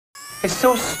It's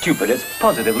so stupid, it's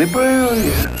positively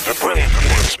brilliant. The Brilliant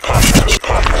Reports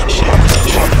podcast.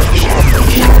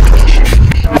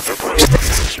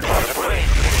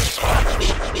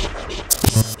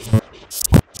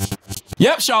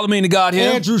 Yep, Charlamagne the God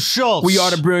here. Andrew Schulz. We are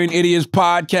the Brilliant Idiots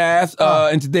podcast.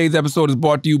 And today's episode is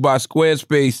brought to you by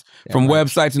Squarespace. From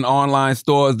websites and online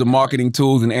stores, the marketing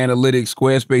tools and analytics,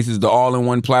 Squarespace is the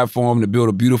all-in-one platform to build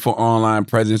a beautiful online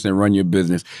presence and run your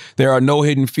business. There are no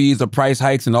hidden fees or price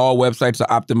hikes, and all websites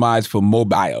are optimized for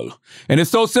mobile. And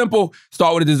it's so simple.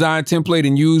 Start with a design template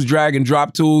and use drag and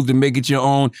drop tools to make it your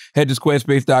own. Head to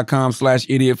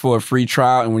squarespace.com/idiot for a free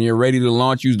trial. And when you're ready to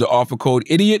launch, use the offer code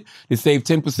IDIOT to save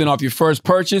 10% off your first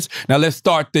purchase. Now let's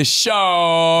start the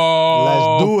show.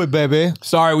 Let's do it, baby.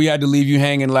 Sorry we had to leave you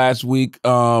hanging last week.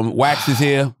 Wax is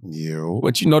here. Yo.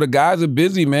 But you know the guys are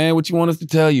busy, man. What you want us to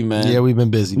tell you, man? Yeah, we've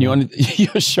been busy. Your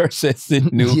shirt says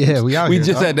Sid News. Yeah, we out We here,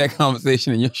 just dog. had that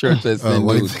conversation and your shirt says Sid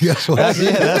News. That's what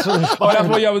That's what Oh, that's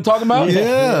what y'all was talking about?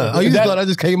 Yeah. Oh, you just thought I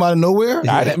just came out of nowhere?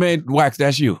 Man, Wax,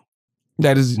 that's you.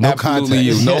 That is No absolutely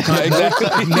context. you. No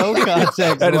exactly. No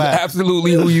context. That is Wax.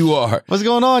 absolutely who you are. What's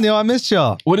going on, yo? I missed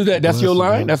y'all. What is that? That's your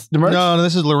line? That's the merch? No,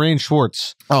 this is Lorraine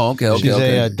Schwartz. Oh, okay. She's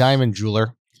a diamond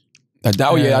jeweler.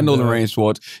 Oh yeah, I know And, Lorraine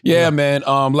Schwartz. Yeah, man.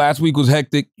 Last week was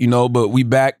hectic, but we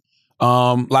back.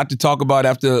 Lot to talk about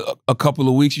after a couple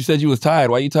of weeks. You said you was tired.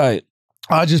 Why you tired?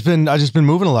 I just been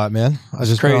moving a lot, man. I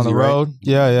just been on crazy, the road.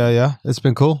 Yeah. It's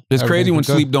been cool. It's crazy when Everything's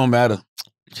been sleep don't matter.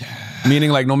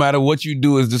 Meaning, like, no matter what you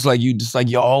do, it's just like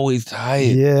you're always good.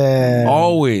 tired. Yeah.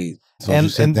 Always. So if you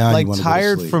and sit down, you like wanna go to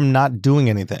tired sleep. from not doing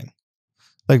anything.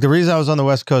 Like the reason I was on the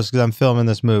West Coast because I'm filming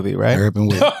this movie, right? Urban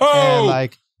Wit. And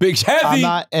like Big I'm Chazzy.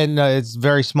 not, and it's a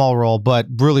very small role, but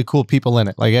really cool people in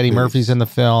it. Like Eddie Yes. Murphy's in the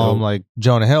film, Dope. like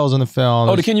Jonah Hill's in the film.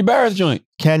 Oh, the Kenya Barris joint.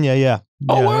 Kenya, yeah.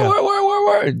 Oh, yeah,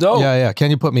 word. Dope. yeah.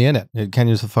 Kenya put me in it.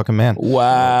 Kenya's the fucking man.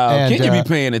 Wow. And, Kenya be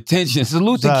paying attention.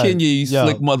 Salute to son, Kenya, you yo.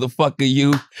 slick motherfucker,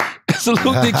 you. Salute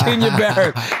to Kenya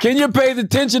Barris. Kenya pays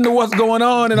attention to what's going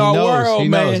on in our world, he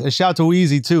man. knows. And shout out to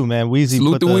Wheezy too, man. Wheezy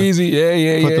Salute to Weezy.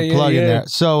 Yeah. put the plug in there.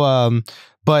 So,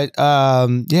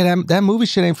 that movie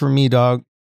shit ain't for me, dog.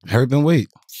 Urban Wit.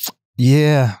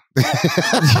 Yeah.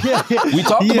 We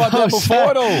talked about that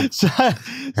before, though.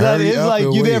 That is up like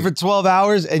and you there wait. for 12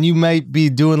 hours and you might be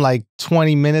doing like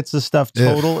 20 minutes of stuff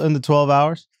Yeah. total in the 12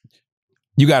 hours.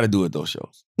 You got to do it, though,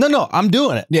 shows. No, I'm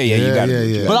doing it. Yeah, you got to do it.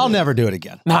 Yeah. But I'll never do it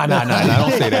again. Nah. Don't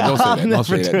say that. Don't say I'll that. Don't never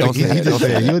say that. do it Don't say again. that. Don't say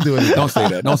that. You'll do it. Don't say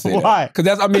that. Don't say that. Why?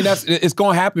 Because it's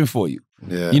going to happen for you.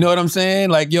 Yeah. You know what I'm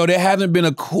saying? Like, yo, there hasn't been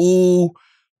a cool,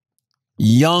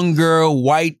 younger,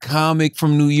 white comic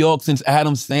from New York since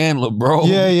Adam Sandler, bro.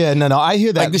 Yeah. No. I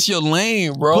hear that. Like, this your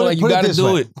lane, bro. Put it- Like, you put it got to this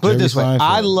do way. it. Put it this way. Jerry Seinfeld.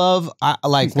 I love,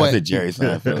 like I what? said Jerry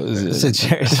Seinfeld. I said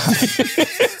Jerry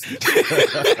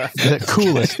the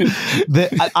coolest.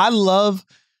 I love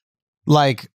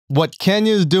like what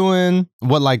Kenya's doing,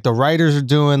 what like the writers are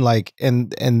doing, like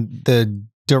and the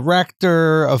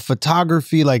director of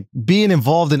photography, like being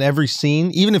involved in every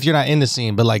scene, even if you're not in the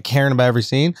scene, but like caring about every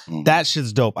scene. Mhm. That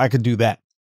shit's dope. I could do that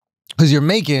because you're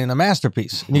making a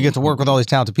masterpiece and you get to work with all these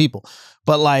talented people.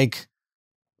 But like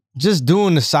just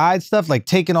doing the side stuff, like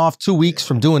taking off 2 weeks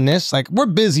from doing this, like we're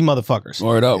busy motherfuckers.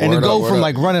 Word up, And word to go up, from word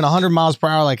like up. running 100 miles per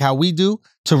hour, like how we do,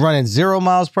 to running 0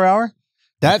 miles per hour.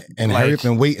 That And like, hurry up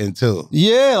and wait until.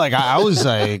 yeah, like I was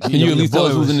like, Can you at least tell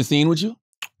us who's in the scene with you?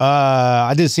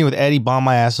 I did a scene with Eddie, bomb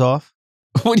my ass off.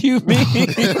 What do you mean?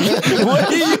 What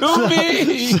do you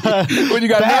mean? When you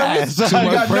got Bad. nervous? Son, You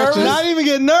I got got nervous? Not even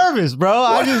get nervous, bro.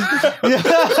 I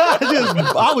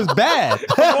was bad.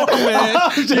 Come on, man. I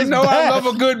was You just know I bad. love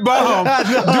a good bomb. I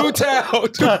know. Do tell.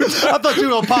 I thought you were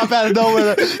gonna pop out of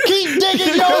nowhere. Keep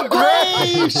digging your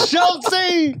grave, Schultz.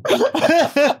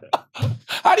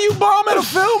 How do you bomb at a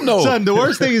film, though? Son, the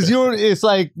worst thing is it's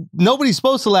like nobody's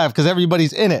supposed to laugh because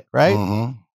everybody's in it, right?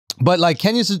 Mhm. But like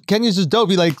Kenya's just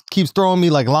dope. He like keeps throwing me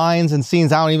like lines and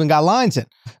scenes I don't even got lines in,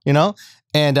 you know?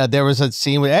 And there was a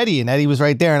scene with Eddie and Eddie was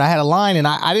right there and I had a line and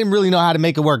I didn't really know how to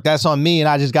make it work. That's on me and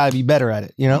I just got to be better at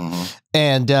it, you know? Mhm.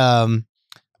 And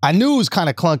I knew it was kind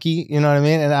of clunky, you know what I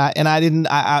mean? And I didn't,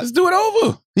 Let's do it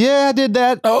over. yeah, I did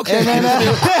that. Okay. And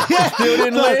then, Still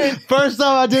didn't land? First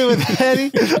time I did it with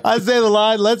Eddie, I say the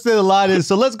line, let's say the line is,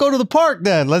 so let's go to the park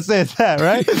then. Let's say it's that,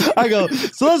 right? I go,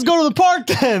 so let's go to the park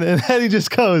then. And Eddie just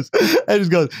goes,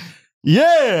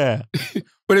 yeah.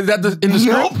 But is that in the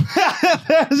script?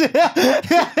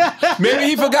 Maybe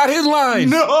he forgot his lines.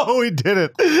 No, he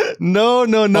didn't. No.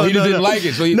 Oh, he just didn't like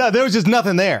it. So he, No, there was just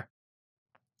nothing there.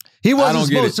 He wasn't don't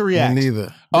get supposed it. to react. Me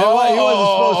neither. He wasn't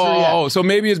supposed to react. Oh, so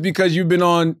maybe it's because you've been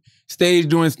on stage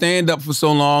doing stand-up for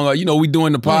so long, or, we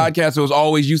doing the podcast, so it's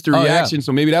always used to Oh, yeah. reaction,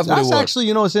 so maybe that's what it That's was.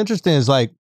 actually, what's interesting is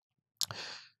like,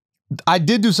 I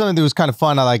did do something that was kind of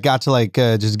fun. I like got to like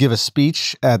just give a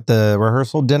speech at the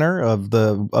rehearsal dinner of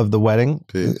the wedding,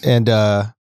 Peace. and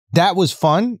that was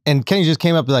fun. And Kenny just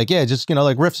came up and like, yeah, just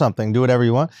like riff something, do whatever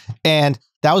you want, and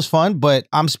that was fun. But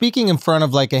I'm speaking in front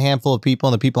of like a handful of people,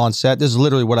 and the people on set. This is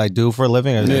literally what I do for a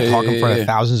living. I talk in front of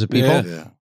thousands of people. Yeah.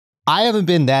 I haven't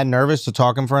been that nervous to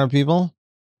talk in front of people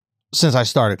since I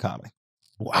started comedy.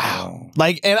 Wow.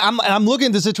 Like, and I'm looking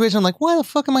at the situation. I'm like, why the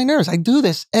fuck am I nervous? I do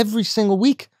this every single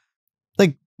week.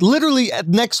 Like, literally,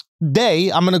 next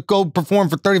day, I'm gonna go perform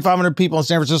for 3,500 people in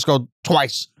San Francisco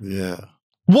twice. Yeah.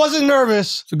 Wasn't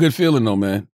nervous. It's a good feeling though,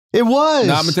 man. It was.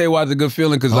 Now I'm gonna tell you why it's a good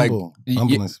feeling because like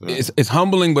it's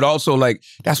humbling, but also like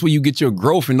that's where you get your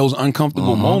growth in those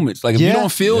uncomfortable moments. Like if you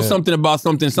don't feel something about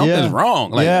something's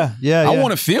wrong. Like I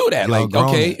want to feel that. Like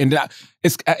okay, and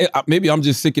maybe I'm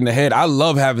just sick in the head. I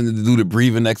love having to do the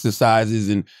breathing exercises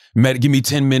and give me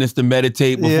 10 minutes to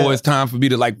meditate before it's time for me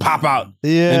to like pop out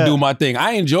and do my thing.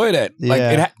 I enjoy that.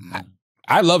 Like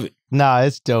I love it. Nah,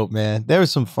 it's dope, man. There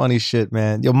was some funny shit,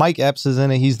 man. Yo, Mike Epps is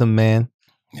in it. He's the man.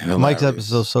 Mike's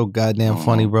episode so goddamn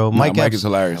funny, bro. Mike is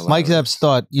hilarious. Mike Epps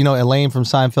thought, Elaine from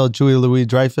Seinfeld, Julia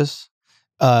Louis-Dreyfus,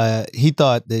 he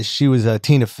thought that she was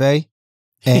Tina Fey.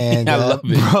 And I love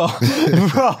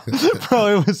it.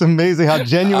 bro, it was amazing how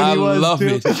genuine he was. I love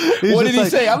it. What did he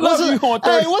say? I love you on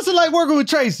Thursday. Hey, what's it like working with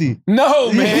Tracy?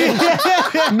 No, man.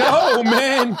 No,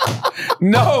 man.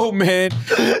 No, man.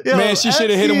 Yo, man, she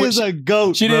should have hit him with a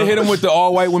goat. She didn't hit him with the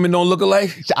all white women don't look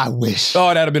alike. I wish. Oh,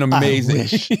 that'd have been amazing. I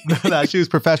wish. Nah, she was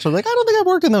professional. Like, I don't think I've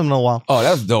worked with them in a while. Oh,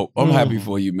 that's dope. I'm happy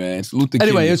for you, man. Salute to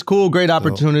Anyway, Kenya. it's cool. Great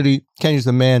opportunity. Kenya's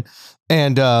the man.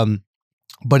 And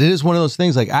but it is one of those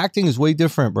things, like acting is way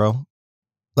different, bro.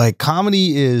 Like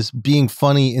comedy is being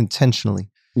funny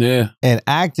intentionally. Yeah. And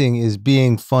acting is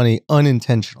being funny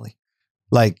unintentionally.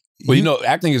 Like, well,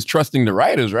 acting is trusting the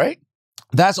writers, right?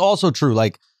 That's also true.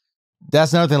 Like,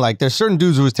 that's another thing. Like, there's certain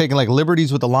dudes who was taking like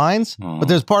liberties with the lines, but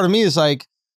there's part of me that's like,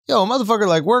 yo, motherfucker,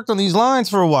 like worked on these lines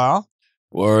for a while.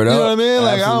 Word up. You know what I mean?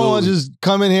 Like, I don't want to just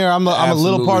come in here. I'm a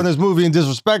little part of this movie and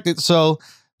disrespect it. So,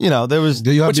 there was.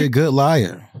 You have to be a good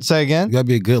liar. Say again? You got to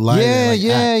be a good liar.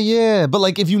 Yeah. But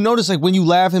like, if you notice, like when you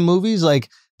laugh in movies,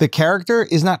 like the character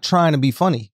is not trying to be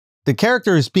funny. The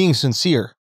character is being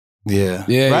sincere. Yeah.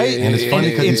 Right? And it's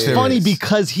funny because it's funny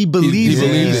because he believes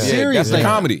he's serious. That's the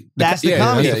comedy. That's the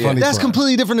comedy. That's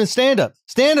completely different than stand-up.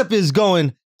 Stand-up is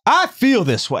going, I feel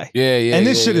this way. Yeah. And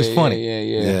this shit is funny.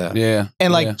 Yeah.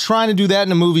 And like trying to do that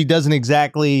in a movie doesn't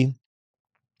exactly,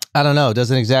 I don't know,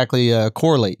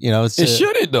 correlate. It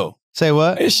shouldn't though. Say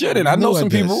what? It shouldn't. I know some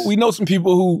people. We know some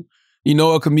people who,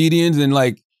 are comedians, and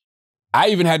like, I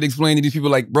even had to explain to these people,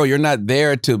 like, bro, you're not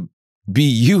there to be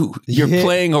you. You're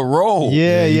playing a role.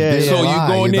 Yeah. So you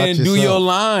go in there and do your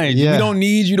lines. We don't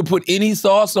need you to put any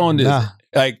sauce on this. Nah.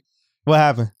 Like, what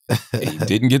happened? He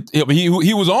didn't get.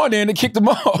 He was on there and they kicked him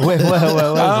off. Wait,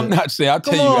 I'm not saying. I'll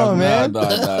tell you, man. Nah,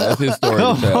 that's his story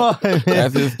to tell.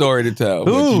 That's his story to tell.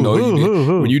 But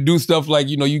when you do stuff like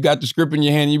you got the script in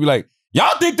your hand, and you be like,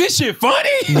 y'all think this shit funny?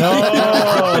 No.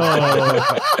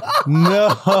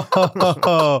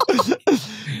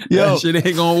 Yo, that shit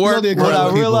ain't gonna work. What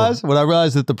I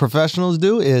realized that the professionals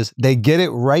do is they get it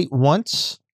right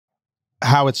once,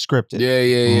 how it's scripted.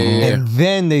 Yeah. And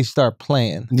then they start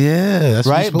playing. Yeah, that's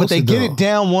right. But they get it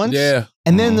down once. Yeah.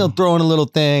 And then they'll throw in a little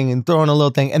thing and throw in a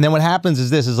little thing. And then what happens is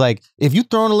this is like, if you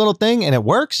throw in a little thing and it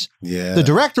works, the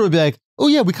director would be like, oh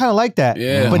yeah, we kind of like that.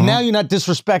 Yeah. But now you're not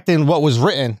disrespecting what was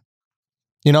written.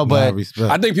 But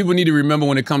I think people need to remember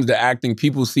when it comes to acting,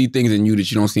 people see things in you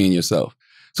that you don't see in yourself.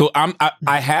 So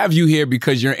I have you here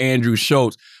because you're Andrew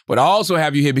Schulz, but I also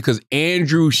have you here because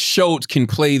Andrew Schulz can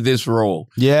play this role.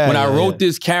 Yeah. When I wrote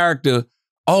this character,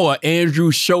 an Andrew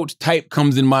Schulz type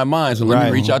comes in my mind. So let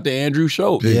me reach out to Andrew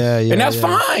Schulz. Yeah. And that's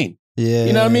fine. Yeah.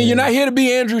 You know what I mean? You're not here to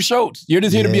be Andrew Schulz. You're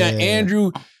just here to be an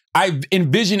Andrew. I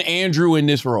envision Andrew in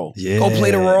this role. Yeah. Go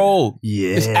play the role.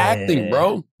 Yeah. It's acting,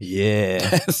 bro. Yeah.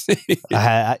 That's it.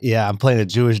 I'm playing a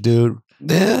Jewish dude.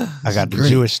 Yeah. I got the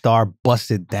Jewish star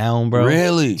busted down, bro.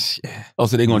 Really? Yeah. Oh,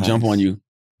 so they're going to jump on you.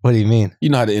 What do you mean? You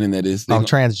know how the internet is. I'm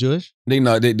trans-Jewish? They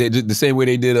know they the same way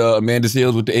they did Amanda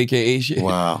Seales with the AKA shit.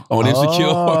 Wow. On Insecure.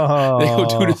 They go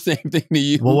do the same thing to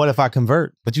you. Well, what if I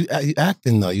convert? But you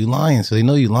acting though. You lying, so they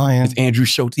know you lying. Is Andrew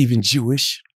Schulz even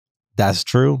Jewish? That's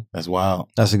true. That's wild.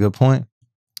 That's a good point.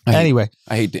 I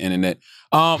hate the internet.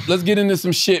 Let's get into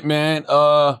some shit, man.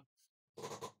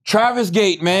 Travis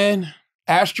Gate, man.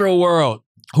 Astro World.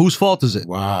 Whose fault is it?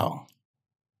 Wow.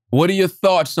 What are your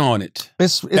thoughts on it?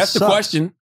 That's sucks. the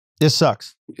question. It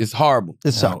sucks. It's horrible.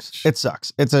 It sucks. It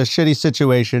sucks. It's a shitty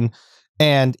situation.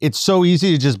 And it's so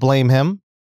easy to just blame him.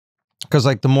 Because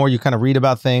like the more you kind of read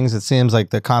about things, it seems like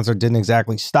the concert didn't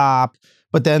exactly stop.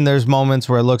 But then there's moments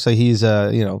where it looks like he's,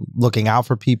 looking out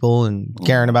for people and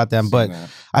caring about them. But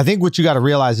I think what you got to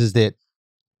realize is that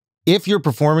if you're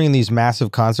performing in these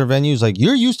massive concert venues, like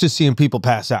you're used to seeing people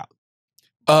pass out.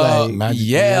 Michael Every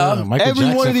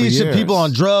Jackson one of these for shit, people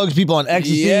on drugs, people on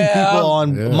ecstasy, Yeah. people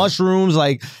on mushrooms,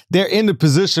 like they're in the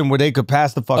position where they could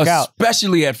pass the fuck out.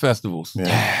 Especially at festivals. Yeah.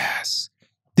 Yes.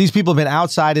 These people have been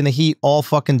outside in the heat all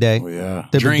fucking day. Oh, yeah.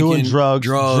 They've been doing Drinking, drugs,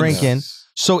 drinking. Yes.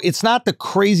 So it's not the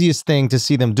craziest thing to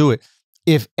see them do it.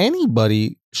 If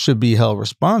anybody should be held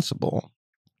responsible,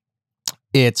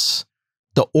 it's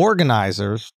the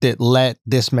organizers that let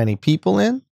this many people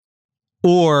in,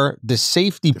 or the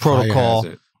safety The fire protocol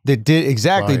hazard.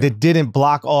 that didn't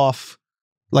block off.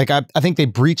 Like I think they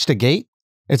breached a gate.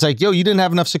 It's like, yo, you didn't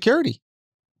have enough security.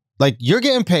 Like you're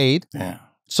getting paid Yeah.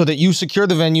 so that you secure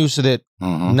the venue so that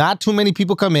Mhm. not too many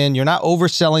people come in. You're not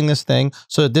overselling this thing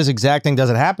so that this exact thing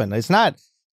doesn't happen. It's not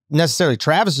necessarily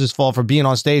Travis's fault for being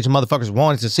on stage and motherfuckers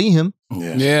wanted to see him.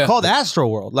 Yeah. Yeah. Called Astro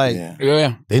World. Like,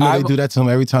 Yeah. They know they do that to him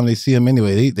every time they see him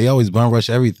anyway. They always bum rush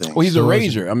everything. Well, he's a So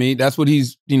rager. I mean, that's what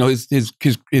he's,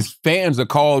 his fans are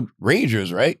called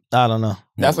ragers, right? I don't know.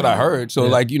 That's what I heard. So,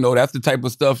 that's the type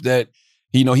of stuff that,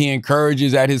 he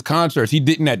encourages at his concerts. He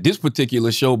didn't at this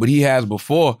particular show, but he has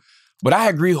before. But I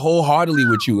agree wholeheartedly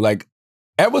with you. Like,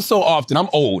 ever so often, I'm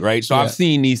old, right? So I've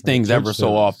seen these things ever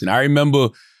so often. I remember,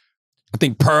 I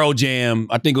think Pearl Jam,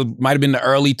 I think it might have been the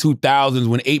early 2000s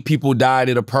when 8 people died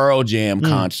at a Pearl Jam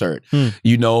concert.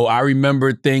 I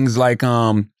remember things like,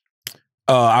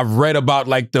 I've read about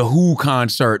like the Who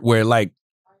concert where like,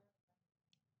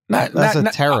 That's a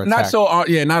terror not attack. so,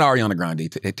 not Ariana Grande,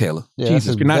 Taylor. Yeah,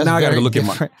 Jesus, that's now I got to very look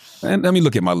different. let me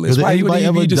look at my list. Did anybody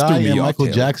ever just threw die me in off, Michael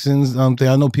Taylor. Jackson's thing?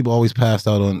 I know people always passed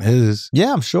out on his.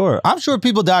 Yeah, I'm sure. I'm sure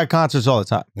people die at concerts all the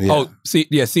time. Yeah. Oh,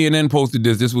 CNN posted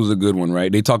this. This was a good one,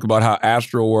 right? They talked about how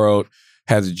Astroworld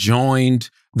has joined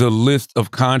the list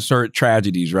of concert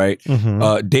tragedies, right?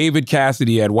 David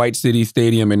Cassidy at White City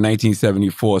Stadium in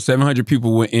 1974. 700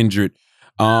 people were injured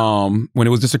when it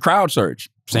was just a crowd surge.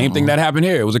 Same thing that happened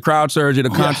here. It was a crowd surge at a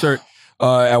concert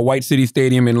at White City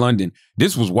Stadium in London.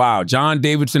 This was wild. John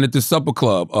Davidson at the Supper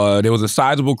Club. There was a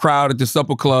sizable crowd at the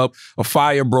Supper Club. A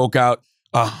fire broke out.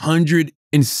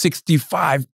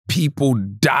 165 people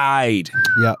died.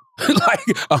 Yeah. Like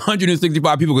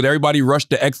 165 people because everybody rushed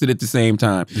to exit at the same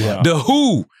time. Yeah. The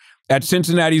Who at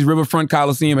Cincinnati's Riverfront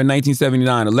Coliseum in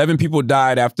 1979. 11 people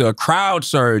died after a crowd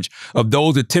surge of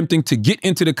those attempting to get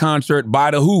into the concert by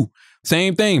The Who.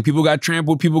 Same thing. People got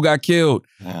trampled. People got killed.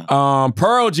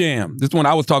 Pearl Jam. This one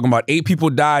I was talking about. 8 people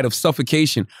died of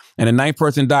suffocation, and a 9th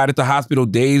person died at the hospital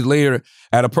days later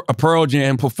at a Pearl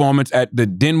Jam performance at the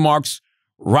Denmark's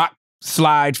Rock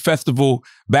Slide Festival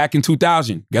back in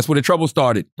 2000. Guess where the trouble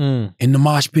started? In the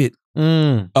mosh pit.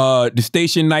 The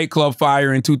Station nightclub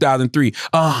fire in 2003.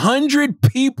 100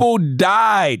 people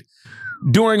died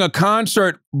during a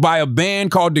concert by a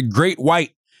band called The Great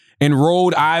White in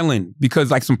Rhode Island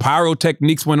because like some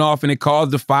pyrotechnics went off and it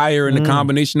caused the fire, and the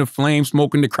combination of flame,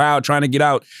 smoke in the crowd trying to get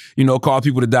out, caused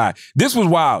people to die. This was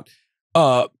wild.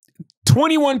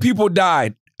 21 people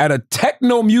died at a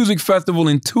techno music festival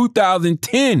in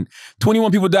 2010.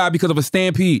 21 people died because of a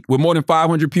stampede with more than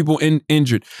 500 people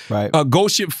injured. Right. A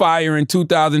ghost ship fire in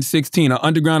 2016, an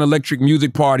underground electric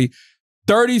music party.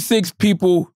 36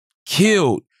 people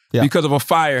killed because of a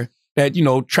fire that,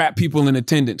 trapped people in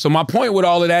attendance. So my point with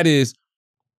all of that is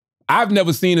I've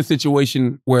never seen a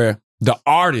situation where the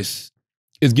artist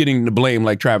is getting the blame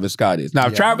like Travis Scott is. Now,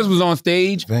 if Travis was on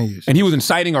stage and he was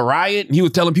inciting a riot and he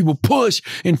was telling people push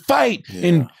and fight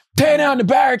and tear down the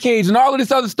barricades and all of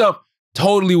this other stuff,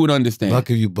 totally would understand. Luck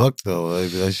if you buck though.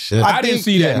 Like, that shit. I didn't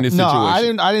see that in this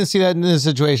situation. I didn't see that in this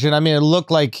situation. I mean, it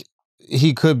looked like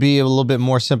he could be a little bit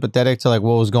more sympathetic to like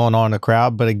what was going on in the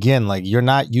crowd. But again, like you're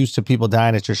not used to people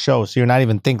dying at your show. So you're not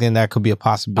even thinking that could be a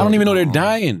possibility. I don't even know they're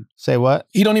dying. Say what?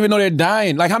 He don't even know they're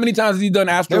dying. Like how many times has he done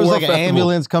Astro There was World like an Festival?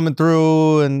 ambulance coming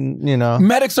through and,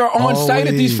 Medics are on site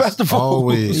at these festivals.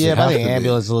 Always. Yeah, but I Have think to be.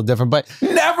 ambulance is a little different. But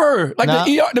Never. Like Nah.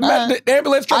 the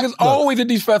ambulance truck is Look, always at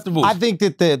these festivals. I think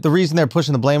that the reason they're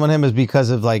pushing the blame on him is because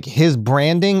of like his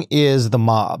branding is the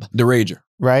mob, the Rager.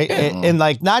 right? Yeah. And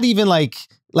like not even like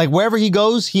wherever he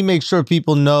goes, he makes sure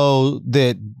people know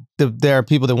that there are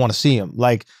people that want to see him.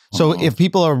 Like, so if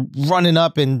people are running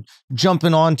up and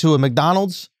jumping onto a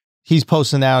McDonald's, he's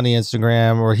posting that on the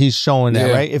Instagram or he's showing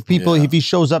that, right? If if he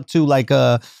shows up to like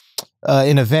an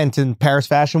event in Paris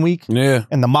Fashion Week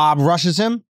and the mob rushes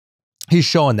him, he's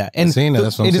showing that. And I've seen that.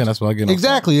 That's what I'm saying. That's what I get.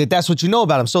 Exactly. That's what you know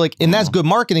about him. So like, and that's good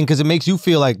marketing because it makes you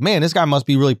feel like, man, this guy must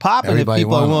be really popping Everybody if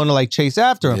people are want him. willing to like chase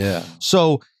after him. Yeah.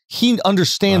 So he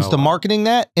understands the marketing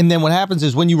that. And then what happens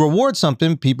is when you reward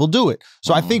something, people do it.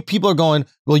 So I think people are going,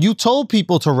 well, you told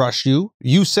people to rush you.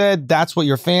 You said that's what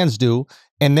your fans do.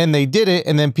 And then they did it.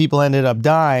 And then people ended up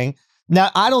dying.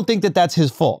 Now, I don't think that that's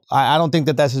his fault. I don't think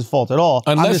that that's his fault at all.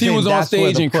 Unless he was on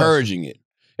stage encouraging it.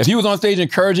 If he was on stage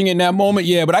encouraging it in that moment,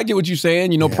 yeah, but I get what you're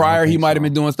saying. You know, prior he might have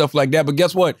been doing stuff like that. But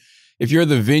guess what? If you're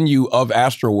the venue of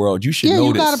Astroworld, you should know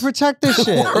you this. got to protect this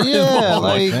shit. Yeah,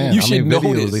 like you should know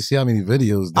this. They see how many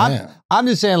videos. I'm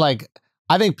just saying, like,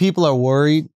 I think people are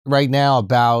worried right now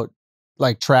about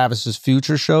like Travis's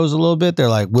future shows a little bit. They're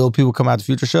like, will people come out to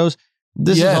future shows?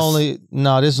 This is only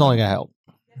gonna help.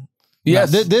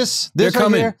 Yes, no, this they're right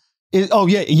coming. Here is,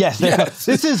 yes.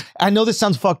 This is. I know this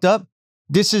sounds fucked up.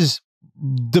 This is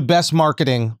the best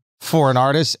marketing for an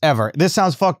artist ever. This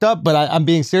sounds fucked up, but I'm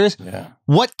being serious. Yeah.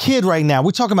 What kid right now, we're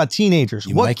talking about teenagers,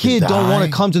 what kid don't want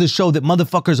to come to the show that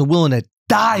motherfuckers are willing to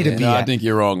die to be at? I think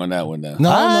you're wrong on that one now. No,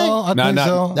 I think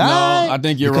so. No, I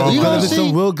think you're wrong. Because there's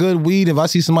some real good weed. If I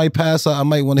see somebody pass out, I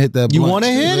might want to hit that blunt. You want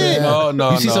to hit it?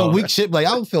 No. You see some weak shit, like,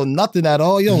 I don't feel nothing at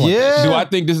all. You don't want that. Do I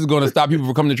think this is going to stop people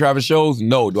from coming to Travis shows?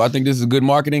 No. Do I think this is good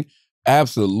marketing?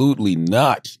 Absolutely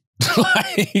not.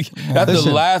 That's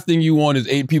the last thing you want is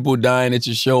 8 people dying at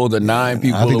your show, the 9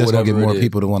 people. I think that's going to get more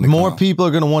people to want to come. More people are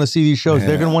going to want to see these shows.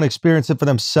 They're going to want to experience it for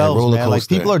themselves, man. Like,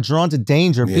 people are drawn to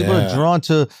danger. People are drawn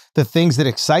to the things that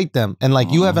excite them. And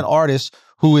like, you have an artist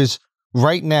who is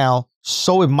right now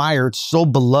so admired, so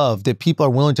beloved that people are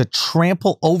willing to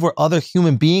trample over other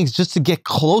human beings just to get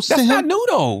close to him. That's not new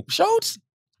though, Schulz.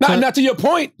 Not to your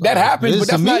point. That happens, but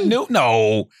that's not new.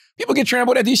 No. People get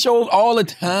trampled at these shows all the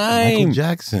time. Michael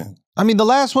Jackson. I mean, the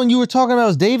last one you were talking about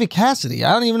was David Cassidy.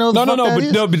 I don't even know.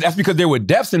 But that's because there were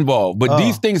deaths involved. But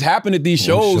these things happen at these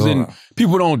shows, and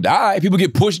people don't die. People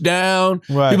get pushed down.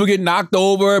 People get knocked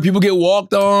over. People get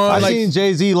walked on. I've seen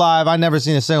Jay-Z live. I've never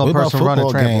seen a single person run a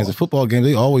trample. The football games,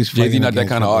 they always fight. Jay-Z not that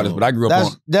kind of artist, but I grew up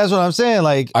on. That's what I'm saying.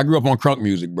 Like, I grew up on crunk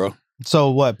music, bro.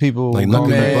 So what, people like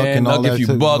Knuck If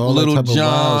You Buck, Little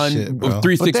John,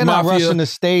 3 6 Mafia. They're not rushing the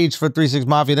stage for 3 6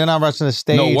 Mafia. They're not rushing the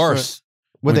stage. No, worse.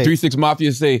 When 3 6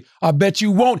 Mafia say, I bet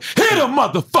you won't hit a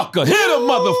motherfucker, hit a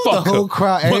motherfucker. The whole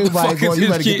crowd, everybody going, you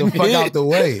better get the fuck out the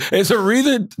way. It's a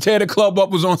reason Tear the Club Up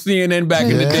was on CNN back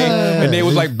in the day, and they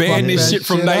was like banning this shit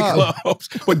from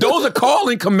nightclubs. But those are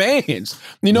calling commands.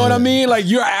 You know what I mean? Like,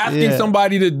 you're asking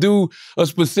somebody to do a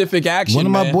specific action. One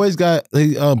of my boys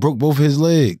broke both of his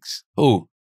legs. Who?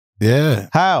 Yeah.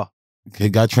 How? He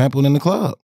got trampled in the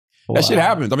club. That shit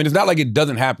happens. I mean, it's not like it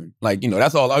doesn't happen. Like, you know,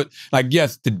 that's all. Like,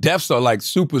 yes, the deaths are like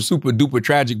super, super duper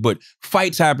tragic, but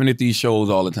fights happen at these shows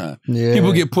all the time. Yeah.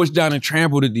 People get pushed down and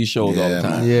trampled at these shows all the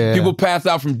time. Yeah. People pass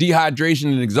out from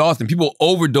dehydration and exhaustion. People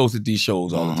overdose at these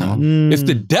shows all the time. It's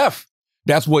the death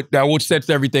that sets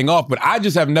everything off. But I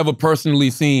just have never personally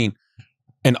seen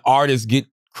an artist get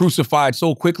crucified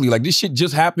so quickly. Like, this shit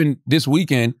just happened this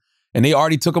weekend, and they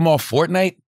already took him off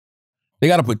Fortnite. They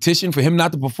got a petition for him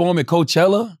not to perform at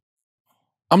Coachella.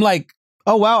 I'm like,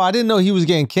 oh, wow, I didn't know he was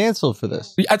getting canceled for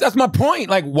this. That's my point.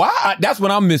 Like, why? That's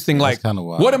what I'm missing. Like,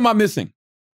 what am I missing?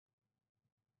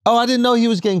 Oh, I didn't know he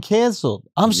was getting canceled.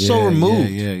 I'm so removed.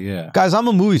 Yeah. Guys, I'm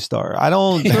a movie star. I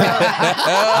don't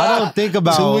think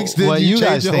about what you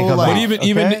guys think about. But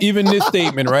even this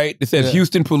statement, right? It says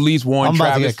Houston police warned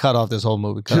Travis. I'm about to get cut off this whole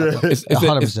movie.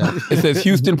 100%. It says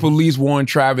Houston police warned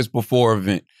Travis before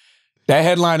event. That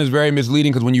headline is very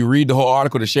misleading because when you read the whole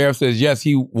article, the sheriff says, yes,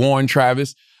 he warned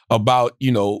Travis about,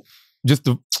 you know, just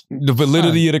the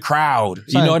validity of the crowd.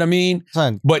 You know what I mean?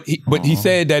 But he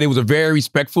said that it was a very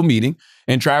respectful meeting,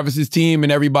 and Travis's team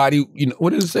and everybody, you know,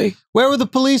 what did it say? Where were the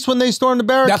police when they stormed the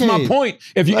barricade? That's my point.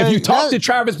 If you talk to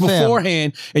Travis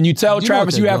beforehand and you tell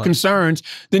Travis you have concerns,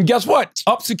 then guess what?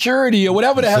 Up security or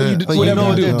whatever the hell you do. But you know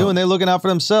what they're doing? They're looking out for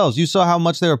themselves. You saw how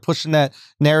much they were pushing that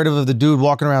narrative of the dude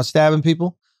walking around stabbing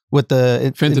people with the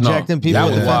injecting people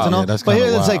with the fentanyl. Yeah, but here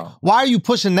it's like, why are you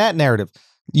pushing that narrative?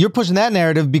 You're pushing that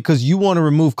narrative because you want to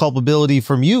remove culpability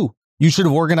from you. You should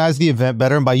have organized the event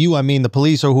better. And by you, I mean the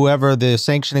police or whoever the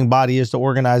sanctioning body is to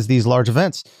organize these large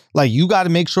events. Like, you got to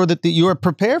make sure that you are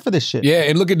prepared for this shit. Yeah,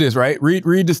 and look at this, right?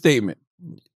 Read the statement.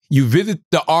 You visit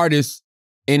the artist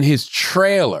in his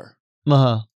trailer,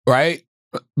 right?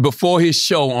 Before his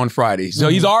show on Friday. So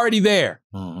he's already there.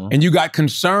 And you got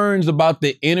concerns about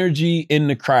the energy in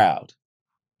the crowd,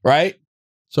 right?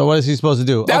 So what is he supposed to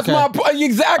do? That's my point.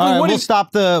 Exactly. All right,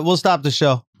 we'll stop the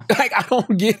show. Like, I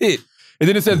don't get it. And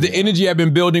then it says the energy had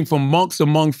been building from months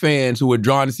among fans who were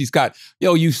drawn to see Scott.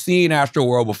 Yo, you've seen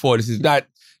Astroworld before. This is not,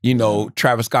 you know,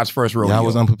 Travis Scott's first rodeo. I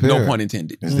was unprepared. No pun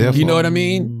intended. You know what I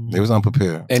mean? They was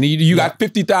unprepared. And you got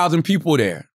 50,000 people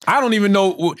there. I don't even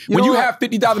know. When you have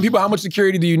 50,000 people, how much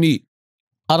security do you need?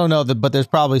 I don't know, but there's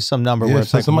probably some number where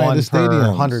it's like somebody in one the per stadiums.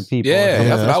 100 people. Yeah,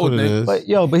 that's what I would it think.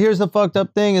 is. But here's the fucked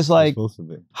up thing is like, It's supposed to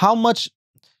be. how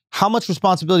much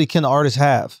responsibility can the artist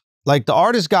have? Like the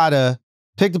artist gotta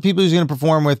pick the people he's gonna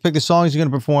perform with, pick the songs he's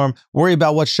gonna perform, worry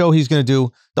about what show he's gonna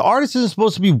do. The artist isn't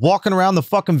supposed to be walking around the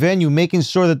fucking venue making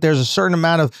sure that there's a certain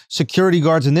amount of security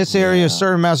guards in this area, a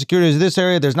certain amount of security in this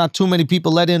area, there's not too many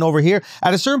people let in over here.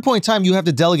 At a certain point in time, you have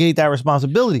to delegate that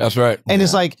responsibility. That's right. And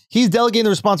it's like he's delegating the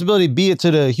responsibility, be it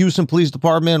to the Houston Police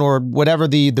Department or whatever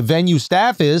the venue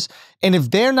staff is. And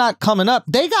if they're not coming up,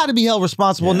 they got to be held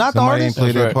responsible, not the Somebody artist. ain't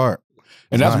played That's their right. part.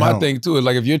 And It's that's not my him. thing too. Is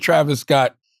like if you're Travis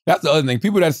Scott, that's the other thing.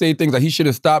 People that say things like he should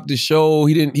have stopped the show.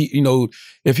 He didn't. You know,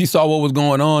 if he saw what was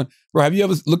going on, bro. Have you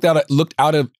ever looked out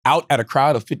at a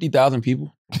crowd of 50,000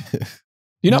 people?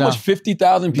 You know how No. much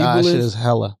 50,000 people Nah, that shit is? is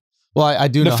hella. Well, I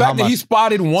do know The how fact that much. he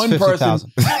spotted one It's person,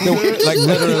 50,000. like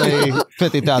literally.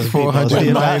 50,000 people.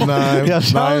 499, Yo,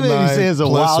 Charlamagne be saying some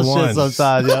plus wild one. shit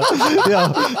sometimes,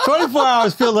 yo. 24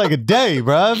 hours feels like a day,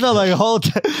 bro. It felt like a whole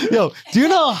day. Yo, do you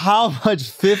know how much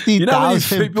 50,000 You know how many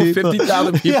people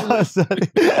 50,000 people? Yo, son,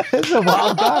 it's a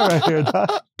wild guy right here, dog.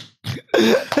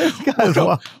 This guy's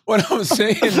wild. What I'm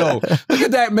saying though, look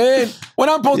at that, man. When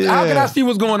I'm posting, how can I see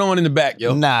what's going on in the back,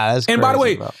 yo? Nah, that's And by the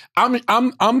way, bro.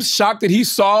 I'm shocked that he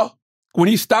saw when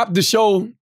he stopped the show,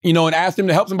 you know, and asked him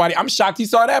to help somebody. I'm shocked he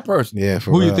saw that person. Yeah,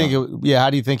 for Who real. you think? How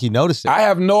do you think he noticed it? I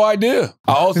have no idea.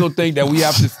 I also think that we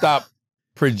have to stop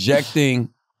projecting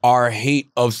our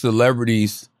hate of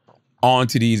celebrities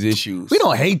onto these issues. We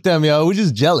don't hate them, yo. We're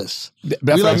just jealous. That's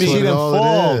We what like I to see mean. them all it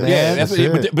fall, is. man. Yeah, that's That's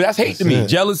what, it. but that's hate to me.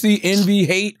 That's it. Jealousy, envy,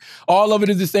 hate, all of it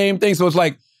is the same thing. So it's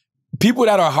like people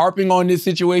that are harping on this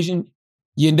situation,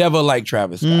 you never like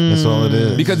Travis Scott. That's all it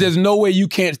is. Because there's no way you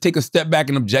can't take a step back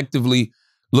and objectively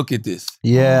look at this.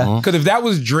 Yeah. Mhm. Because if that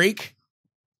was Drake,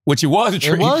 which it was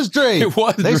Drake. It was Drake. It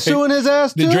was They Drake. suing his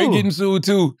ass too. The Drake getting sued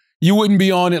too. You wouldn't be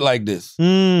on it like this.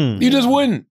 Mm. You just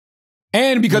wouldn't.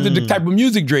 And because of the type of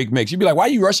music Drake makes, you'd be like, why are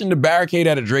you rushing the barricade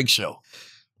at a Drake show?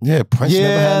 Yeah, Prince never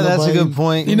Yeah, had that's a nobody good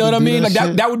point. You know what I do mean? Like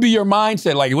shit. that would be your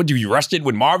mindset. Like, what, you rushed it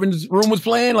when Marvin's Room was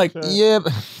playing? Like, Yeah,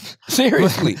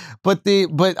 seriously. but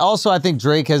also I think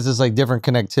Drake has this like different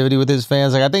connectivity with his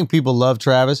fans. Like I think people love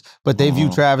Travis, but they view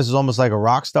Travis as almost like a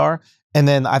rock star. And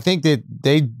then I think that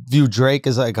they view Drake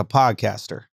as like a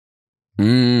podcaster.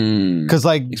 Because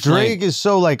like Explain. Drake is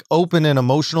so like open and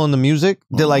emotional in the music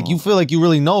that like you feel like you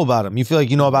really know about him. You feel like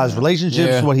you know about his relationships,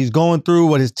 Yeah. what he's going through,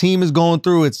 what his team is going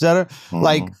through, etc.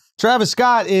 Like Travis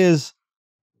Scott is,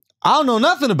 I don't know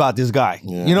nothing about this guy.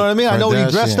 Yeah. You know what I mean? I know what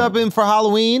he dressed Kardashian. up in for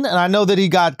Halloween, and I know that he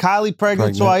got Kylie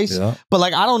pregnant twice. Yeah. But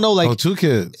like I don't know like 2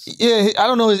 kids. yeah, I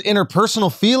don't know his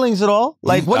interpersonal feelings at all.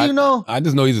 Like what do you know? I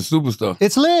just know he's a superstar.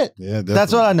 It's lit. Yeah, definitely.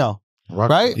 That's what I know.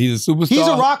 Right? He's a superstar. He's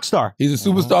a rock star. He's a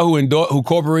superstar who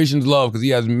corporations love because he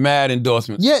has mad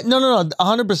endorsements. Yeah, no,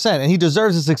 100%. And he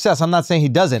deserves his success. I'm not saying he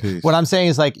doesn't. Peace. What I'm saying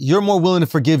is like, you're more willing to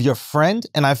forgive your friend.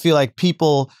 And I feel like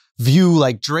people view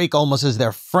like Drake almost as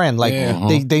their friend. Like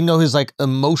Yeah. they know his like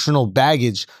emotional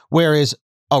baggage. Whereas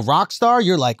a rock star,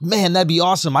 you're like, man, that'd be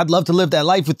awesome. I'd love to live that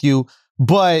life with you.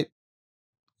 But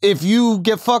if you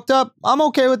get fucked up, I'm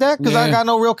okay with that because I Yeah. got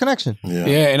no real connection. Yeah.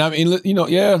 Yeah, and I mean, you know,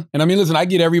 yeah. And I mean, listen, I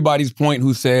get everybody's point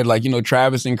who said, like, you know,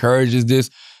 Travis encourages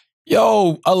this.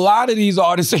 Yo, a lot of these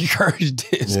artists encourage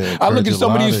this. Yeah, I look encourage at a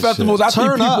some of lot these of festivals, shit. I see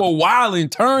Turn up. people wilding,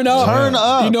 turn up. Turn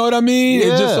up. You know what I mean? It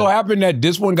just Yeah. so happened that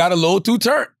this one got a little too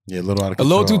turned. Yeah, a little out of A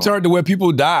control. little too turned to where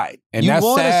people died. And you that's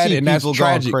wanna sad see and that's people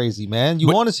tragic. going crazy, man. You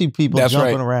But- want to see people That's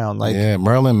jumping right. around. Like Yeah,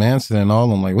 Marilyn Manson and all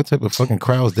them. Like, what type of fucking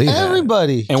crowds they had?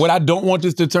 everybody. And what I don't want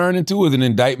this to turn into is an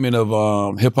indictment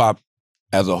of hip hop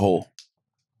as a whole.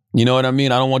 You know what I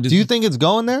mean? I don't want this Do you to think it's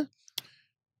going there?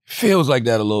 feels like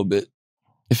that a little bit.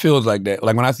 It feels like that.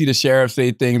 Like when I see the sheriff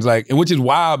say things like, and which is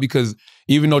wild because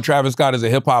even though Travis Scott is a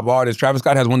hip hop artist, Travis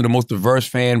Scott has one of the most diverse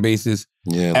fan bases,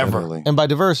 Yeah, ever. literally. And by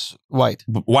diverse, white.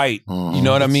 white. You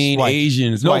know what I mean? White.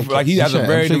 Asians. No, White. like he has a Yeah,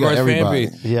 very I'm sure you got diverse fan everybody.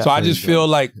 base. Yeah. So I just feel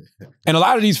like, and a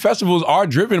lot of these festivals are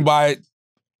driven by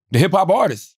the hip hop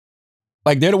artists.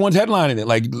 Like they're the ones headlining it.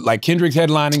 Like Kendrick's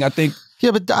headlining, I think. Yeah,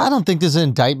 but I don't think there's an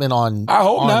indictment on I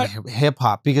hope on not. hip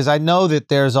hop because I know that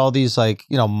there's all these like,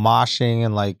 you know, moshing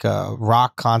and like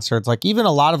rock concerts, like even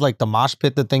a lot of like the mosh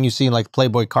pit, the thing you see in like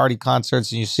Playboy Cardi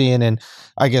concerts and you see in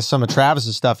I guess some of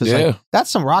Travis's stuff is Yeah. like that's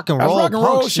some rock and That's roll, rock and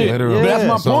roll punk shit. Literally. But that's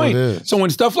my That's all point. it is. So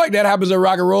when stuff like that happens at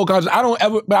rock and roll concerts, I don't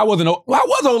ever, but I wasn't, well, I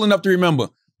was old enough to remember.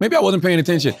 Maybe I wasn't paying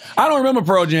attention. I don't remember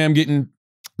Pearl Jam getting,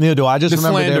 Neither do I. Just The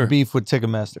remember their slander. beef with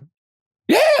Ticketmaster.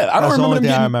 yeah, I don't That's the remember only them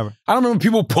thing I getting, remember. I don't remember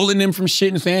people pulling them from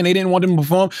shit and saying they didn't want them to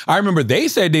perform. I remember they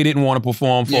said they didn't want to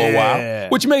perform for a while,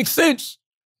 which makes sense.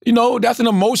 You know, that's an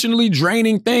emotionally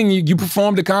draining thing. You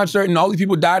performed a concert and all these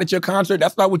people died at your concert.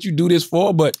 That's not what you do this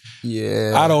for, but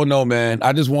Yeah. I don't know, man.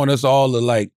 I just want us all to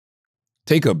like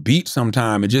take a beat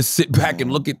sometime and just sit back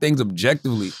and look at things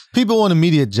objectively. People want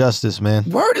immediate justice, man.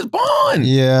 Word is bond.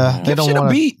 Yeah. Give shit a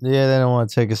beat. Yeah, they don't want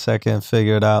to take a second and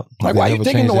figure it out. Like, They why you never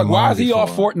taking changed their why is mind he off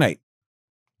before. Fortnite?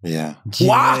 Yeah.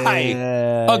 Why?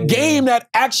 A game that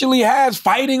actually has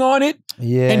fighting on it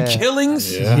and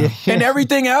killings Yeah. and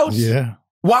everything else? Yeah.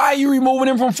 Why are you removing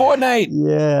him from Fortnite?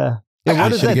 Yeah. Like, What I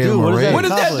does should've that gave do? him a What does that raise. What does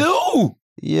that accomplish? do?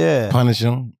 Yeah. Punish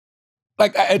him.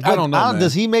 Like, I don't know, man.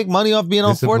 Does he make money off being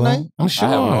on Discipline. Fortnite? I'm sure.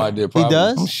 I have no idea. He Probably.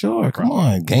 does? I'm sure. Come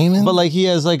on, gaming. But like he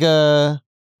has like a...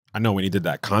 I know when he did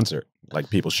that concert,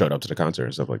 like people showed up to the concert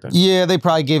and stuff like that. Yeah, they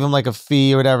probably gave him like a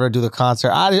fee or whatever to do the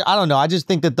concert. I don't know. I just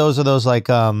think that those are those like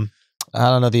I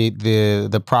don't know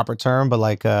the proper term, but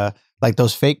like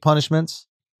those fake punishments.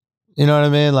 You know what I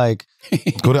mean? Like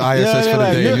Go to ISS for the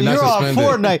like, day. you're, You're not you're on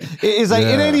suspended. Fortnite. It's like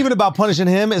it ain't even about punishing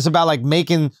him. It's about like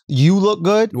making you look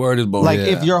good. Word is bone. Like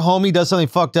if your homie does something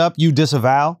fucked up, you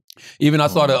disavow. Even I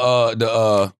saw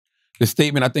the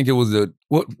statement. I think it was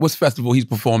what's festival he's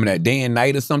performing at, Day and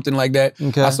Night or something like that.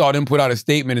 Okay. I saw them put out a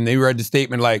statement and they read the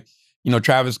statement like, you know,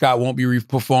 Travis Scott won't be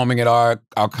performing at our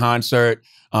concert.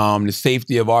 The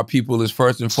safety of our people is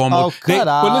first and foremost. Oh, cut But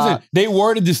out. listen, they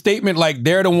worded the statement like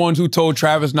they're the ones who told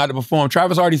Travis not to perform.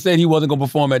 Travis already said he wasn't going to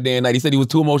perform at Day and Night. He said he was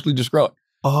too emotionally distraught.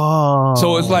 Oh.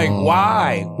 So it's like,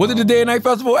 why? Was it the Day and Night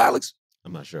festival, Alex?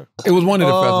 I'm not sure. It was one of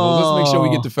the festivals. Let's make sure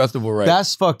we get the festival right.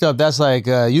 That's fucked up. That's like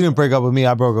you didn't break up with me.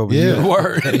 I broke up with Yeah. you.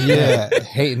 Word. Yeah,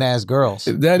 hating ass girls.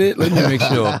 Is that it? Let me make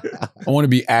sure. I want to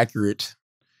be accurate.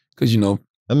 Because, you know,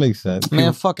 That makes sense.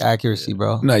 Man, fuck accuracy,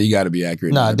 bro. no, you got to be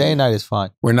accurate. Nah, day and night is fine.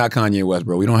 We're not Kanye West,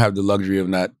 bro. We don't have the luxury of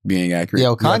not being accurate.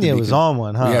 Yo, We have to Kanye be was on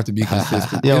one, huh? We have to be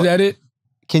consistent. Yo, Is that it?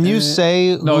 Can you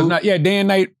say No, who, it's not. Yeah, Day and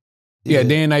Night. Yeah,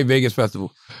 Day and Night Vegas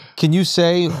Festival. Can you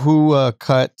say who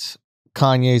cut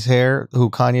Kanye's hair? Who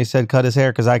Kanye said cut his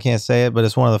hair? Because I can't say it, but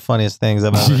it's one of the funniest things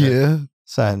I've ever heard. Yeah.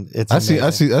 Son, it's I see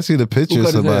the picture Who of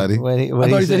cut his hair? somebody. I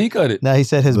thought he said he cut it. No, he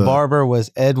said his The- barber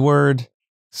was Edward.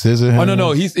 Scissor Oh,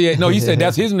 no. He said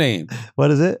that's his name.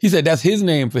 What is it? He said that's his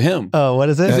name for him. Oh, what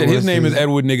is He it? said his name is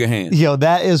Edward Edward Nigga Hands. Yo,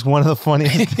 that is one of the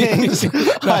funniest things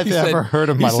I've he said- ever heard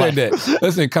of He my said life. that.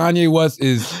 Listen, Kanye West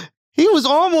is He was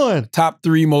on one. top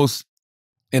 3 most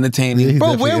entertaining Yeah, he's Bro,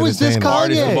 definitely where was this entertaining.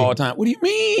 artists of Kanye? all time. What do you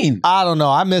mean? I don't know.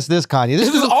 I miss this Kanye.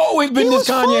 This has always been he this was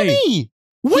Kanye. funny.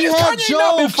 When He has had Kanye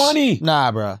not been jokes. funny?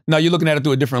 Nah, bro. No, you're looking at it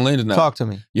through a different lens now. Talk to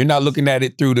me. You're not looking at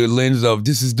it through the lens of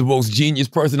this is the most genius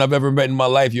person I've ever met in my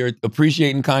life. You're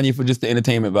appreciating Kanye for just the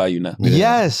entertainment value now. Yeah.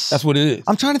 Yes. That's what it is.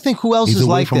 I'm trying to think who else He's is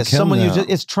away like from this. Kim Someone you now. just,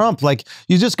 it's Trump. Like,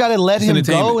 you just got to let It's him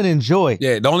entertainment. go and enjoy.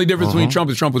 Yeah, the only difference between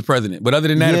Trump is Trump was president. But other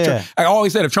than that, if Yeah. Trump, I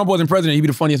always said if Trump wasn't president, he'd be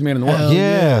the funniest man in the world. Hell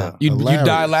Yeah. You Hilarious.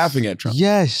 die laughing at Trump.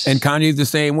 Yes. And Kanye's the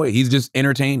same way. He's just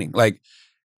entertaining. Like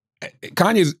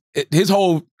Kanye's his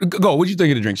whole go. What did you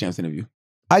think of the Drink Champs interview?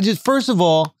 First of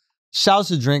all, shouts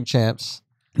to Drink Champs.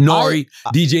 Nori,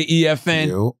 DJ EFN,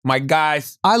 Yo. my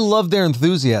guys. I love their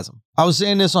enthusiasm. I was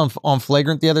saying this on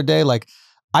Flagrant the other day. Like,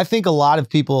 I think a lot of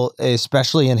people,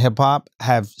 especially in hip hop,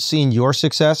 have seen your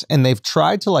success and they've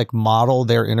tried to like model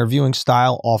their interviewing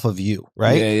style off of you,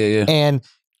 right? Yeah. And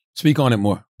Speak on it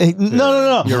more.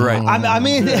 no. You're right. I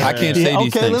mean, I can't say these okay,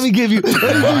 things. let me give you some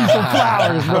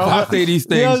flowers, bro. If I say these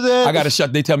You know what things, I'm saying? I gotta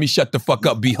shut. They tell me shut the fuck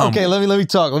up. Be humble. Okay, let me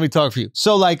talk for you.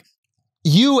 So like,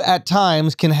 you at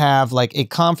times can have like a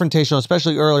confrontational,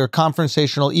 especially earlier,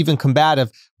 confrontational, even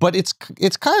combative, but it's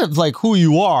kind of like who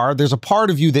you are. There's a part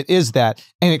of you that is that,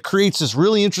 and it creates this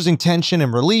really interesting tension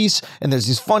and release, and there's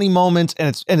these funny moments,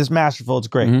 and it's masterful. It's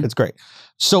great. Mhm. It's great.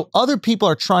 So other people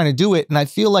are trying to do it, and I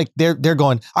feel like they're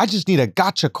going, I just need a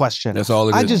gotcha question. That's all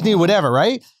it is. I just need whatever,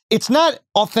 right? It's not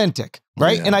authentic,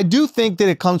 right? Yeah. And I do think that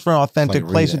it comes from an authentic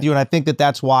like place reading. with you, and I think that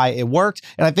that's why it worked.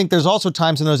 And I think there's also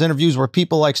times in those interviews where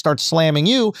people like start slamming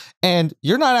you, and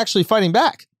you're not actually fighting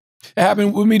back. It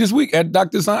happened with me this week at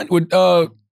Dr. Sanjay with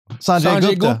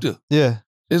Sanjay Gupta. Yeah.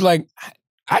 It's like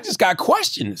I just got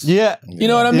questions. Yeah. You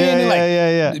know what I mean? Yeah, And like,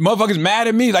 yeah. motherfuckers mad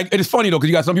at me. Like it's funny though, because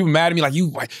you got some people mad at me. Like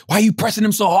why are you pressing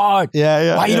him so hard?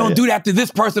 Yeah. Why you don't do that to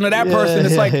this person or that person?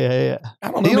 It's like yeah.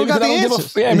 I don't know. You don't Maybe got because I the don't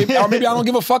answers. give a or maybe I don't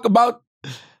give a fuck about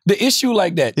the issue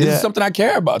like that. This Yeah. is something I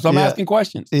care about, so I'm Yeah. asking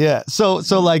questions. Yeah. So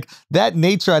like that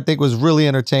nature, I think, was really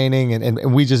entertaining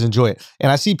and we just enjoy it.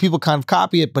 And I see people kind of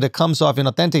copy it, but it comes off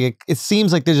inauthentic. It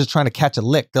seems like they're just trying to catch a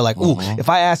lick. They're like, ooh, if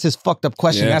I ask this fucked up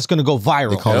question, Yeah. that's going to go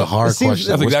viral. They call it hard It seems- question.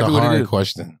 That's What's exactly the what it hard is.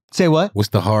 question? Say what? What's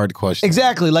the hard question?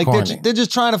 Exactly. Like Corny. they're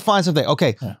just trying to find something.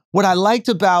 Okay. What I liked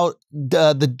about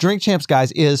the Drink Champs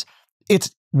guys is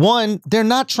it's one, they're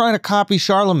not trying to copy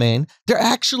Charlamagne. They're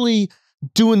actually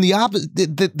doing the opposite.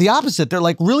 The opposite. They're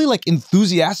like really like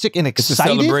enthusiastic and excited. It's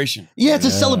a celebration. Yeah, it's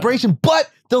a celebration, but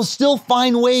they'll still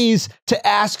find ways to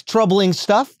ask troubling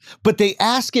stuff, but they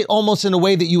ask it almost in a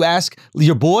way that you ask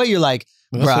your boy. You're like,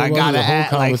 bro, I gotta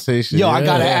ask, I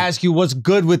gotta ask you what's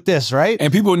good with this, right?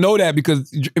 And people know that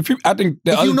because I think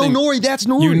if you know Nori, that's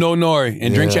Nori. You know Nori,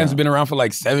 and Drink Champs has been around for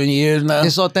like 7 years now.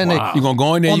 It's authentic. Wow. You're gonna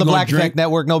go in there on the Black drink. Effect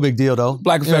Network. No big deal though.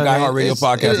 Black Effect iHeartRadio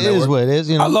podcast. It is what it is.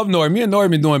 You know? I love Nori. Me and Nori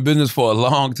been doing business for a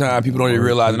long time. People don't even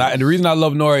realize. And the reason I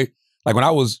love Nori, like when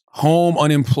I was home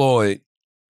unemployed,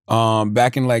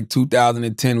 back in like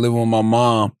 2010, living with my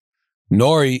mom,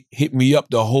 Nori hit me up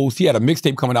he had a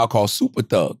mixtape coming out called Super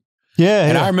Thug. Yeah.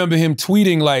 And I remember him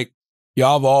tweeting like,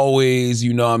 y'all have always,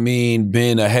 you know what I mean,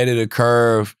 been ahead of the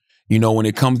curve, you know, when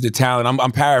it comes to talent.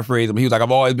 I'm paraphrasing. He was like,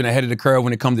 I've always been ahead of the curve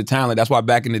when it comes to talent. That's why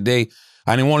back in the day,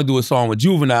 I didn't want to do a song with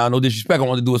Juvenile. No disrespect. I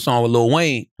wanted to do a song with Lil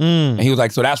Wayne. And he was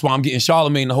like, so that's why I'm getting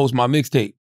Charlamagne to host my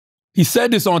mixtape. He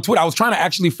said this on Twitter. I was trying to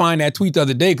actually find that tweet the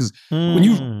other day because when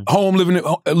you home living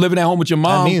at home with your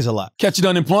mom, that means a lot. Catch an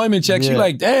unemployment check. You're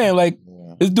like, damn, like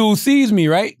this dude sees me,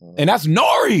 right? And that's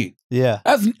Nori. Yeah.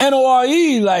 That's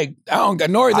N-O-R-E. Like, I don't got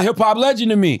Nori's a hip hop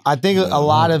legend to me. I think a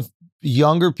lot of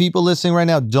younger people listening right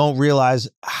now don't realize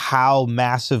how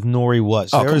massive Nori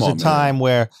was. There was a time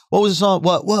where, what was the song?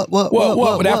 What?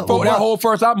 That whole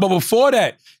first album. But before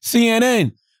that,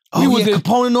 CNN. We was at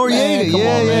Capone Noriega.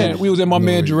 Man. We was at my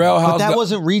man Jarrell house. But that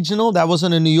wasn't regional? That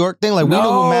wasn't a New York thing? Like, we knew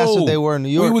how massive they were in New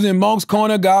York. We was in Monk's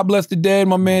Corner, God Bless the Dead,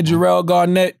 my man Jarrell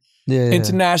Garnett,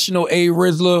 International A.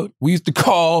 Rizzler. We used to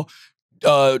call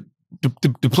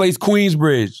the place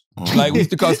Queensbridge. Like we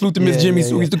used to call Salute to Miss Jimmy.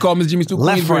 We used to call Miss Jimmy Stu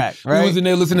Left Queensbridge. Rack, right? We was in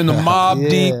there listening to Mobb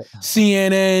Deep,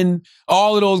 CNN,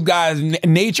 all of those guys.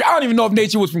 Nature. I don't even know if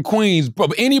Nature was from Queens,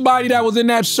 but anybody that was in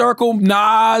that circle,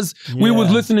 Nas, we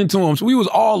was listening to him. So we was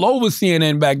all over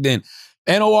CNN back then.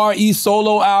 N-O-R-E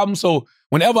solo album. So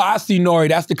whenever I see Nori,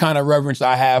 that's the kind of reverence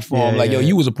I have for him. Like, yo,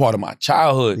 you was a part of my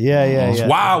childhood. It's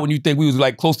wild when you think we was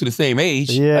like close to the same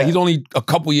age. Like he's only a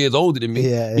couple years older than me.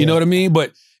 You know what I mean?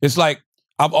 But it's like,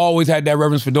 I've always had that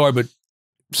reverence for Nori. But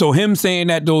so him saying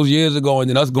that those years ago and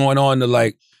then us going on to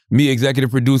like me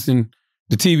executive producing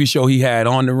the TV show he had,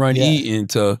 On the Run Eating,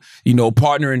 to, you know,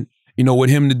 partnering, you know, with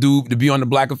him to be on the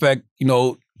Black Effect, you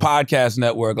know, podcast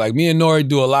network. Like me and Nori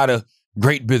do a lot of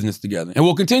great business together. And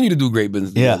we'll continue to do great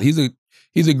business together.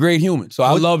 He's a great human. So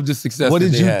I love the success. What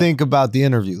did you think about the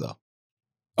interview though?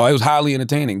 Oh, it was highly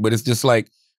entertaining. But it's just like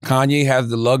Kanye has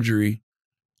the luxury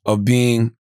of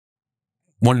being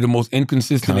one of the most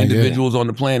inconsistent individuals on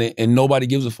the planet, and nobody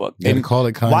gives a fuck. And call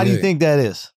it Kanye. Why do you think that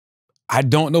is? I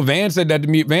don't know. Van said that to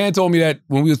me. Van told me that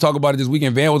when we was talking about it this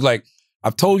weekend. Van was like,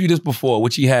 I've told you this before,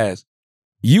 which he has.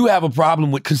 You have a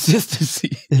problem with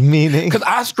consistency. Meaning? Because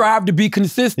I strive to be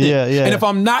consistent. And if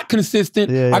I'm not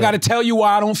consistent, I got to tell you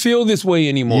why I don't feel this way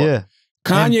anymore.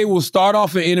 Kanye will start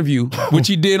off an interview, which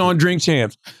he did on Drink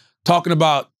Champs, talking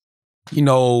about, you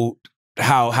know,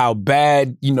 how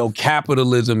bad, you know,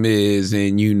 capitalism is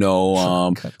and, you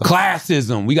know,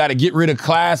 classism. We got to get rid of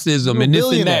classism and this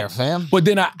and that. Fam. But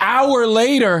then an hour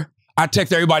later, I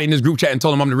text everybody in this group chat and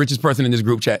told them I'm the richest person in this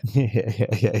group chat.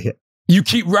 You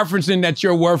keep referencing that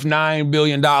you're worth $9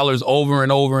 billion over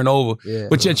and over and over,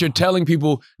 but yet you're telling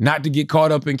people not to get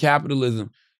caught up in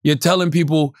capitalism. You're telling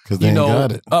people, you know,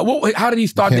 how did he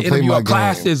start the interview on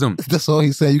classism? That's all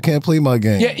he said. You can't play my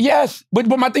game. Yes, but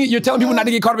my thing, you're telling people not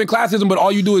to get caught up in classism, but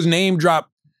all you do is name drop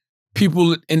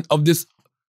people of this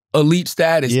elite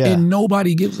status, and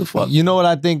nobody gives a fuck. You know what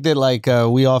I think that like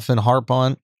we often harp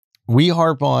on? We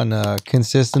harp on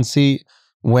consistency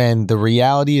when the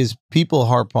reality is people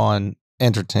harp on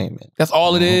entertainment. That's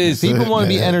all it is. People want to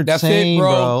be entertained, That's it,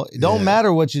 bro. It don't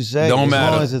matter what you say, Don't as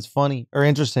matter. long as it's funny or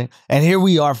interesting. And here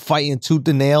we are fighting tooth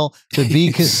and nail to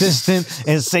be consistent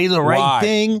and say the right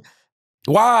thing.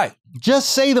 Why?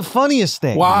 Just say the funniest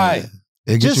thing. Why?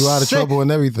 It gets you out of trouble and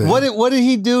everything. What did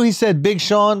he do? He said Big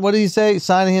Sean. What did he say?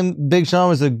 Signing him, Big Sean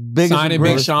was the biggest. Signing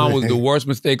Big Sean was the worst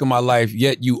mistake of my life,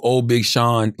 yet you owe Big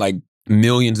Sean like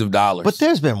millions of dollars. But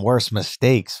there's been worse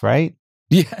mistakes, right?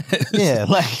 Yeah,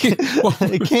 like it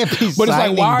can't be. But it's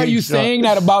like, why are you saying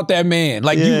that about that man?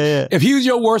 Like, if he was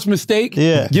your worst mistake,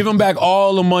 give him back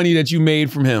all the money that you made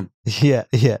from him.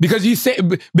 Because you say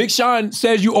Big Sean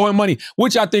says you owe him money,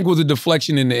 which I think was a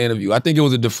deflection in the interview. I think it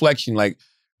was a deflection. Like,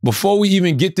 before we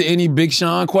even get to any Big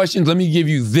Sean questions, let me give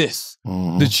you this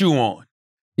to chew on.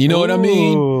 You know what I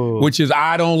mean? Which is,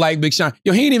 I don't like Big Sean.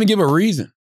 Yo, he didn't even give a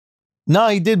reason. No,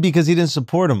 he did because he didn't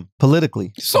support him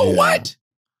politically. So what?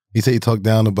 He said he talked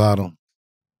down about him.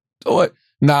 So what?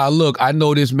 Nah, look, I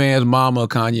know this man's mama,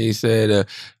 Kanye said,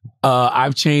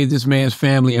 I've changed this man's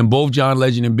family, and both John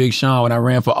Legend and Big Sean, when I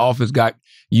ran for office, got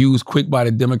used quick by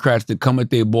the Democrats to come at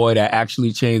their boy that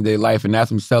actually changed their life, and that's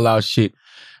some sellout shit.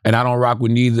 And I don't rock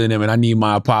with neither of them, and I need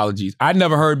my apologies. I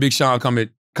never heard Big Sean come at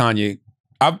Kanye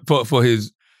for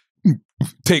his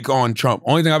take on Trump.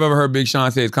 Only thing I've ever heard Big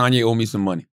Sean say is Kanye owe me some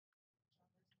money.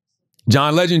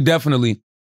 John Legend definitely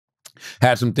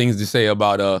had some things to say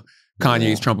about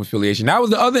Kanye's Trump affiliation. That was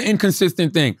the other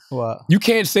inconsistent thing. Wow. You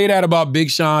can't say that about Big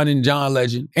Sean and John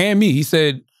Legend and me. He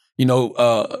said, you know,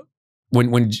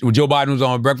 when Joe Biden was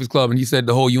on Breakfast Club and he said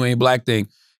the whole "you ain't black" thing,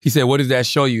 he said, what does that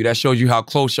show you? That shows you how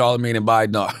close Charlamagne and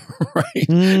Biden are, right?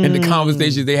 And the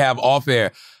conversations they have off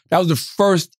air. That was the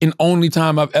first and only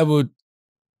time I've ever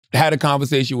had a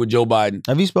conversation with Joe Biden.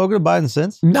 Have you spoken to Biden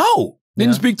since? No.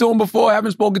 Didn't speak to him before.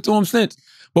 Haven't spoken to him since.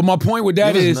 But my point with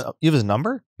that is... You have his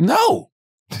number? No.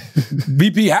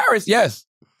 VP Harris, yes.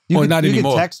 Not you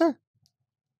anymore. Could text her?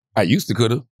 I used to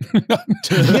could have.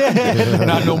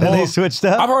 Not no more. And they switched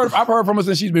up? I've heard from her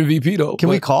since she's been VP though. Can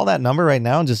we call that number right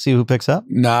now and just see who picks up?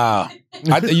 Nah.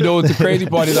 You know what the crazy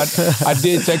part is? I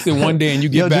did text it one day and you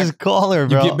get back. Just call her,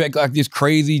 bro. You get back like this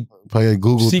crazy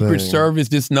Google Secret thing. Service.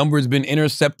 This number has been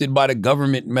intercepted by the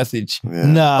government message. Yeah.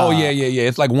 No. Oh yeah.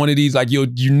 It's like one of these like you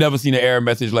never seen an error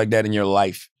message like that in your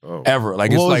life ever.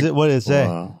 Like it's like What did it say?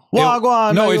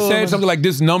 Wow. No, it said something like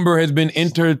this number has been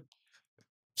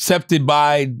intercepted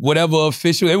by whatever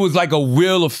official. It was like a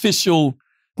real official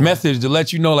message to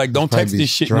let you know, like, don't text this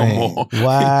shit no more.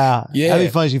 Wow. Yeah. That'd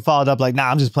be funny if you followed up like,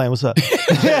 nah, I'm just playing. What's up?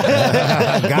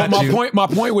 But my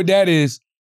point with that is,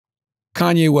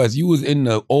 Kanye West, you was in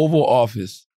the Oval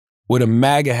Office with a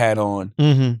MAGA hat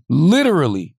on,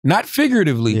 literally, not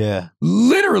figuratively,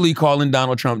 literally calling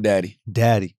Donald Trump daddy.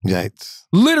 Daddy. Yikes.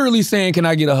 Literally saying, can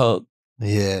I get a hug?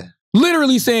 Yeah.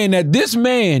 Literally saying that this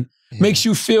man makes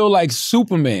you feel like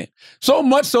Superman. So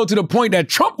much so to the point that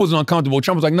Trump was uncomfortable.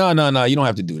 Trump was like, nah, you don't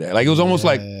have to do that. Like, it was almost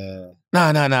like, nah,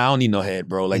 I don't need no head,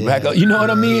 bro. Like, back up. You know what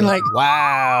I mean? Like,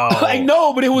 wow. I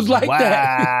know, but it was like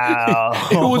that.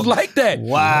 It was like that.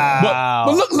 Wow.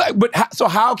 But look, so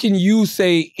how can you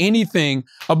say anything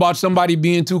about somebody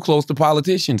being too close to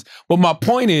politicians? But my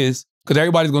point is, because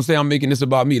everybody's going to say I'm making this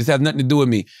about me. This has nothing to do with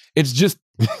me. It's just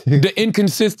the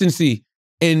inconsistency.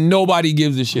 And nobody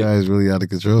gives a shit. That is really out of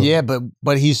control. Yeah,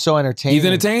 but he's so entertaining. He's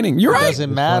entertaining. You're right. It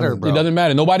doesn't matter, bro. It doesn't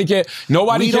matter. Nobody cares.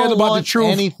 Nobody cares about the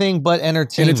truth. Anything but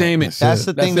entertainment. That's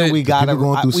the thing that we gotta.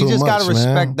 We just gotta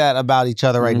respect that about each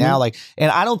other right now. Like,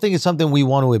 and I don't think it's something we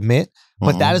want to admit,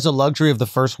 but that is a luxury of the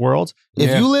first world.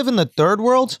 If you live in the third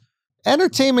world,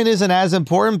 entertainment isn't as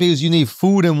important because you need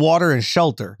food and water and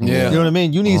shelter. Yeah. You know what I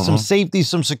mean? You need some safety,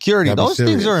 some security. Those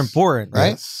things are important, right?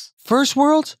 Yes. First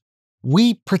world,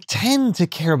 we pretend to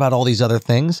care about all these other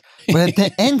things, but at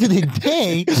the end of the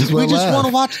day, we just want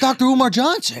to watch Dr. Umar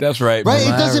Johnson. That's right. Right? It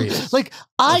doesn't, like,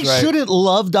 I shouldn't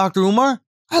love Dr. Umar.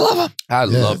 I love him. I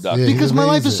love Dr. Because my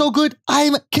life is so good, I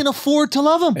can afford to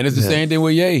love him. And it's the same thing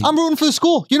with Ye. I'm rooting for the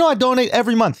school. You know, I donate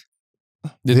every month.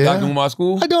 This Dr. Umar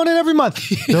school? I donate every month.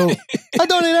 I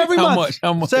donate every month.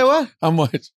 How much? Say what? How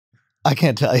much? I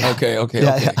can't tell you. Okay.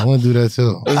 Yeah. I want to do that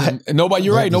too. Nobody,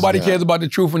 you're right. Nobody cares about the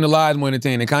truth when the lies more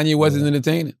entertaining. Kanye West is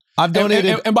entertaining. I've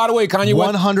donated. And by the way, Kanye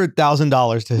West,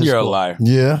 $100,000 to his you're school. a liar.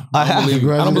 Yeah. I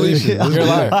don't believe you. You're a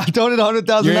liar. I donated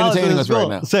 $100,000. You're entertaining us school. right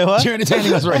now. Say what? You're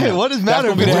entertaining us right now. Hey, what does matter?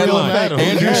 That's gonna be the headline.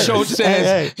 Andrew Schulz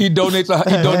says he donated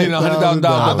 $100,000 to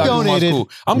Dr. Umar's school.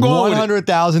 I'm going with it.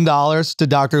 $100,000 to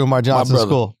Dr. Umar Johnson's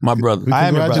school. My brother. I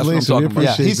am your brother. Congratulations. We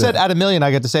appreciate He said, at $1 million,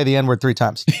 I get to say the N-word 3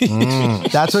 times.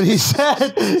 That's what he said.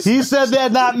 He said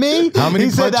that, not me. How many he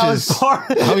said that was punches?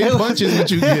 part. How many punches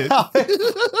would you get?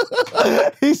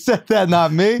 He said that,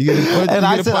 not me. And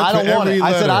I said, I don't want it.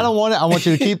 I said, I don't want it. I want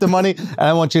you to keep the money, and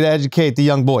I want you to educate the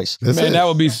young boys. Man, that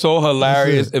would be so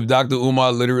hilarious if Dr.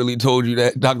 Umar literally told you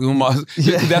that. Dr. Umar,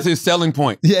 that's his selling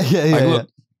point. Yeah. Like, look,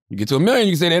 you get to $1 million,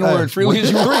 you can say the N-word freely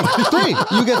as you want. Three.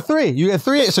 You get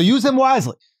three. So use them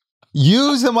wisely.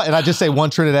 Use them. And I just say one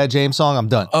Trinidad James song, I'm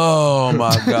done. Oh,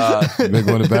 my God. Big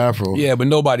one in the bathroom. Yeah, but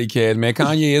nobody cares, man.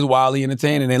 Kanye is wildly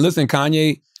entertaining. And listen,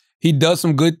 Kanye, he does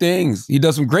some good things. He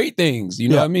does some great things. You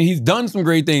know what I mean? He's done some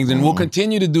great things and will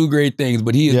continue to do great things.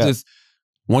 But he is just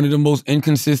one of the most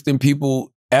inconsistent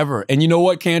people ever. And you know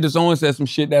what? Candace Owens said some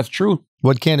shit that's true.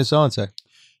 What Candace Owens say?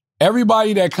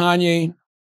 Everybody that Kanye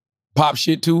pop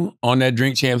shit to on that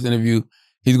Drink Champs interview,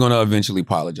 he's going to eventually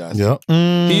apologize. Yep.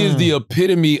 He is the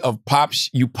epitome of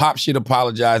you pop shit,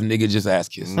 apologize, nigga, just ass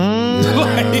kiss.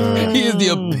 Like, he is the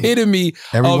epitome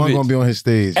Everyone of it. gonna be on his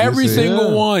stage. Every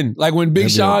single one. Like when Big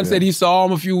Sean said he saw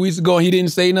him a few weeks ago and he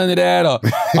didn't say none of that. Or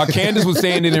Candace was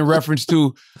saying it in reference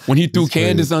to when he threw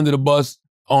Candace under the bus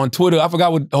on Twitter. I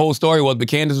forgot what the whole story was, but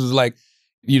Candace was like,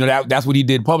 you know, that's what he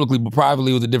did publicly, but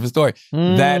privately it was a different story.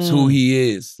 That's who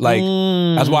he is. Like,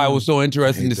 that's why it was so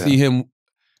interesting to see him,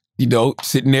 you know,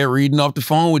 sitting there reading off the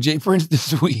phone with Jay Prince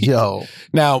this week. Yo.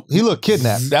 Now, he looked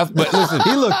kidnapped. But listen.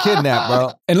 He looked kidnapped,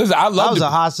 bro. And listen, that was a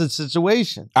hostage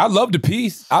situation. I love the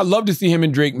peace. I love to see him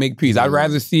and Drake make peace. I'd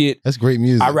rather see it. That's great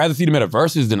music. I'd rather see them at a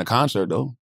Versus than a concert,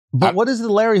 though. But what is the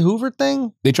Larry Hoover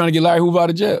thing? They trying to get Larry Hoover out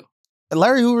of jail.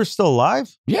 Larry Hoover's still alive?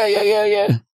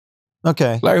 Yeah.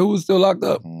 Okay. Larry Hoover's still locked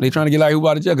up. They trying to get Larry Hoover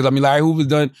out of jail. Because, I mean, Larry Hoover's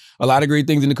done a lot of great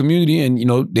things in the community. And, you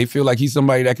know, they feel like he's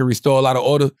somebody that can restore a lot of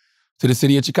order to the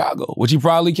city of Chicago, which he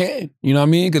probably can. You know what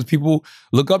I mean? Because people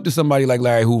look up to somebody like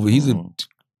Larry Hoover. He's a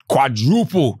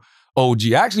quadruple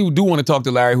OG. I actually do want to talk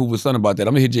to Larry Hoover's son about that.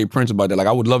 I'm going to hit Jay Prince about that. Like,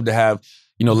 I would love to have,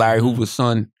 you know, Larry Hoover's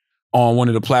son on one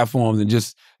of the platforms and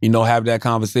just, you know, have that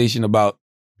conversation about,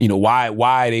 you know,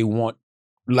 why they want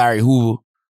Larry Hoover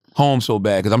home so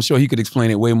bad, because I'm sure he could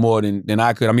explain it way more than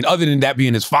I could. I mean, other than that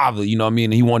being his father, you know what I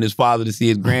mean? He wanted his father to see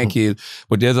his grandkids,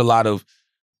 but there's a lot of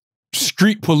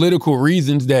street political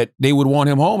reasons that they would want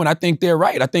him home, and I think they're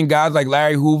right. I think guys like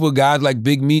Larry Hoover, guys like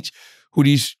Big Meech, who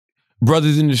these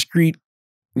brothers in the street,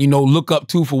 you know, look up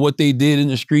to for what they did in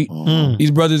the street.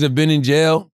 These brothers have been in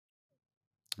jail.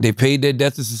 They paid their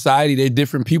debts to society. They're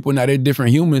different people now. They're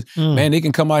different humans. Man, they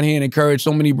can come out here and encourage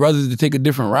so many brothers to take a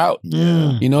different route.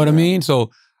 You know what I mean? So,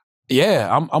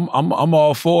 yeah, I'm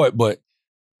all for it. But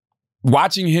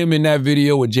watching him in that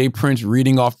video with Jay Prince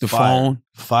reading off the phone,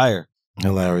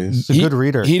 hilarious. He's a good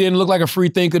reader. He didn't look like a free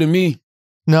thinker to me.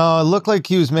 No, it looked like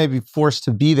he was maybe forced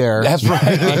to be there. That's right.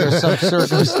 Under some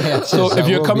circumstances. So if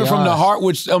you're coming from the heart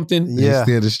with something,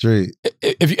 Steer the street.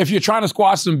 If you're trying to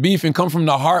squash some beef and come from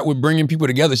the heart with bringing people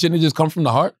together, shouldn't it just come from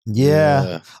the heart?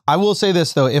 Yeah. I will say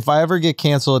this, though. If I ever get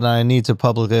canceled and I need to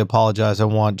publicly apologize, I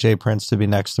want Jay Prince to be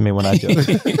next to me when I do it.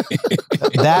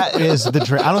 That is the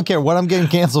dream. I don't care what I'm getting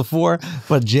canceled for,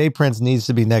 but Jay Prince needs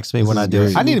to be next to me when I do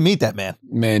it. I need to meet that man.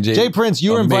 Man, Jay Prince,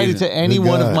 you are invited to any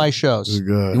one of my shows.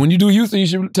 When you do Houston, you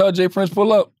should tell Jay Prince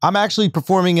pull up. I'm actually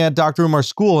performing at Dr. Umar's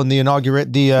school in the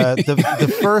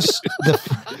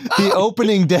the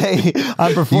opening day.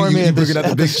 I'm performing at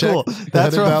the school.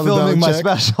 That's where I'm filming my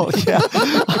special. Yeah,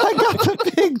 I got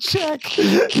the big check.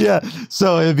 Yeah,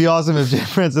 so it'd be awesome if Jay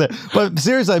Prince there. But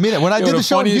seriously, I mean it. When I did the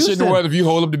show in Houston, shit in the world, if you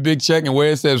hold up the big check and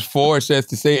where it says 4, it says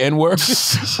to say N-word.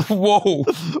 Whoa.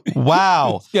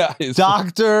 Wow. Yeah,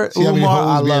 Dr. Umar.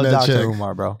 I love Dr.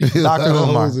 Umar, bro. Dr.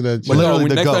 Umar. But no,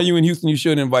 next time you in Houston, you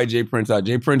should invite Jay Prince out.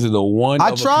 Jay Prince is the one.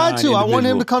 I tried to. I want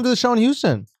him to come to the show in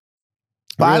Houston.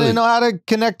 But I didn't know how to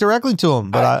connect directly to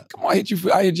him. But come on, I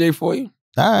hit Jay for you.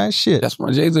 All right, shit. That's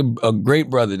my Jay's a great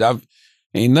brother.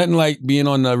 Ain't nothing like being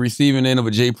on the receiving end of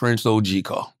a Jay Prince OG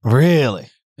call. Really?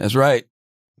 That's right.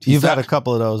 You've had a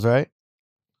couple of those, right?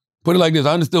 Put it like this.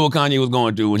 I understood what Kanye was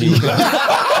going through when he was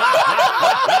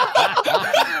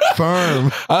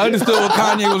firm. I understood what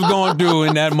Kanye was going through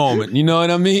in that moment. You know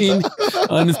what I mean?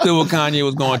 I understood what Kanye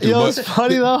was going through. You know what's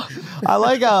funny though? I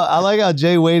like how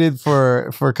Jay waited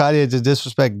for Kanye to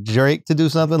disrespect Drake to do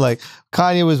something. Like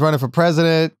Kanye was running for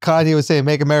president. Kanye was saying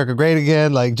 "Make America Great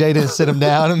Again." Like Jay didn't sit him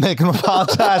down and make him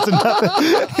apologize or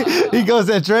nothing. He goes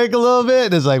at Drake a little bit.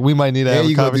 And it's like we might need to have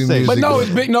a conversation. But no, it's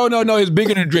big. No, it's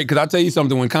bigger than Drake. Because I'll tell you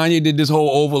something. When Kanye did this whole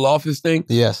Oval Office thing,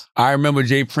 yes, I remember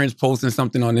Jay Prince posting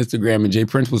something on Instagram, and Jay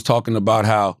Prince was talking about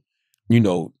how, you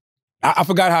know, I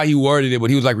forgot how he worded it, but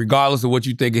he was like, regardless of what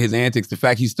you think of his antics, the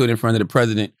fact he stood in front of the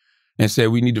president and said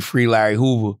we need to free Larry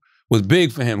Hoover was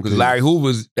big for him because Larry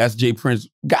Hoover's, that's Jay Prince's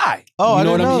guy. Oh, you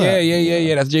know I didn't what I mean? know that.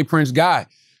 Yeah. That's Jay Prince's guy.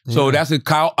 So that's a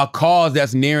cause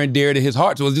that's near and dear to his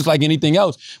heart. So it's just like anything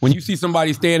else. When you see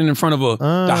somebody standing in front of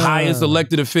the highest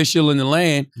elected official in the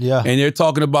land, and they're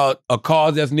talking about a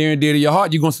cause that's near and dear to your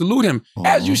heart, you're gonna salute him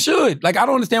as you should. Like I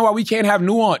don't understand why we can't have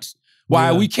nuance.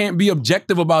 Why we can't be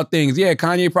objective about things. Yeah,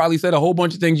 Kanye probably said a whole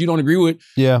bunch of things you don't agree with.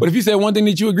 Yeah. But if you said one thing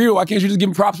that you agree with, why can't you just give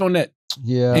him props on that?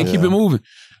 Yeah. And keep it moving.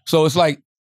 So it's like,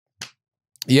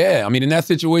 yeah, I mean, in that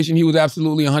situation, he was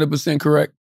absolutely 100%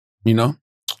 correct, you know,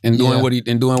 in doing what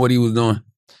he was doing.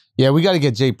 Yeah, we got to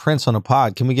get Jay Prince on a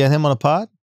pod. Can we get him on a pod?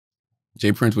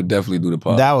 Jay Prince would definitely do the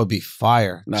pod. That would be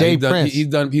fire. Nah, Jay Prince. He's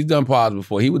done pods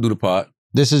before. He would do the pod.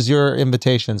 This is your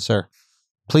invitation, sir.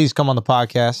 Please come on the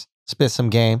podcast. Spit some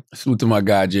game. Salute to my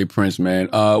guy, Jay Prince, man.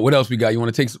 What else we got? You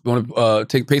want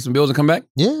to pay some bills and come back?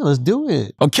 Yeah, let's do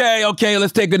it. Okay,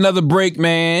 let's take another break,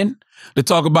 man, to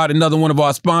talk about another one of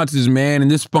our sponsors, man. And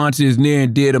this sponsor is near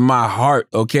and dear to my heart,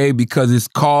 okay? Because it's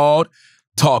called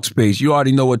Talkspace. You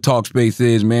already know what Talkspace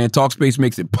is, man. Talkspace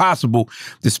makes it possible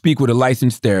to speak with a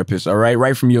licensed therapist, all right?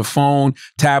 Right from your phone,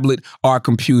 tablet, or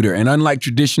computer. And unlike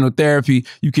traditional therapy,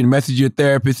 you can message your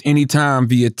therapist anytime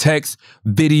via text,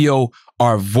 video,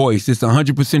 or voice. It's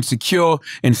 100% secure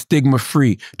and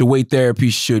stigma-free, the way therapy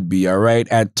should be, all right?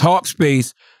 At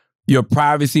Talkspace, your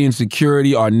privacy and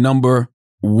security are number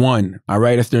one, all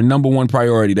right? That's their number one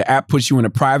priority. The app puts you in a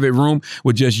private room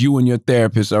with just you and your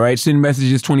therapist, all right? Send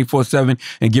messages 24/7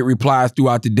 and get replies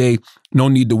throughout the day. No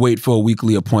need to wait for a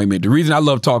weekly appointment. The reason I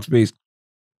love Talkspace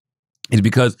is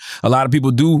because a lot of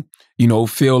people do,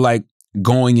 feel like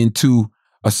going into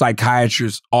a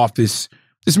psychiatrist's office.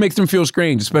 This makes them feel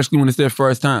strange, especially when it's their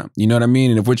first time. You know what I mean?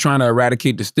 And if we're trying to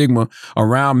eradicate the stigma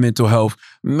around mental health,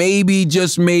 maybe,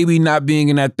 just maybe, not being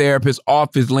in that therapist's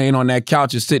office, laying on that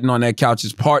couch or sitting on that couch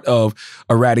is part of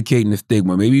eradicating the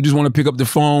stigma. Maybe you just want to pick up the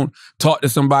phone, talk to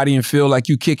somebody, and feel like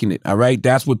you kicking it, all right?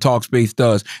 That's what Talkspace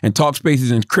does. And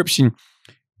Talkspace's encryption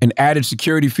and added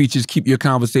security features keep your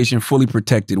conversation fully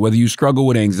protected. Whether you struggle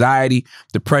with anxiety,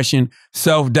 depression,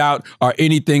 self-doubt, or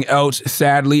anything else,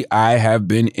 sadly, I have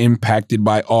been impacted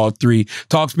by all three.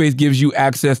 Talkspace gives you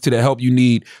access to the help you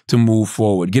need to move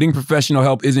forward. Getting professional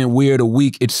help isn't weird or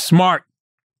weak, it's smart.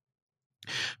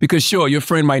 Because sure, your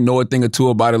friend might know a thing or two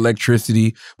about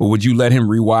electricity, but would you let him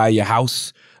rewire your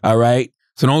house? All right?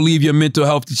 So don't leave your mental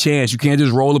health to chance. You can't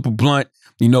just roll up a blunt,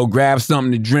 grab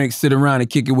something to drink, sit around and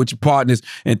kick it with your partners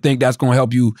and think that's going to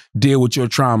help you deal with your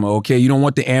trauma, okay? You don't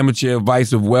want the amateur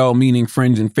advice of well-meaning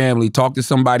friends and family. Talk to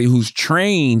somebody who's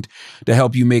trained to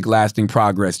help you make lasting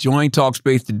progress. Join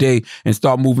Talkspace today and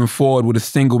start moving forward with a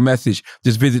single message.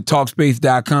 Just visit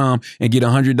Talkspace.com and get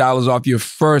 $100 off your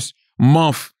first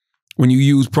month when you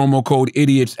use promo code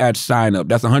IDIOTS at sign up.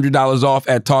 That's $100 off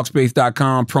at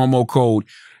Talkspace.com, promo code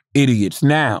IDIOTS.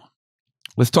 Now,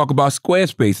 let's talk about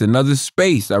Squarespace, another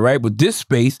space, all right? But this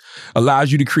space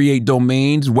allows you to create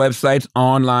domains, websites,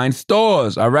 online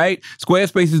stores, all right?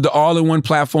 Squarespace is the all-in-one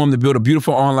platform to build a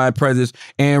beautiful online presence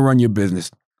and run your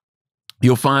business.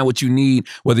 You'll find what you need,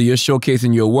 whether you're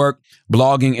showcasing your work,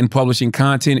 blogging and publishing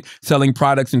content, selling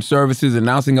products and services,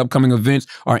 announcing upcoming events,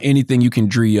 or anything you can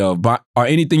dream of. Buying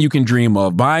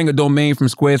a domain from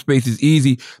Squarespace is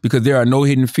easy because there are no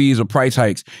hidden fees or price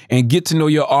hikes. And get to know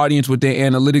your audience with their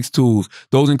analytics tools.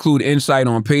 Those include insight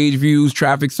on page views,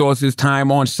 traffic sources,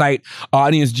 time on site,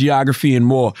 audience geography, and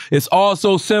more. It's all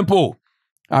so simple.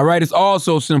 All right, it's all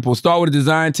so simple. Start with a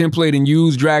design template and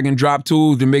use drag and drop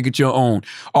tools to make it your own.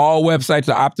 All websites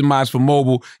are optimized for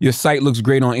mobile. Your site looks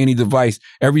great on any device.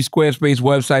 Every Squarespace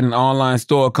website and online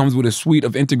store comes with a suite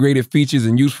of integrated features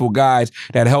and useful guides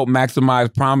that help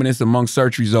maximize prominence among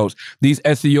search results. These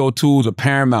SEO tools are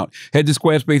paramount. Head to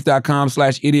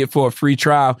squarespace.com/idiot for a free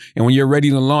trial. And when you're ready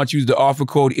to launch, use the offer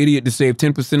code IDIOT to save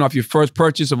 10% off your first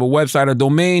purchase of a website or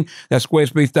domain. That's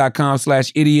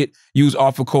squarespace.com/idiot. Use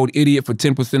offer code IDIOT for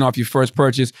 10% off your first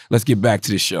purchase. Let's get back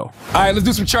to the show. All right, let's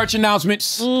do some church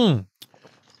announcements. What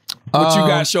you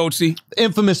got, Schultzy?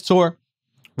 Infamous tour.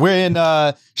 We're in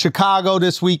Chicago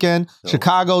this weekend,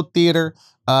 Chicago Theater.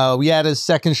 We had a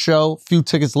second show, few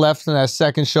tickets left in that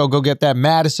second show. Go get that.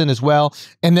 Madison as well.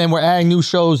 And then we're adding new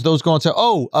shows. Those going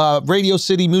to, Radio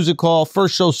City Music Hall.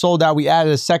 First show sold out. We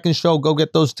added a second show. Go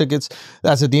get those tickets.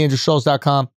 That's at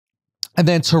theandrewschulz.com. And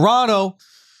then Toronto.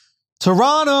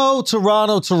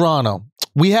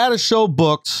 We had a show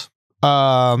booked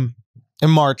in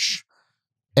March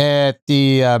at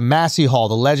the Massey Hall,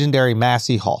 the legendary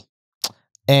Massey Hall.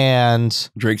 And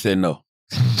Drake said no.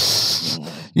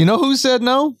 You know who said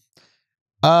no?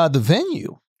 The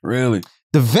venue. Really?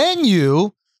 The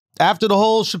venue, after the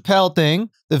whole Chappelle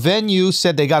thing, the venue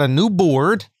said they got a new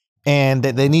board and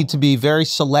that they need to be very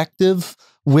selective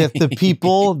with the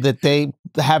people that they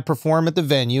have perform at the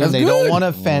venue. That's and they good. don't want to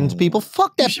offend people.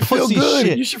 Fuck that pussy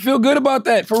shit. You should feel good about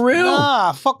that, for real.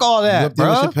 Nah, fuck all that,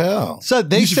 bro. Chappelle. So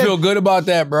they You should feel good about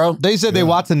that, bro. They said they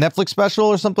watched the Netflix special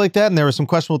or something like that, and there were some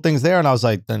questionable things there, and I was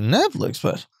like, the Netflix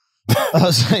special? I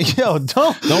was like, yo,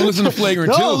 don't listen to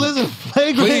Flagrant 2. Don't listen to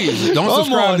Flagrant. Please, don't Come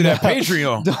subscribe on to that now.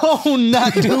 Patreon. Don't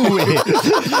not do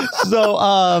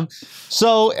it.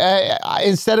 So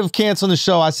instead of canceling the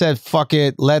show, I said, fuck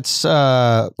it, let's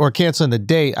or canceling the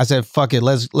date, I said, fuck it,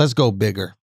 let's go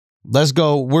bigger. Let's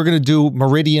go. We're gonna do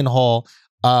Meridian Hall.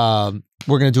 We're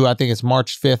gonna do, I think it's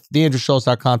March 5th,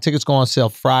 theandrewschulz.com. Tickets go on sale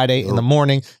Friday in the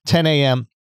morning, 10 a.m.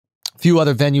 A few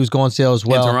other venues go on sale as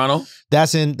well. In Toronto?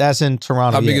 That's in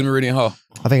Toronto. How big is Meridian Hall?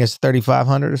 I think it's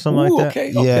 3,500 or something like that.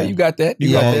 Okay, Yeah. you got that. You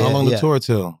Yeah, got that. How long the yeah. tour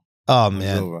till? Oh It's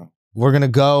man. over. We're gonna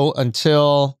go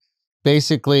until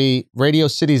basically Radio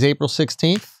City's April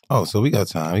 16th. Oh, so we got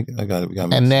time. We got.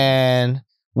 And then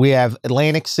we have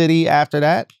Atlantic City after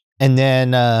that. And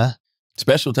then,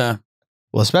 Special time.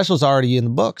 well, special's already in the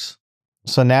books.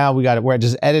 So now we're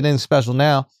just editing special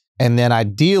now. And then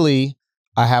ideally,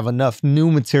 I have enough new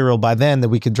material by then that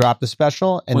we could drop the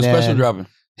special. And When then special dropping?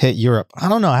 hit Europe. I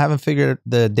don't know. I haven't figured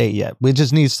the date yet. It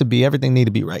just needs to be, everything need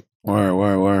to be right.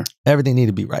 Word. Everything need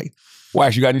to be right.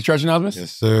 Wax, you got any church announcements?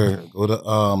 Yes, sir. Go to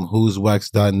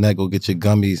whoswax.net. Go get your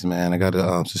gummies, man. I got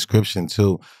a subscription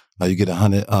too. You get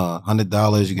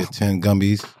 $100. You get 10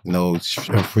 gummies. You know,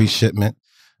 free shipment.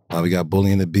 We got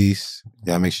Bully and the Beast.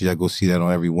 Yeah, make sure y'all go see that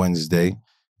on every Wednesday. You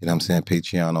know what I'm saying?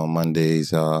 Patreon on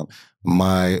Mondays.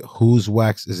 My Who's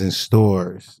Wax is in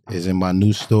stores. Is in my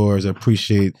new stores. I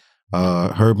appreciate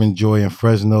Herb and Joy in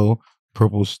Fresno,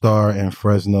 Purple Star in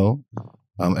Fresno,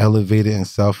 Elevated in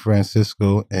South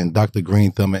Francisco, and Dr.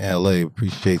 Green Thumb in LA.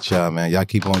 Appreciate y'all, man. Y'all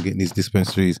keep on getting these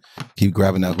dispensaries. Keep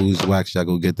grabbing that Who's Wax. Y'all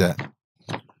go get that.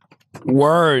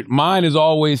 Word. Mine is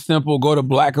always simple. Go to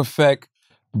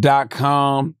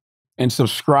blackeffect.com and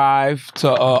subscribe to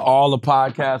all the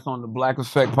podcasts on the Black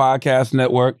Effect Podcast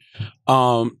Network.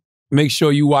 Make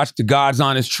sure you watch The God's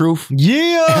Honest Truth.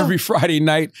 Yeah. Every Friday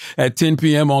night at 10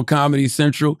 p.m. on Comedy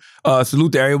Central.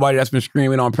 Salute to everybody that's been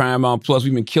screaming on Paramount Plus.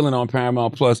 We've been killing on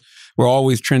Paramount Plus. We're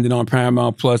always trending on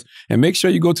Paramount Plus. And make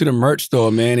sure you go to the merch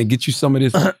store, man, and get you some of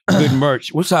this good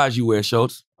merch. What size you wear,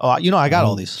 Schultz? Oh, I got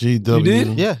all these. GW. You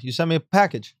did? Yeah, you sent me a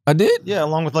package. I did? Yeah,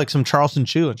 along with like some Charleston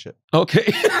Chew and shit. Okay.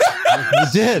 You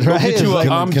did, Go right? get you It's a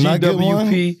like- Can I get one?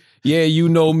 GWP. Yeah, you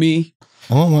know me.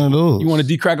 I want one of those. You want a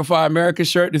Decrackify America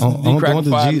shirt? This is I the want the Decrackify G.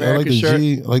 I like America the shirt.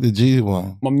 G. I like the G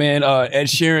one. My man Ed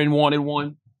Sheeran wanted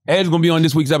one. Ed's gonna be on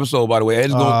this week's episode, by the way.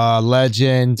 Ed's gonna,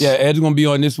 legend. yeah, Ed's gonna be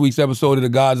on this week's episode of The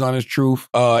God's Honest Truth.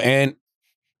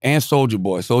 And Soldier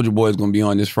Boy. Soldier Boy is gonna be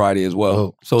on this Friday as well.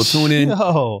 Oh. So tune in.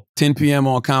 Yo, 10 p.m.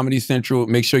 on Comedy Central.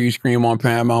 Make sure you scream on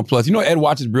Paramount Plus. You know Ed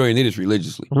watches Brilliant Idiots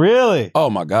religiously. really? Oh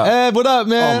my God. Ed, what up,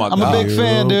 man? Oh, my I'm a God. big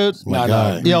fan, dude. My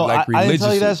guy. Yo, Like I didn't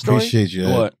tell you that religiously. story. Appreciate you.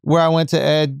 Ed. What? Where I went to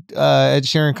Ed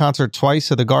Sheeran concert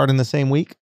twice at the Garden the same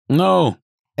week. No.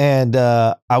 And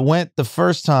I went the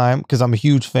first time because I'm a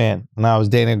huge fan. And I was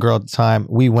dating a girl at the time.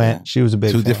 We went. Yeah. She was a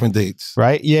big Two fan. different dates.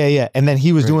 Right? Yeah. And then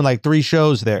he was Great. doing like 3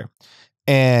 shows there.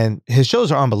 And his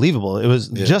shows are unbelievable. It was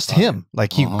Yeah, just fine. him.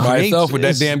 Like he Uh-huh. By creates himself with that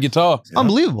it's damn guitar. Yeah.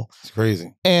 unbelievable. It's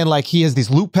crazy. And like he has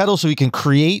these loop pedals so he can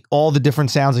create all the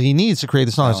different sounds that he needs to create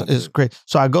the song. It's Talented. great.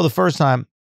 So I go the first time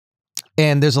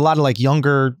and there's a lot of like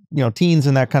younger, teens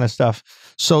and that kind of stuff.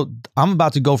 So I'm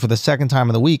about to go for the second time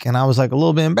of the week and I was like a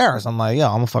little bit embarrassed. I'm like, yo,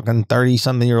 I'm a fucking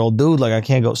 30-something-year-old dude. Like I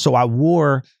can't go. So I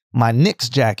wore my Knicks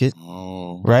jacket,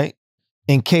 Oh. right?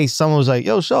 In case someone was like,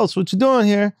 yo, Schultz, what you doing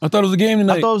here? I thought it was a game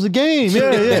tonight. I thought it was a game.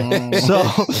 Yeah.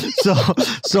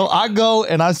 So I go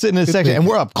and I sit in this section and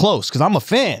we're up close because I'm a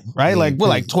fan, right? Yeah, Like we're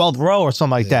like 12th row or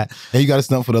something like Yeah. that. And you got to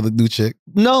stump for the other new chick.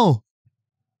 No.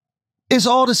 It's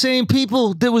all the same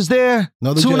people that was there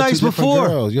No, 2 you had nights two different before.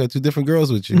 Girls. You had 2 different girls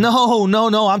with you.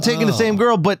 No. I'm taking the Oh. same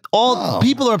girl, but all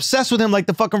people are obsessed with him like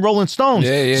the fucking Rolling Stones.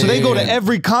 Yeah, so they go to yeah.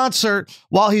 every concert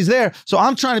while he's there. So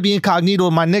I'm trying to be incognito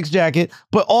in my Knicks jacket,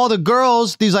 but all the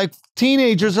girls, these like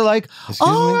teenagers are like, Excuse me,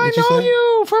 oh, what I know say?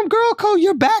 you from Girl Code.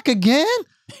 You're back again?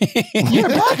 You're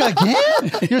back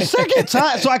again? Your second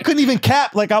time. So I couldn't even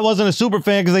cap like I wasn't a super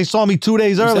fan because they saw me 2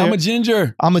 days earlier. I'm a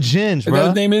ginger. I'm a ginge, Is that bro.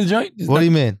 his name is joint? What do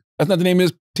you mean? That's not the name of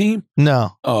his team?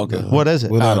 No. Oh, okay. What is it?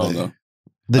 What I are don't they? know.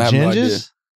 The I have no idea. gingers?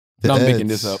 The I'm making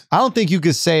Eds. this up. I don't think you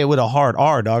could say it with a hard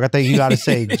R, dog. I think you got to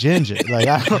say ginger. Like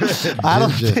I don't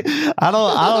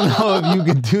know if you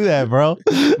can do that, bro.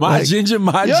 My Like, ginger,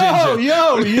 my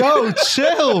yo, ginger.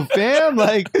 chill, fam.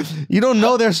 Like you don't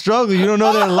know their struggle, you don't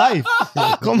know their life.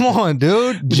 Come on,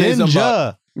 dude. tell you something Ginger.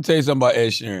 Let me tell you something about Ed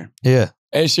Sheeran. Yeah.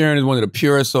 Ed Sheeran is one of the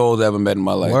purest souls I ever met in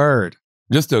my life. Word.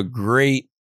 Just a great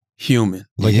human.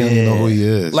 Like, you don't even know who he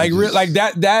is. Like, He just- like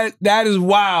that is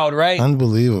wild, right?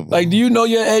 Unbelievable. Like, do you know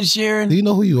your Ed Sheeran? Do you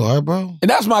know who you are, bro? And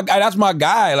that's my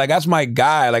guy. Like, that's my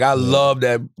guy. Like, I love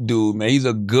that dude, man. He's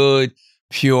a good,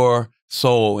 pure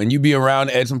soul. And you be around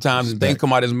Ed sometimes and things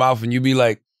come out his mouth and you be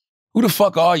like, who the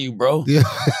fuck are you, bro? Yeah.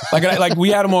 Like we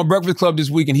had him on Breakfast Club this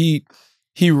week and we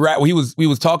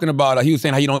was talking about, he was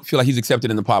saying how you don't feel like he's accepted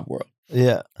in the pop world.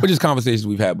 Yeah. Which is conversations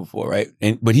we've had before, right?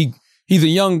 But he's a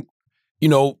young,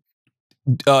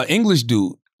 English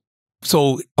dude.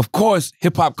 So of course,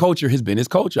 hip hop culture has been his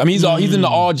culture. I mean, he's into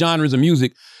all genres of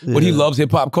music, but he Yeah. loves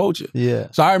hip hop culture. Yeah.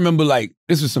 So I remember, like,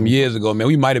 this was some years ago, man.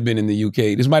 We might have been in the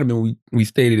UK. This might have been when we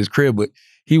stayed at his crib, but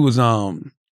he was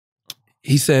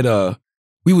he said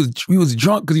we was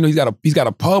drunk because he's got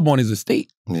a pub on his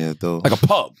estate, Yeah, though. like a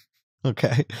pub.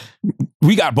 Okay.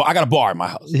 I got a bar in my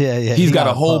house. Yeah, yeah. He's He got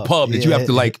a whole pub that you have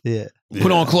to, like, Yeah.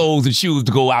 Put on clothes and shoes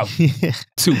to go out Yeah.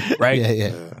 to, right? Yeah, yeah.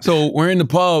 Yeah. So we're in the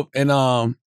pub and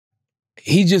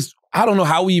he just, I don't know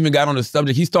how we even got on the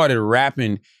subject. He started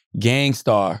rapping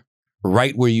Gangstar,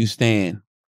 Right Where You Stand,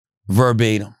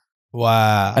 verbatim.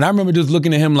 Wow. And I remember just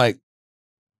looking at him like,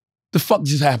 the fuck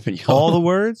just happened, yo? All the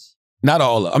words? Not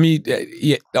all of, I mean,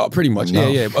 yeah, pretty much. No.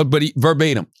 Yeah. But he,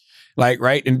 verbatim. Like,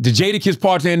 right? And the Jadakiss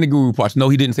parts and the Guru parts. No,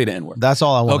 he didn't say the N-word. That's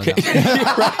all I want Okay. to know.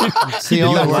 Right. It's the He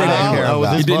only didn't word say the I care N-word.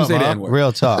 about. He didn't say the N-word.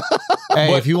 Real talk. Hey,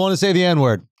 But- if you want to say the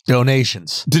N-word,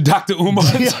 donations. To Dr. Umar.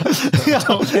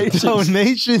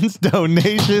 Donations. Donations.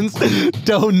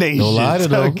 Don't lie to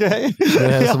them. Okay?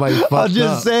 had somebody I'm fucked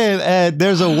just up. saying, Ed,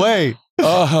 there's a way.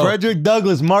 Frederick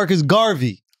Douglass, Marcus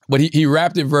Garvey. But he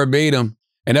rapped it verbatim.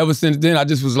 And ever since then, I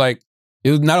just was like,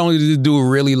 it was not only does this dude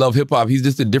really love hip hop, he's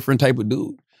just a different type of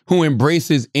dude who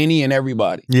embraces any and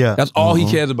everybody. Yeah. That's all he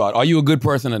cares about. Are you a good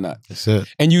person or not? That's it.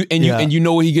 And you Yeah.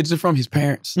 know where he gets it from? His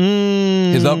parents.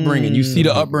 His upbringing. You see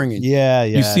the upbringing. Yeah,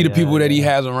 yeah. You see the yeah, people that he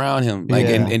yeah. has around him. Like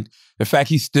Yeah. and the fact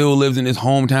he still lives in his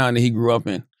hometown that he grew up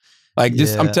in. Like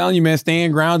this, I'm Yeah. telling you, man,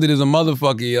 staying grounded is a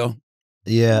motherfucker, yo.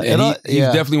 Yeah. And he's yeah.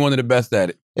 definitely one of the best at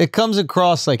it. It comes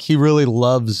across like he really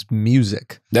loves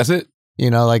music. That's it. You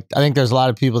know, like I think there's a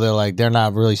lot of people that are like they're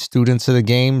not really students of the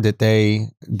game that they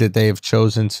have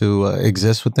chosen to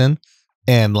exist within,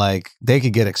 and like they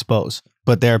could get exposed.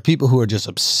 But there are people who are just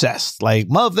obsessed. Like,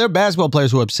 there are basketball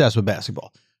players who are obsessed with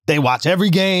basketball. They watch every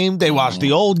game. They watch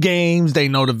the old games. They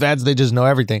know the vets. They just know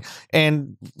everything.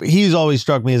 And he's always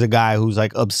struck me as a guy who's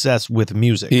like obsessed with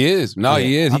music. He is. No,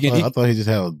 he is. I thought he just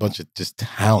had a bunch of just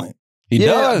talent. He yeah,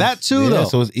 does. that too, Yeah, though.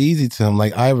 so it's easy to him,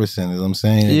 like Iverson, is what I'm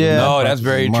saying. Yeah. No, that's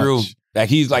very true. Like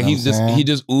You know what I'm saying? he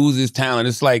just oozes talent.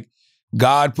 It's like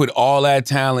God put all that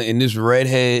talent in this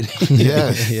redhead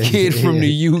Yes. kid from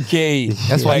the UK.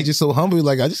 That's why Like, he's just so humble.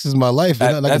 Like, this is my life.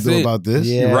 There's nothing I That's can do it. about this.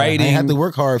 Yeah. I ain't writing, have to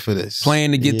work hard for this.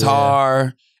 playing the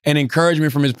guitar, and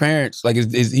encouragement from his parents. Like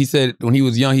he said when he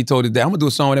was young, he told his dad, "I'm gonna do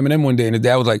a song with Eminem one day," and his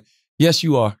dad was like, "Yes,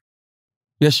 you are.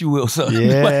 Yes, you will, son."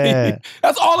 Yeah. Like,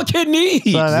 that's all a kid needs.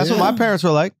 So that's what my parents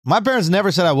were like. My parents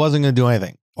never said I wasn't going to do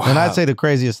anything. And I'd say the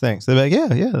craziest things. They'd be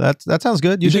like, yeah, that sounds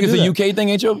good. You think should it's do a that. UK thing?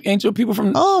 Ain't your people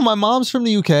from? Oh, my mom's from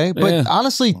the UK. But Yeah.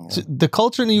 honestly, the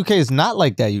culture in the UK is not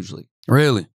like that usually.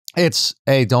 Really? It's,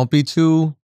 hey, don't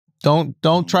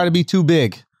try to be too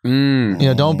big. Mm. You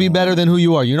know, don't be better than who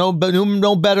you are. You know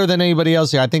better than anybody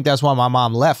else here. I think that's why my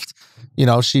mom left. You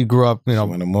know, she grew up, you know,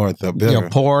 When the more the better.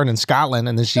 poor and in Scotland,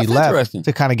 and then she That's left interesting.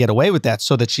 to kind of get away with that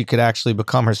so that she could actually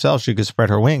become herself. She could spread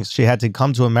her wings. She had to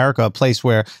come to America, a place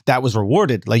where that was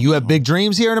rewarded. Like, you have big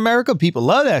dreams here in America, people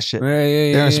love that shit.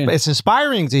 Yeah. It's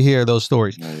inspiring to hear those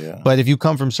stories. Yeah. But if you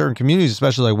come from certain communities,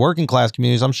 especially like working class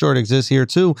communities, I'm sure it exists here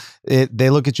too. They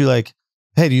look at you like,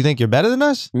 hey, do you think you're better than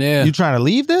us? Yeah. You trying to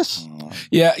leave this?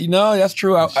 Yeah, you know, that's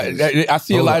true. I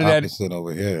see a lot of that. Opposite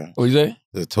over here. What you say?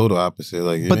 The total opposite.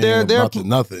 Like, But they're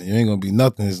nothing. You ain't gonna be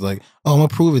nothing. It's like, oh, I'm gonna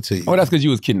prove it to you. Oh, that's because you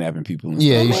was kidnapping people. and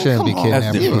Yeah, stuff. you Like, shouldn't be come on, kidnapping.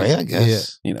 that's different. Yeah, right, I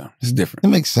guess. You know, it's different. It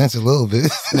makes sense a little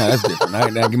bit. No, that's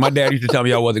different. My dad used to tell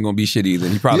me I wasn't going to be shit either.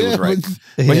 And he probably was right.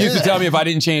 But he used to tell me if I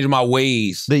didn't change my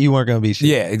ways. That you weren't going to be shit.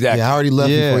 Yeah, exactly. Yeah, I already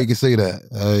left Yeah. before you could say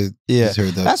that. Yeah. Just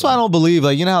heard that. That's why I don't believe,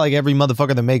 like, you know how like every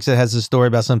motherfucker that makes it has this story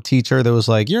about some teacher that was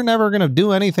like, you're never going to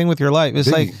do anything with your life. It's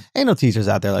Biggie. like, ain't no teachers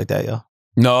out there like that, yo.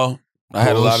 No, I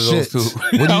had a lot of those too.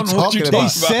 What are you I don't know talking you're about? They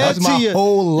said That's my to you-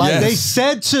 whole life. Yes. They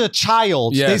said to a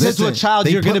child, Yes. they said to a child,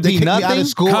 you're going to be kicked me out nothing. of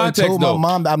school Context, and told though. my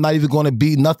mom that I'm not even going to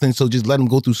be nothing, so just let him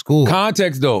go through school.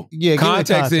 Context, though. Yeah, give me the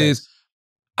Context is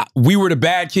we were the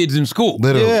bad kids in school.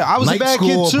 Literally. Yeah, I was a Night bad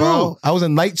kid, school, too. Bro. I was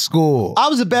in night school. I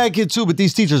was a bad kid too, but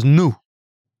these teachers knew.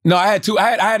 No, I had two.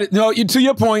 I had. No, to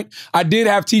your point, I did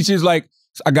have teachers like.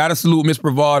 I gotta salute Miss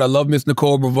Brevard. I love Miss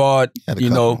Nicole Brevard. Had a You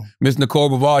know, couple. Miss Nicole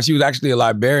Brevard. She was actually a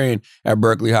librarian at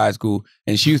Berkeley High School,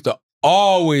 and she used to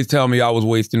always tell me I was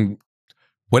wasting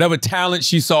whatever talent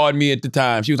she saw in me at the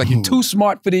time. She was like, "You're too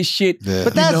smart for this shit." Yeah.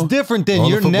 But that's know? different than All the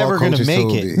you're football never going to coaches make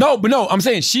told it. me. No, I'm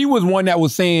saying she was one that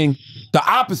was saying the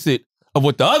opposite of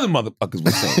what the other motherfuckers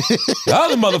were saying. The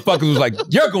other motherfuckers was like,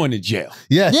 "You're going to jail."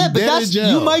 Yes, Yeah, you but did that's in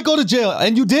jail. you might go to jail,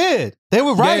 and you did. They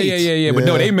were right. Yeah. But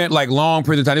no, Yeah. they meant like long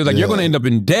prison time. They was like, Yeah. "You're going to end up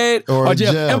in dead Or or in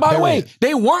jail." jail, And by the way, period.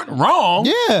 they weren't wrong.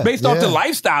 Yeah. Based off the Yeah.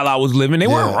 lifestyle I was living, they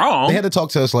weren't Yeah. wrong. They had to talk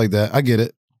to us like that. I get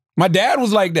it. My dad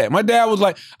was like that. My dad was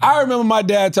like, I remember my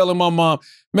dad telling my mom,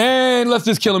 "Man, let's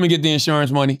just kill him and get the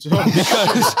insurance money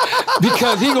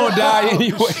because he gonna die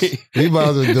anyway." He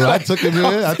about to do it. I took him in.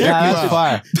 I took him Nah, that's out.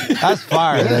 fire. That's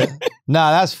fire, dude.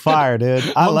 Nah, that's fire,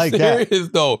 dude. I I'm like that. serious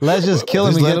though. Let's just kill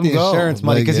him Just and let get him him the go. insurance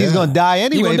money Like, because he's yeah. gonna die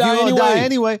anyway. gonna If die you're gonna die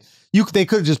anyway. anyway, they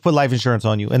could have just put life insurance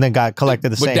on you and then got collected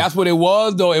the But same. that's what it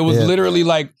was though. It was Yeah. literally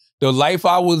like the life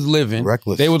I was living.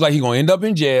 Reckless. They was like, he gonna end up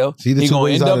in jail. See the He two gonna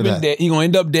ways end out up of in that. dead. He gonna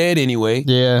end up dead anyway.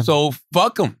 Yeah. So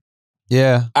fuck him.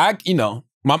 Yeah.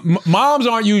 Moms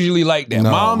aren't usually like that.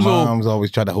 No, moms always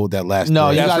try to hold that last. No,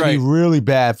 thread. you That's gotta right. be really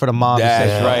bad for the mom to say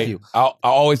That's fuck right. you. I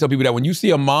always tell people that when you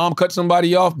see a mom cut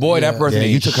somebody off, boy, that person Yeah,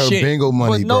 ain't you took her shit. bingo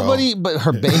money, But nobody, but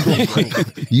her baby.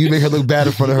 You make her look bad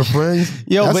in front of her friends.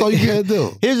 Yo, That's but- all you can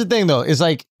do. Here's the thing, though. It's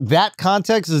like that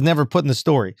context is never put in the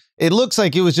story. It looks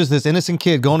like it was just this innocent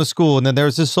kid going to school, and then there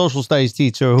was this social studies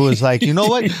teacher who was like, you know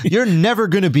what? You're never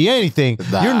going to be anything.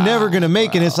 You're never going to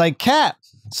make it. It's like, Cap,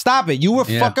 stop it. You were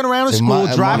fucking around in In school,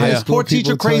 my driving high this school, poor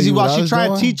teacher people tell crazy you while what I she was tried to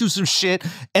doing? teach you some shit.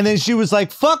 And then she was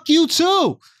like, fuck you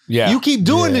too. Yeah. You keep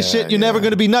doing this Yeah, shit, you're never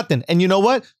going to be nothing. And you know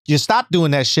what? You stopped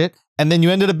doing that shit, and then you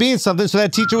ended up being something, so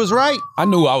that teacher was right. I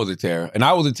knew I was a terror. And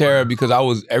I was a terror because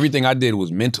everything I did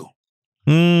was mental.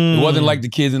 It wasn't like the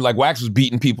kids and like Wax was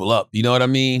beating people up. You know what I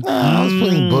mean? I was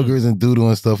putting boogers and doodle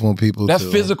and stuff on people. That's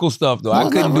too. physical stuff though. I No,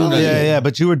 couldn't not do really. nothing. Yeah,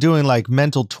 but you were doing like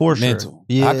mental torture. Mental.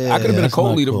 Yeah. I could have been a that's not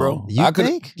co-leader, cool. bro. You I coulda-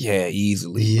 think? Yeah,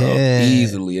 easily. Bro. Yeah.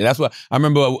 Easily. And that's why I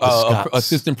remember a Scots.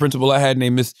 assistant principal I had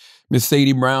named Miss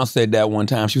Sadie Brown said that one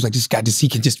time. She was like, "This guy he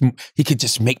could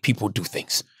just make people do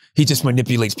things. He just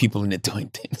manipulates people into doing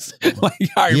things." Like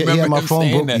I remember my him phone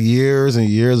saying broke that. years and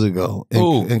years ago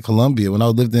in Colombia. When I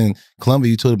lived in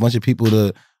Colombia, you told a bunch of people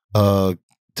to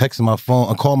text my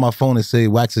phone, call my phone and say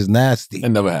Wax is nasty. That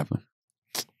never happened.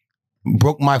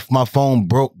 Broke my phone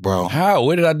broke, bro. How?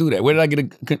 Where did I do that? Where did I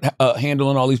get a handle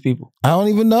on all these people? I don't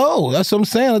even know. That's what I'm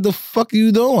saying. What the fuck are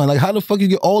you doing? Like, how the fuck you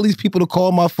get all these people to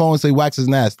call my phone and say Wax is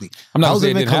nasty? I'm not I was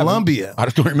saying living it in didn't happen. Colombia. I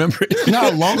just don't remember it. You know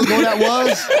how long ago that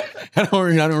was? I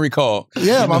don't recall.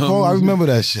 Yeah, my phone. I remember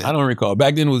that shit. I don't recall.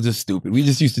 Back then it was just stupid. We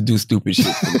just used to do stupid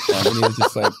shit. For the fun. And it was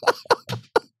just like,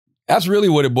 that's really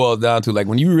what it boils down to. Like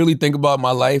when you really think about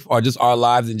my life or just our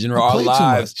lives in general, our Play too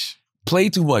lives much. play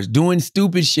too much, doing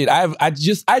stupid shit. I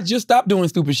just stopped doing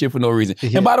stupid shit for no reason.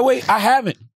 And by the way, I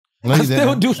haven't. No, I you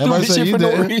still didn't. do Everybody stupid say shit you for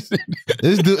no didn't. reason.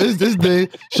 This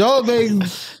dude,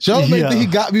 Charlamagne think he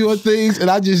got me on things, and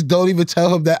I just don't even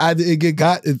tell him that I didn't get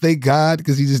got, and thank God,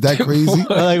 because he's just that crazy.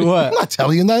 Like I'm what? not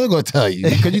telling you, nothing. I'm going to tell you,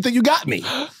 because you think you got me.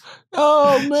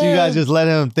 Oh man. So you guys just let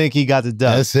him think he got the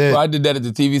dust. That's it. Bro, I did that at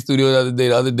the TV studio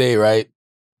the other day, right?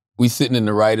 We sitting in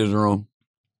the writer's room,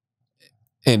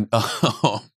 and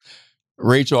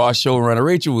Rachel, our showrunner,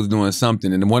 Rachel was doing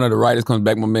something, and then one of the writers comes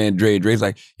back, my man Dre. Dre's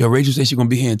like, "Yo, Rachel said she's gonna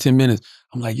be here in 10 minutes."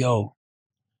 I'm like, "Yo,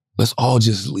 let's all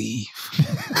just leave.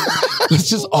 Let's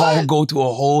just all go to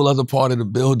a whole other part of the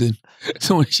building,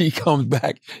 so when she comes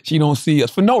back, she don't see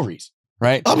us for no reason,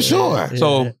 right?" I'm sure.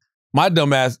 So my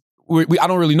dumb ass, I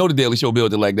don't really know the Daily Show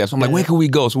building like that. So I'm like, where can we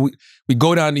go? So we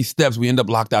go down these steps. We end up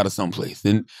locked out of someplace.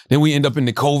 Then we end up in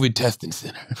the COVID testing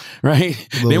center, right?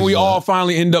 Then we all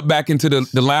finally end up back into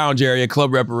the lounge area,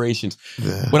 club reparations.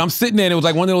 Yeah. But I'm sitting there and it was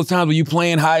like one of those times where you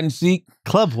playing hide and seek.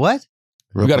 Club what?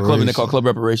 We got a club in there called Club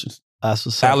Reparations. That's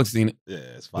what's up. Alex seen it. Yeah,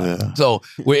 it's fine. Yeah. So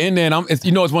we're in there and it's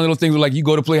one of those things where like you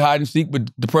go to play hide and seek, but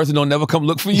the person don't never come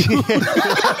look for you.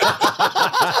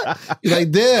 You're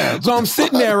like, damn. So I'm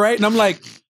sitting there, right? And I'm like,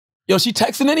 yo, she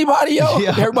texting anybody, yo?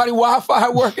 Yeah. Everybody Wi-Fi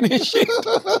working and shit.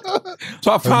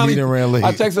 So I finally, meeting ran late.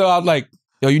 I texted her, I was like,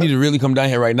 yo, you need to really come down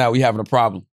here right now. We having a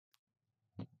problem.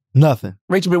 Nothing.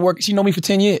 Rachel been working, she know me for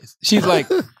 10 years. She's like,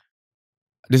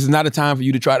 this is not a time for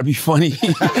you to try to be funny.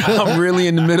 I'm really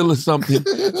in the middle of something.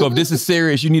 So if this is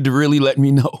serious, you need to really let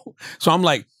me know. So I'm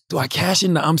like, do I cash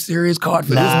in the I'm serious card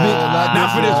for this bit?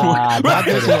 Not for this one. Not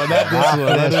this one.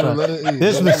 Not this one.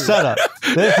 This is the setup.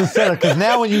 This is the setup. Because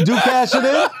now when you do cash it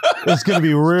in, it's going to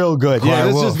be real good. Yeah,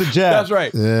 this is the jab. That's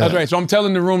right. Yeah. That's right. So I'm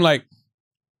telling the room like,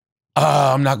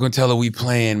 I'm not going to tell her we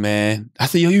playing, man. I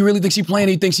said, yo, you really think she playing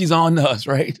or you think she's on us,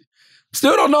 right?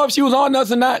 Still don't know if she was on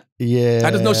us or not. Yeah.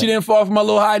 I just know she didn't fall for my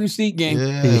little hide and seek game.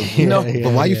 Yeah. You know?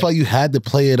 But why you felt you had to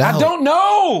play it out? I don't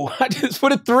know. I just for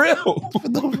the thrill. For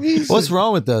no reason. What's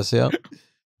wrong with us, yo?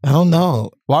 I don't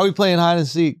know. Why are we playing hide and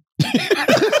seek?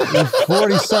 You're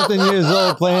 40-something years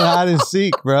old playing hide and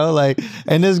seek, bro. Like,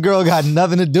 and this girl got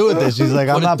nothing to do with this. She's like,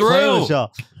 I'm the not playing thrill. with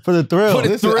y'all. For the thrill. For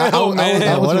the thrill, man.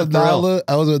 I was What a with thrill. Dolly.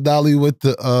 I was with Dolly with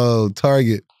the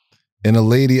Target, and a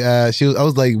lady I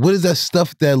was like, "What is that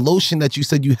stuff? That lotion that you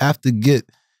said you have to get?"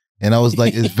 And I was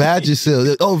like, "It's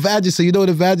Vagisil." Oh, Vagisil. You know what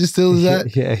a Vagisil is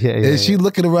at? Yeah. And she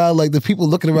looking around like the people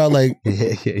looking around like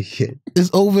Yeah. it's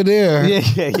over there. Yeah.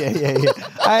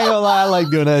 I ain't gonna lie, I like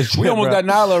doing that shit. We almost bro. got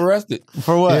Nyla arrested.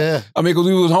 For what? Yeah. I mean, because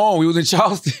we was home. We was in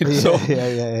Charleston. So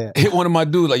Yeah. hit one of my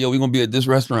dudes like, yo, we going to be at this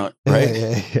restaurant, right?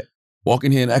 Yeah. Walk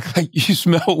in here and act like you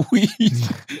smell weed.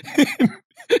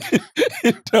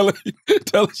 And tell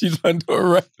her she's under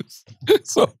arrest.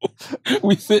 So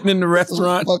we sitting in the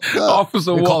restaurant. Fucked up.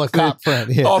 Officer We call a walks in. cop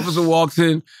friend. Yeah. Officer walks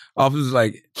in. Officer's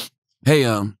like, hey,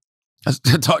 I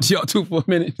talked to y'all too for a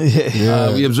minute.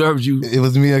 Yeah. We observed you It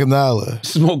was me and Nala.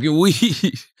 smoking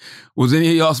weed. Was any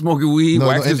of y'all smoking weed? No,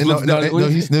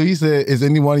 he said, is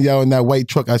any one of y'all in that white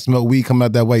truck? I smell weed coming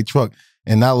out that white truck.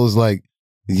 And Nala was like,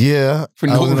 yeah. For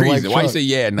I no was in a white reason. Why you truck. say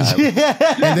yeah, nah?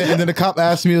 And then the cop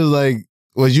asked me, was like,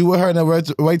 was you with her in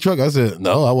that white truck? I said,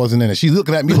 no, I wasn't in it. She's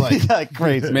looking at me like,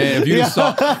 crazy. Man, if you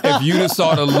just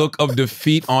saw the look of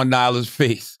defeat on Nyla's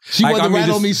face. she wanted to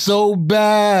rattle me so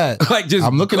bad. Like just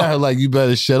I'm looking at her like, you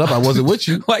better shut up. I wasn't with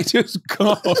you. Like just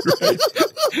gone, right?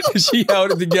 She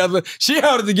held it together. She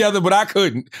held it together, but I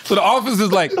couldn't. So the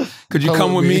officer's like, could you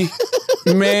come with me?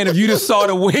 Man, if you just saw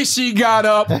the way she got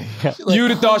up,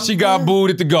 you'd have thought she got booed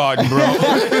at the Garden, bro.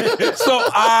 So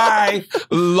I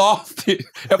lost it.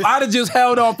 If I'd have just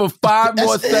held on for 5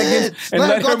 more seconds and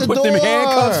let her put them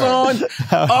handcuffs on,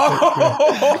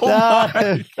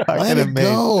 That is fucking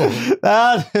amazing.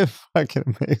 That is fucking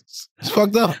amazing. It's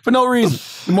fucked up. for no reason.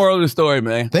 The moral of the story,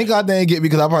 man. Thank God they didn't get me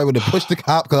because I probably would have pushed the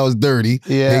cop because I was dirty.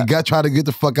 Yeah. They tried to get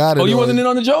the fuck out of there. Oh, you wasn't in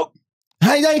on the joke?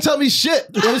 Hey, they ain't tell me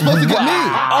shit. They were supposed to get me. Oh,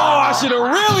 I should have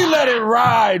really let it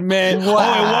ride, man. Oh, it was.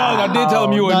 I did tell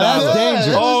him you were No, not. that's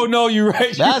dangerous. Oh, no, you're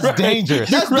right. That's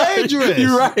dangerous. That's dangerous.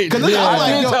 You're right. Because I'm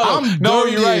like, yo, I'm no,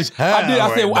 dirty you're right. as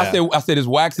hell I said, is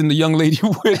waxing the young lady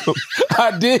with him.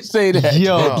 I did say that.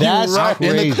 Yo, that's right. in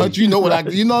crazy. the country. You know what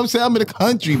I'm saying? I'm in the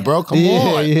country, bro. Come Yeah,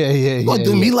 on. yeah. You gonna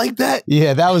do me like that?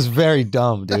 Yeah, that was very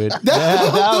dumb, dude. Don't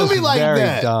that do was me like very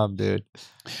that. dumb, dude.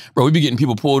 Bro, we be getting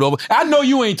people pulled over. I know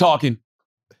you ain't talking.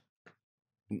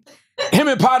 Him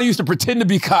and Potter used to pretend to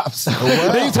be cops.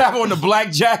 They used to have on the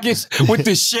black jackets with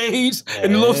the shades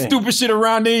and the little stupid shit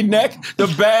around their neck, the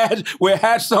badge, with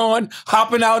hats on,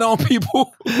 hopping out on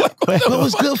people. Like, But it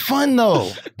was good fun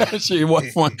though. that shit was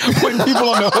fun. Putting people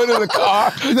on the hood of the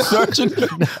car, searching.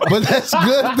 But that's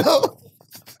good though.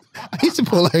 I used to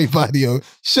pull everybody over.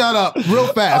 Shut up, real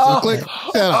fast. So click.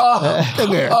 Shut up. Come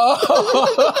here.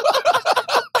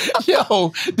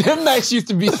 Yo, them nights used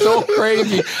to be so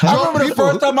crazy. I remember the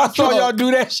first time I saw y'all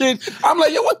do that shit. I'm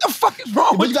like, yo, what the fuck is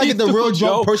wrong But with you gotta these get the real dudes,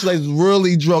 drunk yo? person that's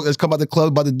really drunk that's come out the club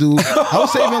about to do. I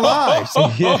was saving lives.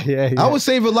 Yeah. I was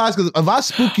saving lives because if I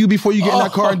spook you before you get in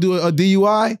that car and do a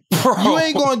DUI, Bro. you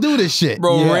ain't gonna do this shit.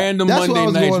 Bro, random That's what I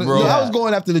Monday was nights, going. bro. No, I was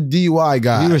going after the DUI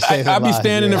guy. You were saving I'd be lives,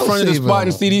 standing in yeah. front of the Saving spot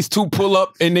and them. see these two pull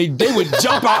up and they would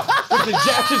jump out with the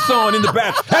jackets on in the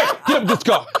back. Hey, get up this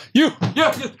car. Yeah.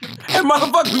 And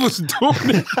motherfuckers was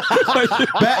doing it.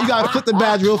 You gotta flip the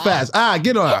badge real fast.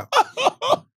 Get on.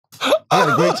 I got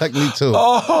a great technique too.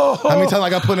 How many times I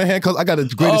got put in handcuffs? I got the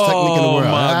greatest technique in the world.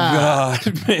 Oh my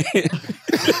God, man.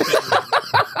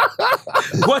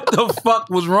 What the fuck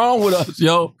was wrong with us,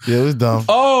 yo? Yeah, it was dumb.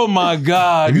 Oh my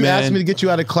God, If you man. asked me to get you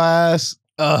out of class,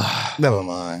 never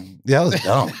mind. Yeah, that was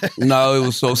dumb. No, it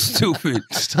was so stupid.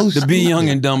 To be young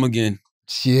and dumb again.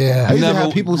 Yeah. I used to Never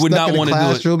have people would stuck not in the wanna do it.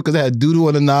 classroom because they had doo-doo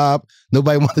on the knob.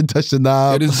 Nobody wanted to touch the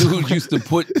knob. This dude used to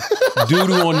put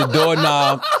doo-doo on the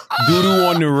doorknob, doo-doo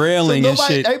on the railing and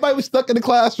shit. Everybody was stuck in the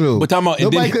classroom. But talking about,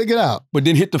 and Nobody then- could get out. But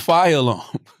then hit the fire alarm.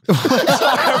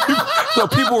 So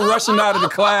people rushing out of the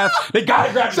class. They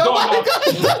gotta grab the doorknob.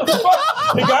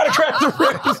 They gotta grab the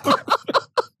rail.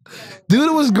 Dude,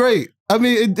 it was great. I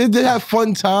mean, it did have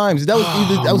fun times. That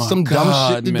was some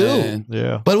dumb shit to do.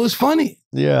 Yeah. But it was funny.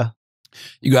 Yeah.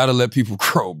 You gotta let people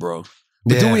grow, bro.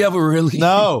 But do Yeah. we ever really?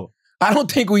 No. I don't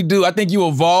think we do. I think you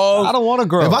evolve. I don't want to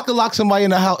grow. If I could lock somebody in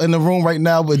the house in the room right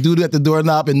now with a dude at the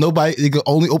doorknob and nobody, it could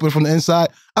only open from the inside,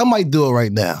 I might do it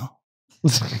right now.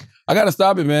 I gotta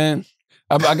stop it, man.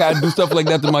 I gotta do stuff like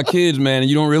that to my kids, man. And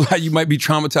you don't realize you might be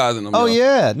traumatizing them. Oh, yo.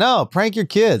 yeah. No, prank your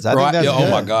kids. I Bro, think that's oh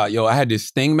good. my God, yo! I had this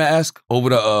Sting mask over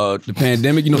the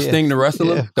pandemic. You know, Yeah. Sting the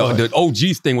wrestler, Yeah, of the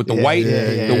OG Sting with the white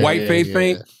face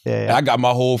paint. Yeah, And I got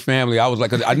my whole family. I was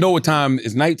like, 'cause I know what time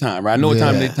is nighttime, right? I know what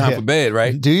time it's time for bed,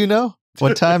 right? Do you know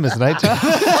what time is nighttime?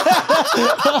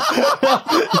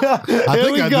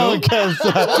 Here we go. Because,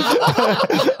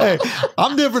 hey,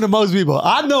 I'm different than most people.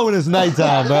 I know when it's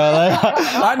nighttime, bro. Like,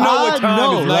 I know what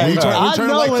time is nighttime. We turn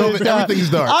the lights off and everything's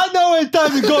dark. I know when it's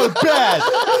time to go to bed.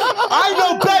 I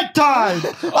know bedtime.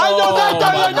 I know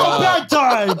nighttime. I know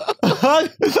bedtime.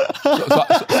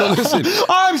 So listen,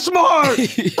 I'm smart.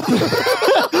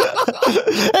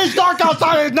 It's dark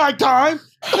outside. It's nighttime.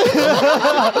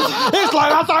 It's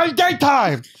light outside. It's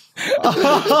daytime.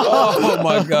 oh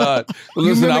my God. So You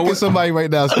listen, mimicking somebody right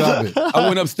now. Stop it. I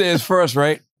went upstairs first,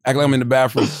 right? Act like I'm in the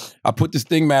bathroom. I put the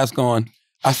Sting mask on.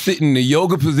 I sit in the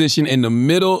yoga position in the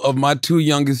middle of my two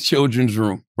youngest children's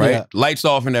room. right? Yeah. Lights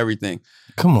off and everything.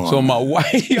 Come on. So my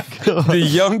wife, the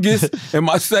youngest, and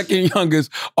my second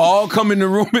youngest all come in the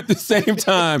room at the same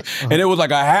time. And it was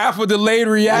like a half a delayed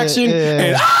reaction.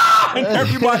 And and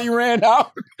everybody ran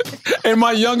out. And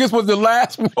my youngest was the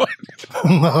last one.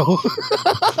 No.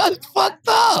 It's fucked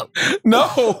up.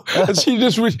 No. She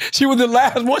was the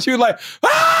last one. She was like,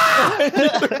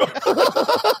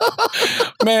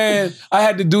 man, I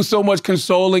had to do so much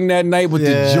consoling that night, but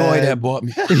the joy that brought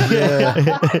me.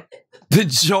 The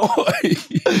joy.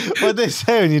 What'd they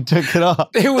say when you took it off?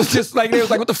 It was just like, they was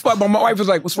like, what the fuck? My wife was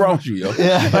like, what's wrong with you, yo?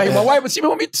 Like, my wife, she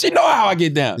know how I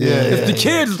get down. It's the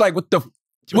kids like, what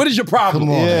is your problem?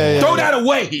 Come on. Throw that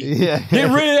away.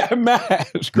 Get rid of that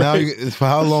mask. Now, for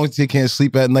how long you can't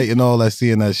sleep at night and all that,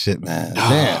 seeing that shit, man.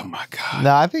 Oh my God.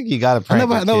 No, I think you got to prank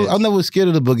I never was scared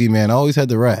of the boogeyman. I always had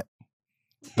the rat.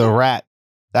 the rat.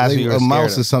 That's Like what you're a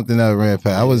mouse or of. something that ran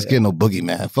past. I wasn't scared of no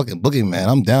boogeyman. Fucking boogeyman.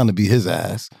 I'm down to be his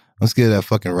ass. I'm scared of that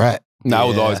fucking rat. No, I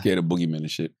was always scared of boogeymen and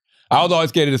shit. I was always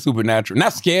scared of the supernatural.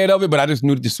 Not scared of it, but I just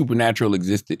knew that the supernatural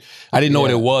existed. I didn't know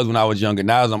what it was when I was younger.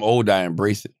 Now as I'm older, I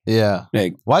embrace it. Yeah.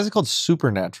 Like, Why is it called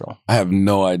supernatural? I have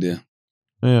no idea.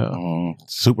 Yeah.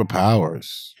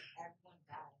 Superpowers.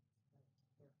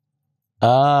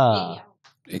 Ah.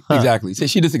 Exactly. So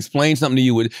she just explained something to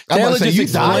you with Taylor just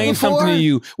explained something to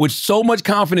you with so much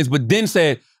confidence, but then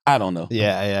said, I don't know.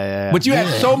 Yeah. But you had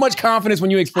so much confidence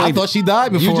when you I explained thought she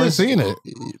died before I seen it.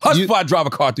 Hush before I drive a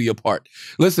car through your part.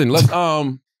 Listen, let's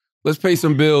pay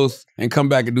some bills and come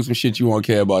back and do some shit you won't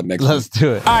care about next Let's week.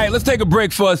 do it. All right, let's take a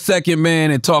break for a second,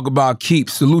 man, and talk about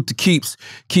Keeps. Salute to Keeps.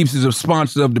 Keeps is a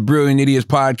sponsor of the Brilliant Idiots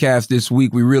podcast this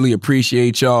week. We really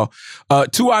appreciate y'all.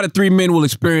 2 out of 3 men will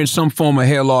experience some form of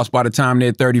hair loss by the time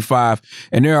they're 35,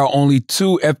 and there are only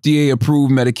 2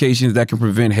 FDA-approved medications that can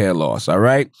prevent hair loss, all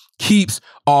right? Keeps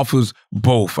offers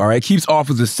both, all right? Keeps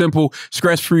offers a simple,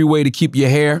 stress-free way to keep your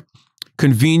hair,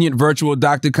 convenient virtual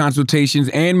doctor consultations,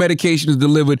 and medications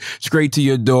delivered straight to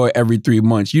your door every 3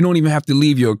 months. You don't even have to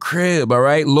leave your crib, all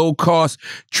right? Low-cost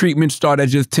treatments start at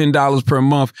just $10 per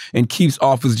month, and Keeps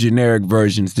offers generic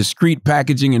versions. Discreet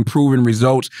packaging and proven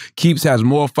results. Keeps has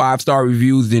more 5-star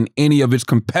reviews than any of its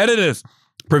competitors.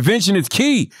 Prevention is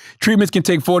key. Treatments can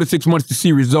take 4 to 6 months to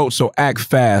see results, so act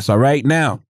fast, all right?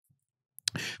 Now,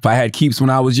 if I had Keeps when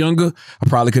I was younger, I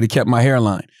probably could have kept my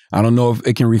hairline. I don't know if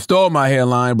it can restore my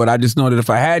hairline, but I just know that if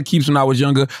I had Keeps when I was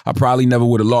younger, I probably never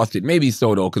would have lost it. Maybe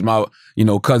so though, because my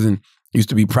cousin used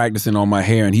to be practicing on my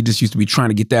hair, and he just used to be trying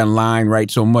to get that line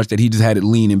right so much that he just had it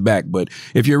leaning back. But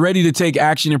if you're ready to take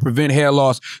action and prevent hair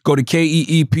loss, go to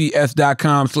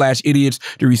keeps.com/idiots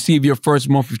to receive your first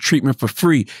month of treatment for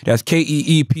free. That's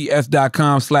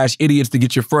keeps.com/idiots to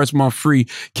get your first month free.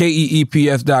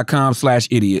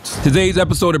 keeps.com/idiots. Today's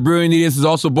episode of Brilliant Idiots is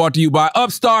also brought to you by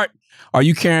Upstart. Are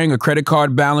you carrying a credit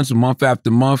card balance month after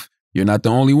month? You're not the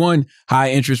only one.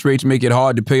 High interest rates make it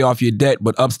hard to pay off your debt,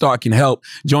 but Upstart can help.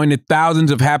 Join the thousands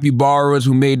of happy borrowers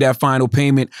who made that final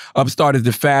payment. Upstart is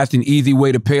the fast and easy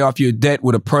way to pay off your debt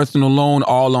with a personal loan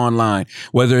all online.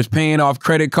 Whether it's paying off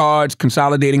credit cards,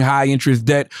 consolidating high interest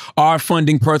debt, or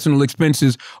funding personal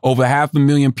expenses, over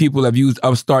 500,000 people have used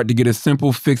Upstart to get a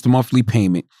simple fixed monthly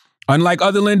payment. Unlike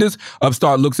other lenders,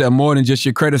 Upstart looks at more than just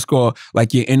your credit score,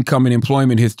 like your income and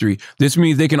employment history. This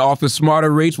means they can offer smarter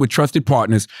rates with trusted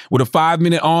partners. With a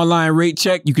 5-minute online rate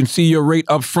check, you can see your rate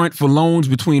up front for loans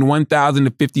between $1,000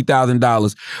 to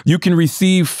 $50,000. You can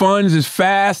receive funds as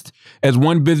fast as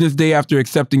 1 business day after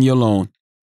accepting your loan.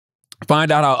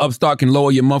 Find out how Upstart can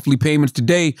lower your monthly payments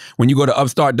today when you go to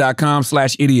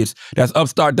upstart.com/idiots. That's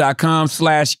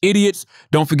upstart.com/idiots.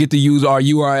 Don't forget to use our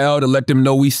URL to let them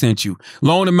know we sent you.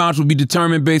 Loan amounts will be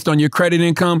determined based on your credit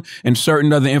income and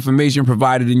certain other information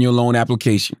provided in your loan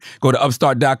application. Go to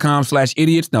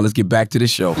upstart.com/idiots. Now let's get back to the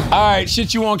show. All right,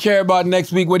 shit you won't care about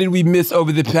next week. What did we miss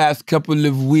over the past couple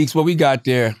of weeks? What we got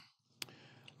there?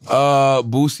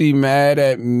 Boosie mad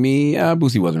at me.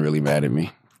 Boosie wasn't really mad at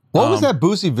me. What was that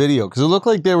Boosie video? Because it looked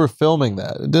like they were filming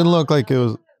that. It didn't look like it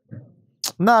was.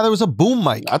 Nah, there was a boom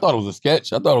mic. I thought it was a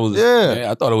sketch. I thought it was.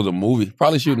 I thought it was a movie.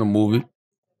 Probably shooting a movie.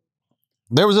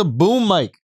 There was a boom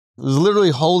mic. It was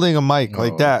literally holding a mic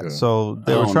like that. Okay. So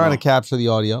they were trying to capture the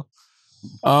audio.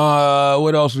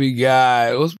 What else we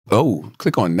got?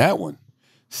 Click on that one.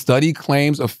 Study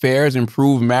claims affairs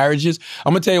improve marriages.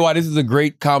 I'm gonna tell you why this is a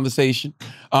great conversation.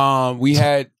 We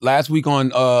had last week on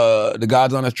The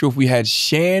God's Honest Truth, we had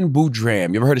Shan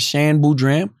Boudram. You ever heard of Shan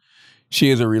Boudram?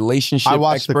 She is a relationship expert. I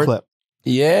watched the clip.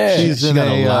 Yeah. She's in got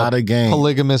a lot of game.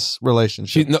 polygamous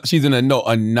relationship. She's in a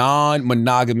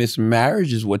non-monogamous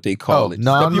marriage is what they call it.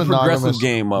 Step your progressive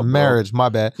game up, marriage, my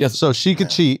bad. Yes. So she could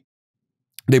cheat.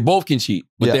 They both can cheat,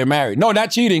 but they're married. No,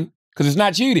 not cheating, because it's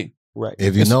not cheating. Right.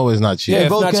 If you know it's not cheating. Yeah, They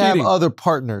it's both not can cheating. have other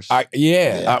partners. I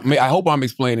hope I'm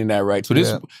explaining that right. So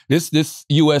this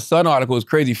U.S. Sun article is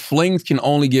crazy. Flings can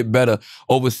only get better.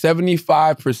 Over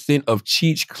 75% of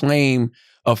cheats claim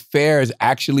affairs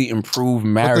actually improve But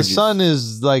marriages. the Sun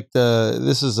is like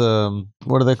this is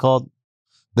what are they called?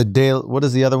 The Daily, what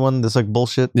is the other one that's like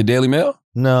bullshit? The Daily Mail?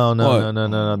 No. What?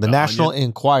 The National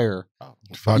Enquirer.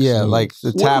 Fox Yeah, News. like the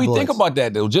What do tabloids. we think about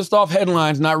that though? Just off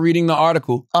headlines, not reading the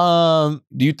article.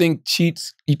 Do you think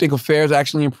affairs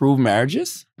actually improve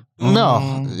marriages? No.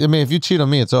 I mean, if you cheat on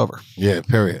me, it's over. Yeah,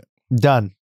 period.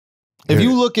 Done. If Period.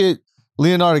 you look at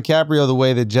Leonardo DiCaprio the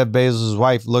way that Jeff Bezos'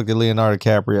 wife looked at Leonardo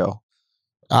DiCaprio,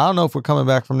 I don't know if we're coming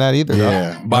back from that either.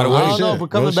 Yeah. Dog. By the way, I don't know if we're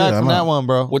coming back from that one,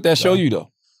 bro. What that show you though?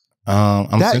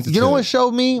 I'm sensitive. You know what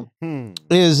showed me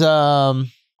is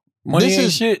Money this ain't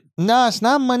is shit. No, it's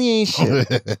not money ain't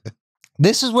shit.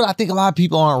 This is what I think a lot of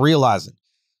people aren't realizing.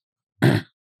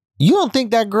 You don't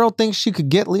think that girl thinks she could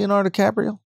get Leonardo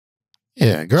DiCaprio?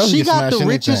 Yeah, girls She get got smashed the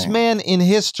richest anything. man in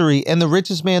history and the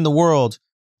richest man in the world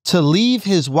to leave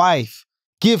his wife,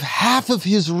 give half of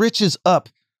his riches up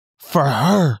for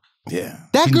her. Yeah.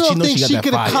 That She- girl she knows thinks got she that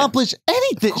could fire. accomplish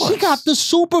anything. Of She course. got the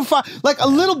super fire. Like a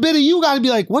little bit of you got to be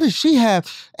like, what does she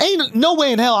have? Ain't no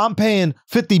way in hell I'm paying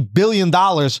 $50 billion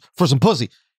for some pussy.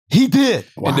 He did.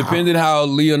 And depending how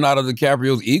Leonardo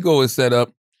DiCaprio's ego is set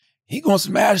up, he gonna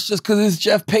smash just because it's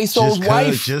Jeff Bezos'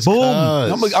 wife.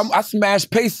 Boom. I smash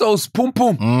Bezos. Boom,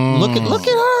 boom. Look at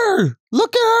her.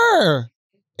 Look at her.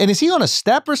 And is he on a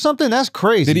step or something? That's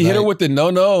crazy. Did he hit her man. with the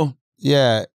no?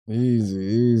 Yeah.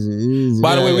 Easy.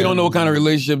 By the way, we don't know what kind of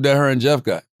relationship that her and Jeff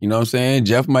got. You know what I'm saying?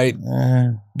 Jeff might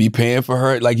be paying for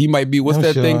her. Like he might be, what's I'm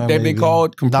that sure, thing that they maybe.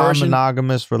 called? Compersion?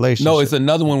 Non-monogamous relationship. No, it's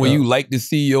another one where you like to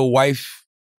see your wife,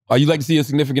 or you like to see your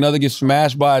significant other get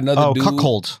smashed by another dude.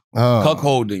 cuckold.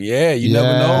 Cuckolding. Yeah, you never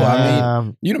know. I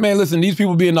mean, you know, man, listen, these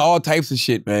people be into all types of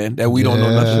shit, man, that we don't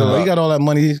know nothing Sure. about. You got all that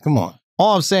money. Come on.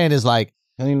 all I'm saying is like,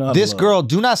 You know, this girl,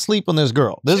 do not sleep on this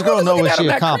girl. This girl know what she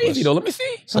accomplished. Crazy, though. Let me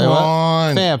see. Say Come what?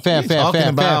 on.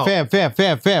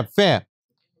 Fam.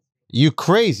 You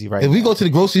crazy right If now. we go to the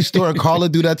grocery store and Carla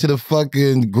do that to the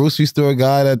fucking grocery store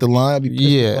guy at the line, I'd be pissed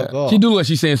the fuck off. She do like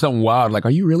she's saying something wild, like, are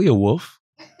you really a wolf?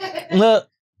 Look,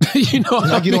 You know what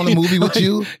Can I get on a movie with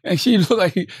you? And she look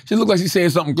like she's saying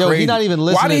something Yo, crazy. he not even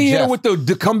listening Why did to he hit her Jeff. with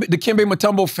the Kimbe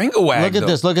Mutombo finger wag?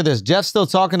 look at this. Jeff's still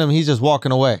talking to him. He's just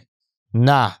walking away.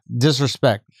 Nah,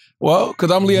 disrespect. Well, because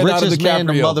I'm Leonardo Richest man in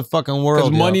the DiCaprio. motherfucking world.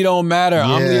 Because money don't matter.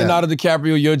 I'm Yeah. Leonardo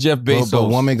DiCaprio. You're Jeff Bezos. But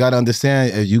woman got to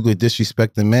understand, if you could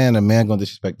disrespect the man, a man going to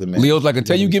disrespect the man. Leo's like,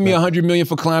 until you give me $100 million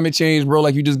for climate change, bro,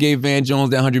 like you just gave Van Jones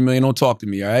that $100 million, don't talk to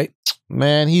me, all right?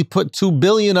 Man, he put $2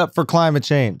 billion up for climate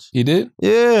change. He did?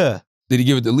 Yeah. Did he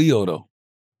give it to Leo though?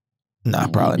 Nah,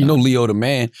 probably You not. know Leo the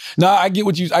man. Nah, I get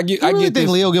what you. I get. You I really get think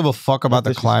this. Leo give a fuck about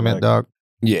the climate, dog?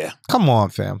 Yeah. Come on,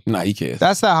 fam. Nah, he cares.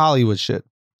 That's that Hollywood shit.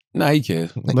 Nah, he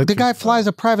cares. The guy flies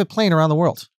a private plane around the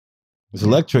world. It's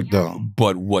electric though.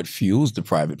 But what fuels the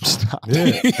private plane?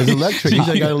 Yeah, it's electric. You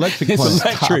got electric It's plane.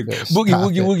 electric. Stop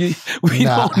Boogie, it. woogie. We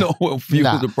Nah. don't know what fuels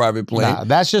Nah. the private plane. Nah,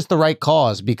 that's just the right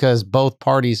cause because both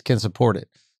parties can support it.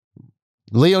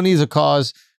 Leo needs a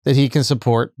cause that he can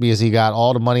support because he got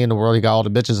all the money in the world, he got all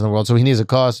the bitches in the world, so he needs a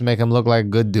cause to make him look like a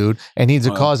good dude, and needs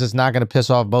a cause that's not going to piss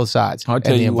off both sides. I'll And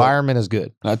tell the you what. environment is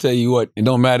good. I tell you what, it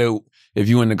don't matter if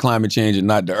you into climate change or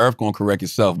not. The Earth gonna correct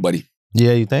itself, buddy.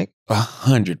 Yeah, you think?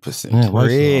 100%. Yeah, why so?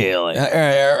 Really?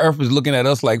 Earth is looking at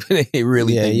us like they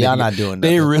really Yeah, think y'all they, not doing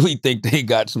they nothing. really think they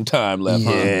got some time left.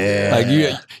 Yeah. Huh?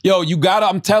 Like you gotta.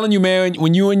 I'm telling you, man.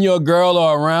 When you and your girl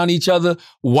are around each other,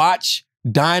 watch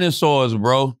dinosaurs,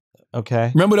 bro.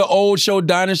 Okay. Remember the old show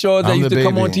Dinosaurs that I'm used the to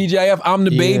come Baby. on TGIF? I'm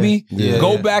the Yeah. Baby. Yeah.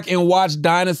 Go back and watch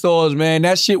Dinosaurs, man.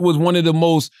 That shit was one of the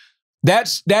most.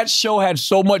 That show had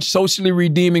so much socially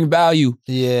redeeming value,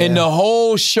 Yeah. and the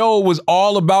whole show was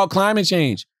all about climate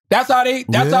change. That's how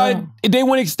they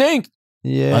went extinct.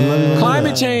 Yeah. I know you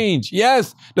Climate change.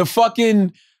 Yes.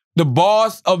 The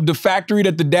boss of the factory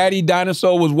that the daddy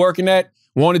dinosaur was working at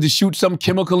wanted to shoot some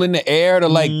chemical in the air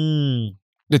to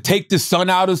to take the sun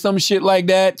out or some shit like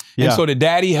that. Yeah. And so the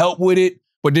daddy helped with it.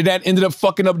 But then that ended up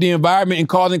fucking up the environment and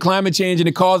causing climate change, and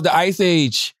it caused the ice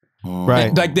age.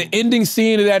 Right. Like the ending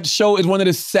scene of that show is one of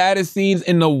the saddest scenes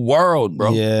in the world,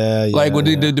 bro. Yeah. Like when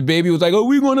the baby was like,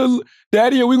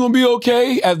 Daddy, are we gonna be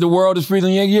okay? As the world is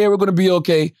freezing, yeah, we're gonna be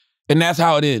okay. And that's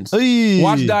how it ends. Hey.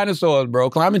 Watch Dinosaurs, bro.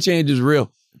 Climate change is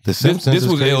real. The Simpsons this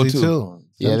is was ill, crazy too.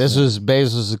 Yeah, this was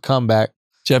Bezos' comeback.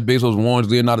 Jeff Bezos warns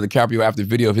Leonardo DiCaprio after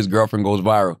video of his girlfriend goes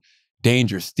viral.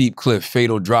 Danger, steep cliff,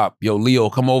 fatal drop. Yo, Leo,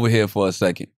 come over here for a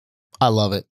second. I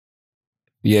love it.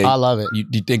 Yeah, I love it.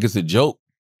 You think it's a joke?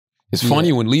 It's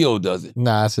funny when Leo does it.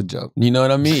 Nah, that's a joke. You know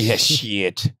what I mean? Yeah,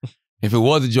 shit. If it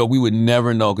was a joke, we would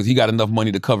never know because he got enough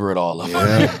money to cover it all up.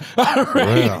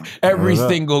 Yeah. Every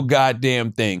single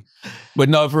goddamn thing. But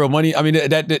no, for real money, I mean,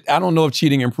 that I don't know if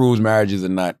cheating improves marriages or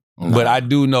not. No. But I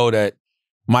do know that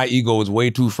my ego is way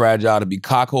too fragile to be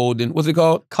cockholding. What's it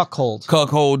called? Cuckold.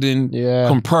 Cuckolding, Yeah.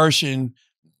 compersion,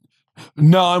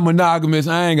 non-monogamous.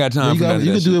 I ain't got time for that.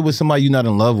 You can do it with somebody you're not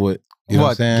in love with. You know what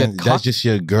I'm saying? Get That's just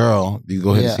your girl. You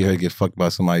go ahead and Yeah. see her get fucked by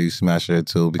somebody, you smash her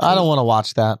too. I don't want to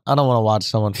watch that. I don't want to watch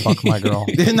someone fuck my girl.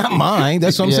 They're not mine.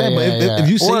 That's what I'm saying. But if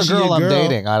you say or a she's girl your I'm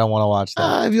dating, I don't want to watch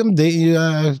that. if I'm dating you,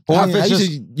 Or if it's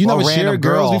just you never a random shared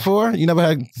girls girl. before. You never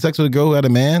had sex with a girl who had a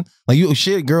man. Like you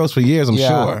shared girls for years. I'm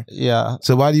sure. Yeah.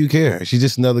 So why do you care? She's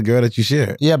just another girl that you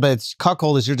share. Yeah, but it's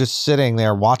cuckold is you're just sitting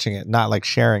there watching it, not like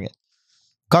sharing it.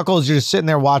 Cuckold is you're just sitting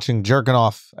there watching, jerking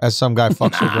off as some guy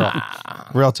fucks your girl.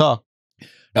 Real talk.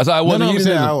 That's how I was.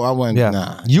 I went. Yeah.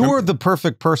 Nah. You were the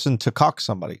perfect person to cuck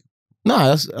somebody. Nah,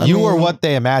 that's You were what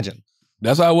they imagined.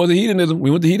 That's how I was at hedonism.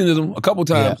 We went to hedonism a couple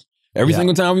times. Every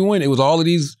single time we went, it was all of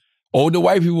these older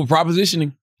white people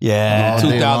propositioning. Yeah.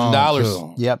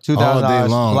 $2,000. Yep, All day $2,000.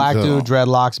 long, Black too. dude,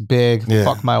 dreadlocks, big. Yeah.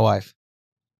 Fuck my wife.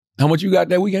 How much you got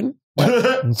that weekend?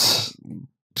 I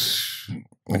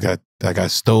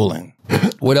got stolen.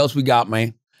 What else we got,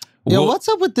 man? Yo, what's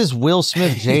up with this Will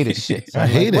Smith Jada shit? I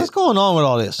hate it. What's going on with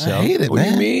all this? I hate it, What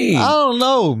man. do you mean? I don't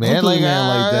know, man. Don't do Like, a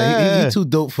man like that. He too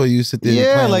dope for you to sit there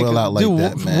yeah, and like, Will out like dude,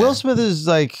 that, man. Will Smith is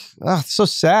like, it's so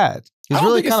sad. He's I don't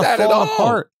really think it's kind of sad at falling all.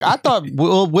 apart. I thought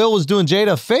Will was doing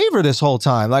Jada a favor this whole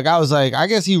time. Like, I was like, I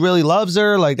guess he really loves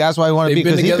her. Like, that's why he wanted to They've be,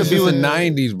 been because he together could be since with the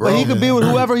 90s, bro. But he could be with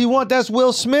whoever he wants. That's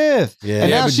Will Smith. Yeah. And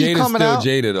Yeah, now but she's Jada's coming still out.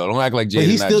 Jada, though. Don't act like Jada. But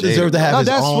he still deserved to have No, his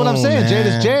that's own. what I'm saying. Man.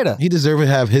 Jada's Jada. He deserved to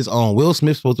have his own. Will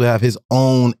Smith's supposed to have his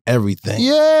own everything.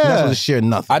 Yeah. He's not supposed to share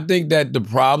nothing. I think that the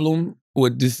problem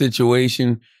with this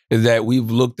situation is that we've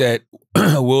looked at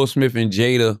Will Smith and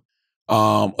Jada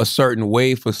a certain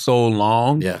way for so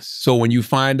long. Yes. So when you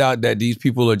find out that these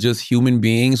people are just human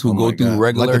beings who Oh go my through God.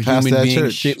 regular Like the pastor human at being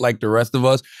church. shit like the rest of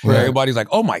us, where Right. everybody's like,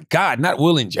 oh my God, not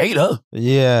Will and Jada.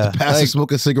 Yeah. Pastor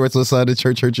smoking cigarettes outside the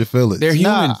church hurt your feelings. They're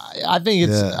human. Nah, I think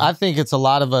it's a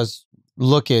lot of us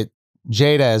look at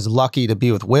Jada as lucky to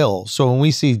be with Will. So when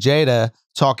we see Jada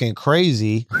talking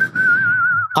crazy,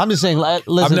 I'm just saying,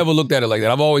 listen. I've never looked at it like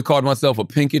that. I've always called myself a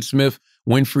Pinkett Smith,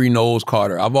 Winfrey Knowles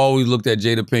Carter. I've always looked at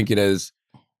Jada Pinkett as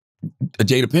a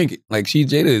Jada Pinkett. Like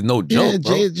Jada is no joke, Yeah,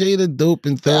 bro. Jada dope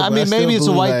and thug. I but mean, still maybe it's a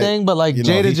believe, white like, thing, but like you know,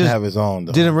 Jada he can just have his own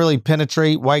though. didn't really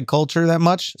penetrate white culture that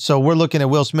much. So we're looking at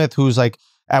Will Smith, who's like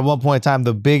at one point in time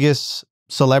the biggest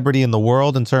celebrity in the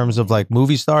world in terms of like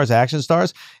movie stars, action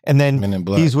stars, and Men in then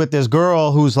Black. he's with this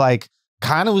girl who's like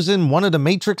kind of was in one of the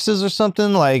Matrixes or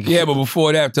something. Like, Yeah, but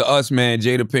before that, to us, man,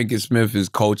 Jada Pinkett Smith is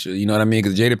culture. You know what I mean?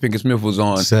 Because Jada Pinkett Smith was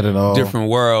on Set it off. Different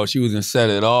World. She was in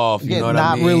Set It Off. You know what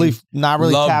I mean? not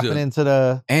really Loved tapping her. into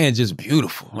the. And just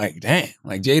beautiful. Like, damn.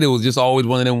 Like, Jada was just always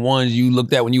one of them ones you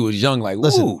looked at when you was young. Like,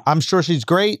 Listen, ooh. I'm sure she's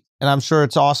great, and I'm sure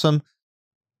it's awesome.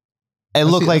 It I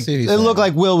looked see what like you're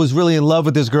saying. Will was really in love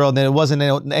with this girl, and then it wasn't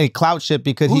any clout shit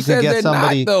because Who he could says get they're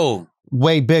somebody not, though?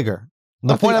 way bigger.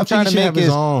 The point I'm trying to make is,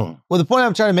 well, the point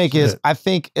I'm trying to make is, I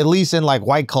think at least in like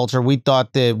white culture, we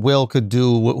thought that Will could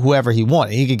do whoever he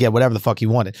wanted. He could get whatever the fuck he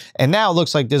wanted. And now it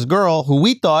looks like this girl who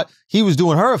we thought he was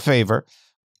doing her a favor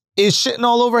is shitting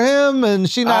all over him, and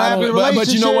she not happy with the relationship.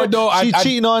 But you know what, though? She's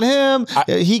cheating on him.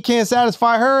 He can't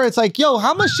satisfy her. It's like, yo,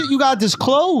 how much shit you got to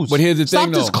disclose? But here's the Stop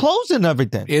thing, though. disclosing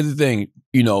everything. Here's the thing,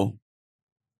 you know,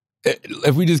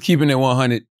 if we just keeping it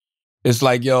 100, it's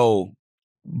like, yo,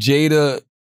 Jada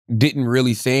didn't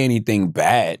really say anything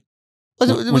bad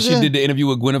when she did the interview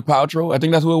with Gwyneth Paltrow. I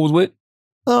think that's who it was with.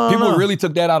 People really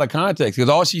took that out of context because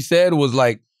all she said was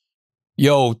like,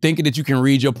 yo, thinking that you can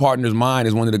read your partner's mind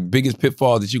is one of the biggest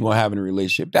pitfalls that you're going to have in a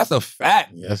relationship. That's a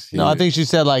fact. Yes. No, I think she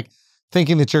said like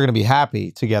thinking that you're going to be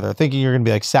happy together, thinking you're going to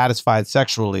be like satisfied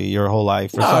sexually your whole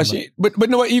life. Or No, something. but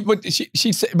no, but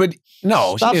she said, but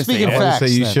no, Stop she didn't speaking say that.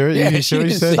 facts. Say you then. sure? Yeah, you she sure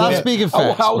didn't you said say Stop that? speaking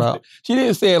facts, bro. She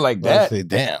didn't say it like I that. say,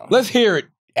 damn. Let's hear it,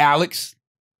 Alex.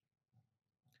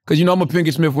 Because you know I'm a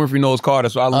Pinkett Smith, Winfrey Knowles Carter,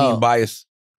 so I lean bias.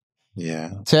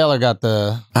 Yeah. Taylor got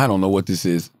the. I don't know what this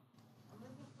is.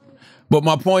 But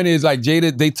my point is, like,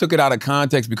 Jada, they took it out of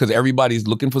context because everybody's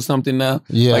looking for something now.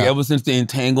 Yeah. Like, ever since the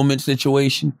entanglement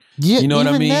situation. Yeah, You know what I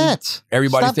even mean? That.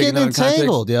 Everybody's Stop taking getting it out of context.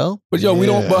 entangled, yo. But yo, we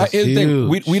don't. Yeah, But that's here's the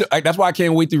thing. huge. That's why I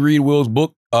can't wait to read Will's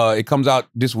book. It comes out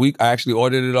this week. I actually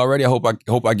ordered it already. I hope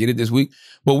I get it this week.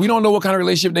 But we don't know what kind of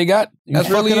relationship they got. That's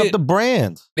You're really fucking it. up the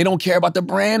brand. They don't care about the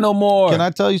brand no more. Can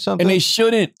I tell you something? And they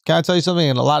shouldn't. Can I tell you something?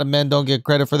 And a lot of men don't get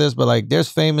credit for this, but like there's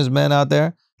famous men out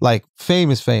there, like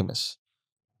famous.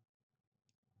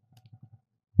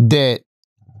 that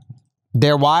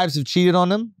their wives have cheated on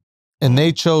them and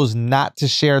they chose not to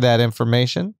share that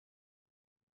information,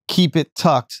 keep it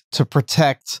tucked to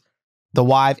protect the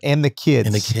wife and the kids.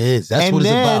 And the kids. That's And what it's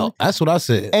then- about. That's what I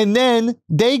said. And then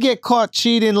they get caught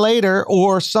cheating later,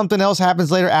 or something else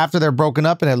happens later after they're broken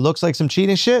up and it looks like some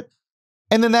cheating shit.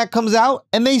 And then that comes out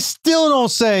and they still don't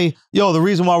say, yo, the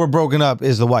reason why we're broken up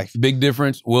is the wife. Big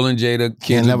difference. Will and Jada, Can't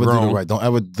kids are never do grown. it right. Don't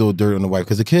ever do dirt on the wife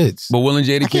because the kids. But Will and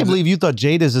Jada, I kids can't believe you thought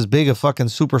Jada's as big a fucking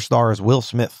superstar as Will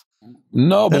Smith.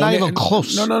 No, They're but not when even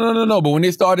close. No. But when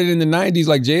they started in the 90s,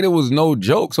 like Jada was no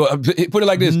joke. So put it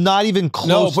like this. Not even close.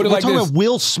 No, put it We're like talking this. about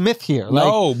Will Smith here.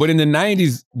 No, but in the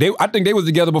 90s, I think they was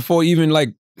together before even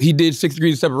like he did 6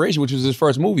 Degrees of Separation, which was his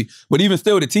first movie. But even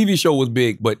still, the TV show was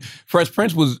big. But Fresh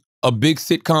Prince was a big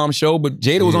sitcom show, but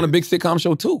Jada was on a big sitcom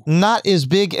show too. Not as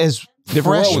big as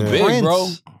Different Fresh World was big, Prince. bro.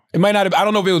 It might not have, I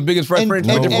don't know if it was big as Fresh And, Prince,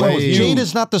 and, but Different World was and huge.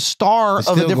 Jada's not the star It's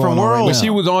of a still different going on right world. But she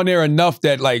was on there enough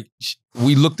that like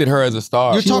we looked at her as a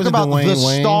star. You're She talking wasn't about the Dwayne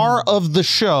Wayne. star of the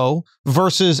show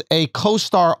versus a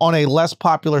co-star on a less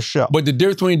popular show. But the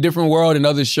difference between Different World and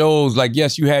other shows, like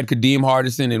yes, you had Kadeem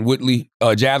Hardison and Whitley,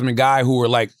 Jasmine Guy, who were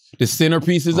like the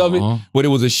centerpieces of it. But it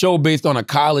was a show based on a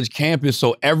college campus,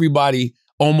 so everybody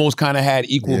almost kind of had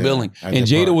equal Yeah, billing. I And get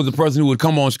Jada part. was the person who would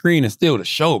come on screen and steal the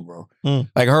show, bro. Mm.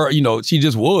 Like her, you know, she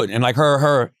just would. And like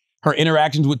her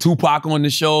interactions with Tupac on the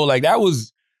show, like that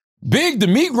was big to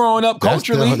me growing up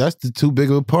culturally. That's the too big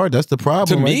of a part. That's the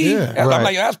problem. to right me, there. I'm Right.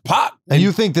 like, that's pop. And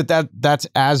you think that's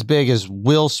as big as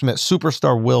Will Smith,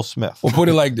 superstar Will Smith? Well, put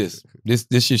it like this.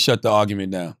 This should shut the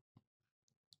argument down.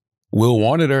 Will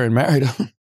wanted her and married her.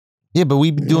 Yeah, but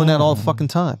we be doing that all the fucking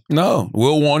time. No,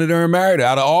 Will wanted her and married her.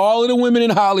 Out of all of the women in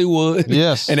Hollywood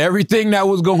Yes. and everything that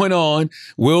was going on,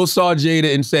 Will saw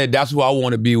Jada and said, that's who I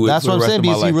want to be with That's for what the I'm rest saying, of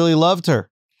my because he life. really loved her.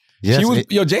 Yes, She was,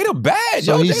 yo, Jada bad.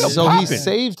 So, Yo, he, Jada so he popping.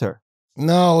 saved her.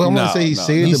 no, I'm No, gonna say he no.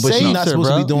 saved He her, but she's saved not her, supposed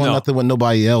to be bro. doing No. nothing with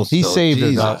nobody else. He though. saved her,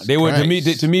 Jesus dog. They were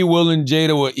Christ. to me, Will and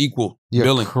Jada were equal You're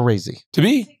billing. crazy. To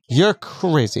me, You're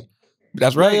crazy.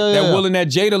 that's right. Yeah, yeah, That yeah. Will and that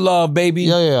Jada love, baby.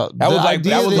 Yeah. That was The like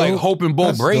idea that Hope and Bo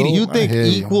That's Brady. dope. You I think hear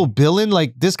you. equal billing?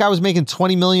 Like this guy was making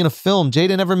 $20 million a film.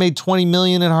 Jada never made $20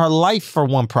 million in her life for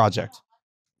one project.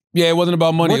 Yeah, it wasn't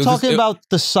about money. We're It was just- talking it- about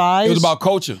the size It was about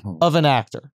culture. of an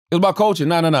actor. It was about culture.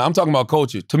 No. I'm talking about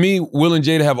culture. To me, Will and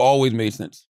Jada have always made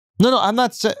sense. No, I'm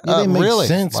not saying Yeah, they make really.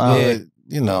 sense, Wow. but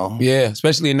you know. Yeah,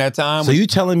 especially in that time. So you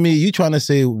telling me you trying to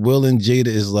say Will and Jada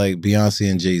is like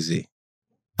Beyonce and Jay-Z?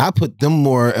 I put them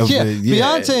more of Yeah, a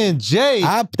Beyonce and Jay,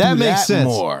 I that do makes sense.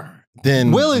 more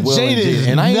than Will and Jada is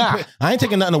And I not. ain't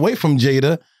taking nothing away from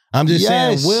Jada. I'm just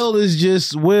Yes. saying Will is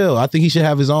just Will. I think he should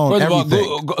have his own First of all,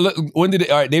 everything. look, when did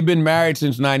all right? They've been married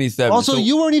since '97. Also, so-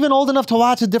 you weren't even old enough to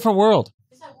watch A Different World.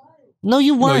 No,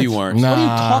 you weren't. No, you weren't. What are you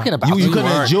talking about? You You couldn't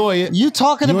weren't. enjoy it. You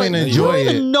talking You about? ain't You enjoy don't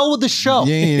it. even know the show.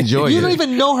 You ain't enjoy You it. don't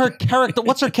even know her character.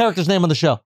 What's her character's name on the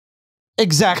show?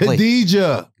 Exactly.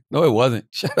 Khadijah. No, it wasn't.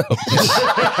 Shut up.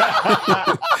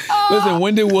 Listen,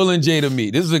 when did Will and Jada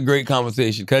meet? This is a great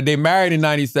conversation because they married in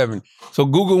 '97. So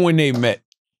Google when they met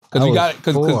because I you was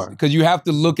got 4. because you have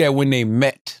to look at when they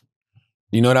met.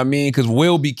 You know what I mean? Because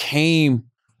Will became.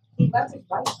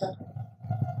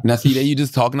 Now see that you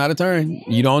just talking out of turn.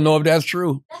 You don't know if that's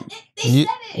true. You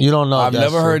don't know. if I've that's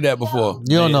never true. heard that before.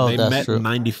 You don't know They if that's met true. in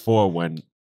 '94 when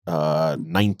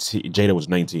 19 Jada was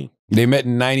 19. They met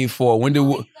in '94. When did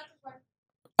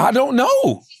I don't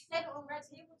know.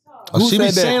 Oh, Who she be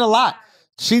said that? saying a lot.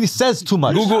 She says too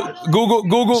much. Google She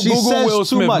Google says Will too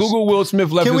Smith. much. Google Will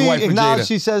Smith left Can his we wife for acknowledge Jada.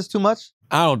 she says too much?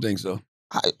 I don't think so.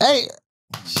 Hey,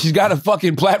 She's got a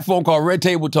fucking platform called Red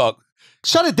Table Talk.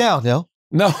 shut it down, yo.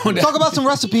 No, Talk about some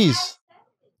recipes.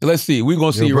 Let's see. We're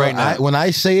gonna see Yo, bro, right now. when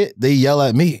I say it, they yell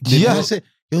at me. Yeah. I say,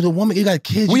 yo, the woman, you got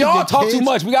kids. We you all got talk kids. too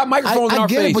much. We got microphones in I our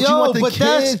get face. it, but Yo, you want the but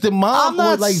that's- kids. The I'm mom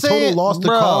not would like saying- total lost the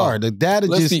bro. car. The dad would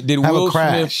Let's just see. Did have Will a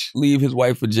crash. Smith leave his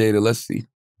wife for Jada? Let's see.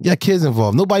 Yeah, kids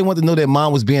involved. Nobody wanted to know that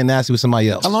mom was being nasty with somebody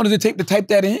else. How long does it take to type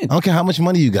that in? I don't care how much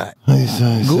money you got.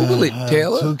 Google it,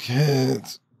 Taylor. 2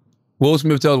 kids. Will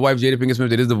Smith tells wife Jada Pinkett Smith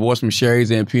that his divorce from Sherry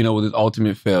Zampino was his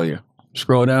ultimate failure.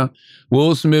 Scroll down.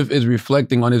 Will Smith is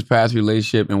reflecting on his past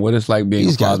relationship and what it's like being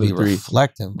These a guys father be of 3.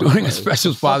 reflecting. bro. During a Like,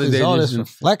 special the fuck Father's is Day all this edition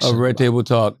reflection, of Red bro? Table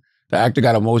Talk, the actor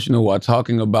got emotional while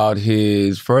talking about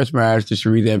his first marriage to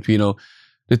Sheree Zampino.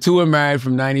 The two were married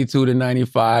from 92 to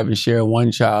 95 and share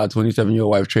one child, 27-year-old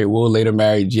wife Trey. Will later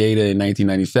married Jada in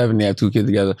 1997. They have 2 kids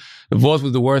together. Divorce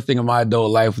was the worst thing in my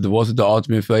adult life. Divorce was the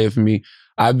ultimate failure for me.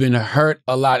 I've been hurt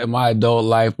a lot in my adult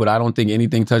life, but I don't think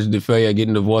anything touches the failure of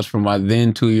getting divorced from my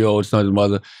then 2-year-old son's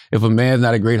mother. If a man's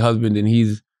not a great husband, then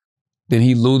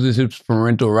he loses his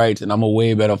parental rights, and I'm a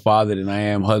way better father than I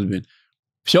am husband.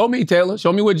 Show me, Taylor.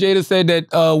 Show me what Jada said that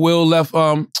Will left.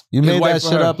 You his made wife that for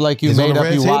shit her. up like you It's on made the up.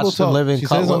 Red You Table watched the Talk. living. She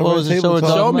says on the What Red was the Table show?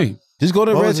 Talk. Show me. Just go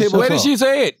to What Red was the Table show? Where Talk. did she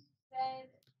say it?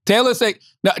 Taylor say,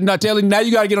 no, Taylor. Now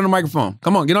you got to get on the microphone.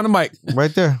 Come on, get on the mic.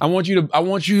 Right there. I want you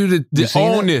to You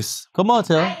seen own it? this. Come on,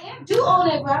 Taylor. I do own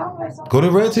it, bro. Go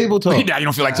to Red Table Talk. Now you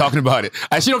don't feel like talking about it.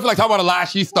 She don't feel like talking about a lie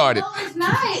she started. No, it's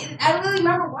not. I really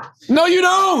remember watching. No, you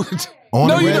don't. On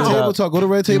No, the you Red don't. Table Talk. Go to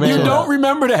Red Table made You Talk. it don't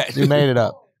remember that. You made it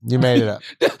up. You made it up.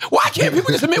 Why can't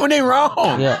people just admit when they're wrong?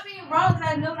 I'm Yeah. not being wrong because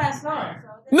I know what I saw. So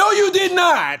No, you did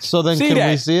not. So then, See can that?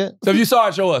 we see it? So if you saw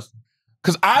it, show us.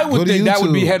 Because I Go would to think that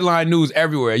would be YouTube. headline news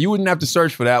everywhere. You wouldn't have to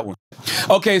search for that one.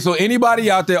 Okay, so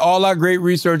anybody out there, all our great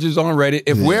researchers on Reddit,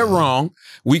 if we're wrong,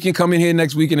 we can come in here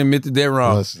next week and admit that they're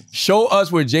wrong. Listen. Show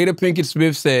us where Jada Pinkett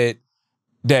Smith said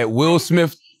that Will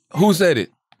Smith. Who said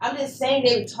it? I'm just saying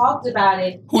they talked about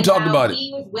it. Who and talked how about it?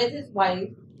 He was with his wife.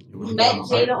 Met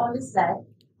Jada on the set.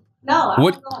 No, I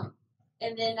What- was going.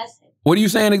 And then that's it. What are you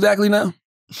saying exactly now?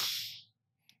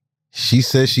 She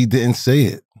said she didn't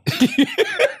say it.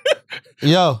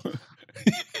 Yo,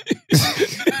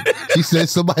 She said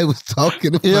somebody was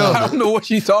talking about Yo. I it. don't know what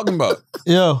she's talking about.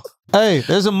 yo. Hey,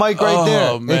 there's a mic right Oh,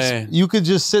 there. man. You could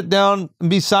just sit down and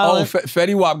be Oh, silent.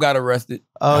 Fetty Wap got arrested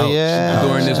Oh, Ouch. yeah.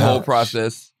 during this Ouch. whole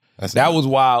process. That's That was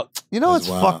wild. You know what's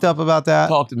That's wild. fucked up about that?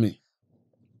 Talk to me.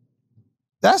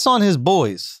 That's on his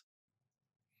boys.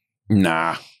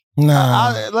 Nah.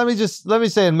 nah. Let me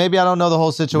say it. Maybe I don't know the whole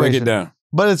Break situation. it down.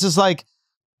 But it's just like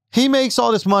he makes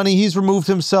all this money. He's removed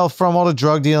himself from all the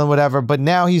drug dealing, whatever. But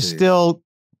now he's Yeah. still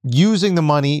using the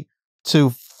money to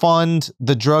fund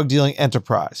the drug dealing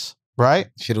enterprise, right?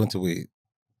 Shit went to weed.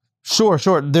 Sure.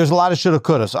 There's a lot of shoulda,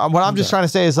 coulda. So what I'm just Okay. trying to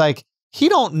say is like he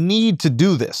don't need to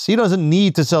do this. He doesn't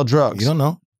need to sell drugs. You don't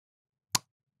know.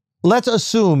 Let's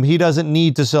assume he doesn't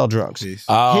need to sell drugs.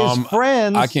 Jeez. His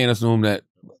friends. I can't assume that.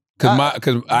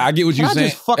 Because I get what Can you're I saying.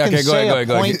 just fucking okay, say a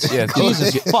go ahead. point? Yes,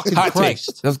 Jesus yes. fucking Hot Christ.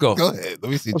 takes. Let's go. Go ahead.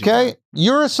 Let me see. what you Okay, got.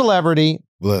 you're a celebrity.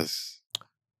 Bless.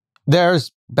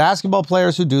 There's basketball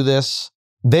players who do this.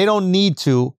 They don't need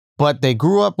to, but they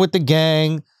grew up with the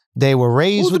gang. They were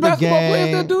raised Who's with the the basketball gang.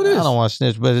 players that do this? I don't want to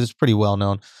snitch, but it's pretty well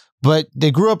known. But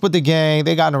they grew up with the gang.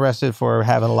 They got arrested for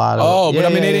having a lot of. Oh, but I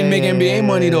mean, they didn't make NBA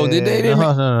money, though, did they? They didn't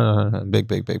No.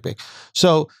 Big.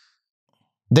 So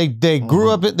they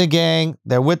grew up in the gang.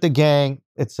 They're with the gang,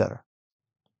 etc.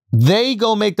 They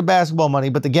go make the basketball money,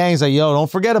 but the gang's like, yo,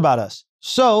 don't forget about us.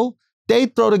 So they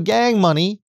throw the gang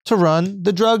money to run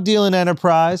the drug dealing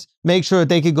enterprise, make sure that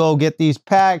they could go get these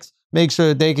packs, make sure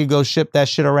that they could go ship that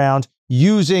shit around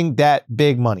using that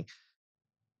big money.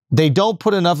 They don't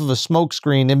put enough of a smoke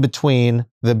screen in between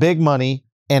the big money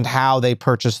and how they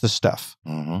purchase the stuff.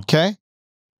 Mm-hmm. Okay?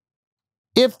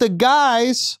 If the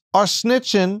guys are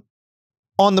snitching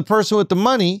on the person with the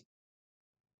money,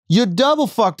 you're double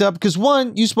fucked up because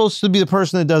one, you're supposed to be the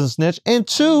person that doesn't snitch, and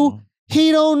two,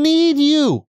 he don't need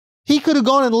you. He could have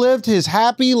gone and lived his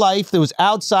happy life that was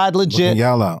outside legit, Looking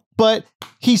y'all out. but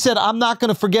he said, I'm not going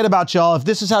to forget about y'all. If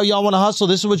this is how y'all want to hustle,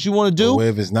 this is what you want to do. What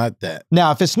if it's not that?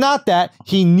 Now, if it's not that,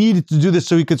 he needed to do this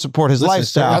so he could support his Listen,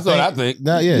 lifestyle. That's what I think.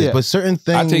 Nah, yeah, Yeah. but certain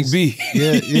things. I take B.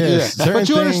 Yeah. Yeah. certain But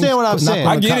you understand things what I'm knock saying.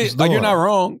 on I the get cop's it. Like, you're door. not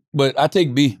wrong, but I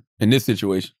take B in this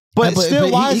situation. But But- still,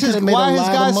 but why he is his could've made a lot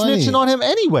guy of money. snitching on him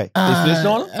anyway? snitched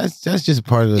on him? That's just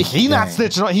part of the. He's not thing.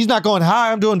 snitching on. He's not going,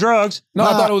 hi, I'm doing drugs. No,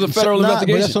 I thought it was a federal But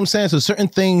investigation. that's what I'm saying. So certain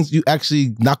things you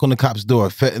actually knock on the cop's door.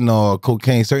 Fentanyl,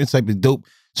 cocaine, certain type of dope.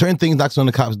 Certain things knocks on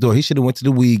the cop's door. He should have went to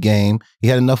the weed game. He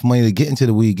had enough money to get into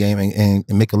the weed game and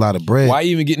make a lot of bread. Why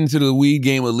even get into the weed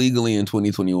game illegally in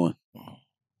 2021?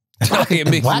 It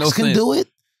makes Wax no can sense. do it?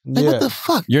 Like, what the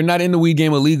fuck? You're not in the weed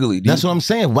game illegally. That's what I'm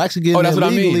saying. Wax can get Oh, in that's there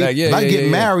what I mean. legally. Like, yeah, if I yeah, get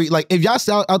yeah. married, like if y'all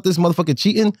sell out this motherfucker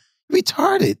cheating,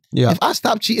 retarded. Yeah. If I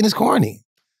stop cheating, it's corny.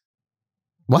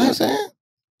 What? You know what I'm saying?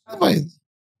 Like,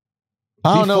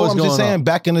 I don't know before, what's I'm going just saying, on.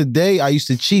 back in the day, I used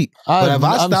to cheat. But if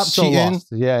I I'm stop so cheating, lost.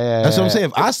 Yeah. that's what I'm saying.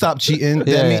 If I stop cheating, that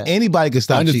Yeah, means yeah. anybody can I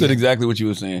stop understood cheating. exactly what you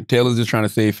were saying. Taylor's just trying to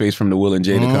save face from the Will and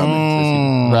Jada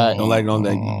comments. Right. Don't like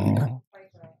that.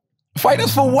 Fight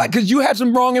us for what? Because you had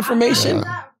some wrong information.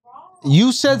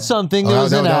 You said something that Oh,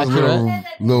 was that was inaccurate.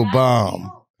 little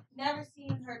bomb. Never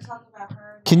seen her talk about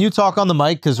her. Can you talk on the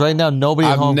mic? Because right now, nobody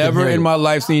at I've home never can hear in you. my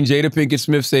life seen Jada Pinkett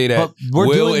Smith say that. But we're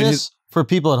Will doing and this for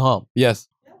people at home. Yes.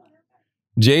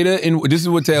 Jada, and this is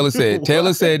what Taylor said.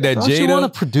 Taylor said that Don't Jada. you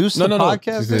want to produce the She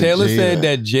podcast? said Taylor Jada. said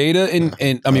that Jada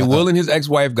and Will and his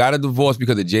ex-wife got a divorce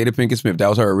because of Jada Pinkett Smith. That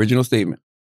was her original statement.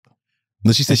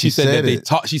 No, she said And she said that they it.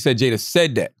 talked. She said Jada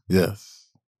said that. Yes.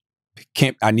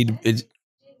 Can't I need to?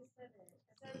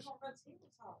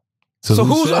 So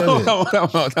who's said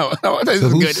it? This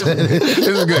is good. This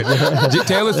is good.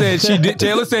 Taylor said she did.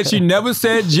 Taylor said she never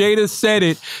said Jada said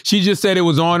it. She just said it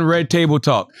was on Red Table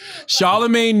Talk.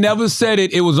 Charlamagne never said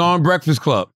it. It was on Breakfast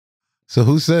Club. So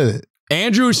who said it?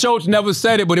 Andrew Schulz never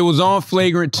said it, but it was on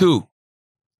Flagrant 2.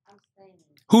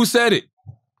 Who said it?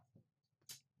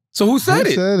 So who said it?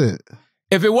 Who said it?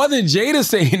 If it wasn't Jada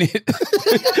saying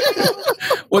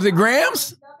it, was it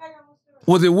Grams?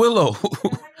 Was it Willow?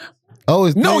 Oh,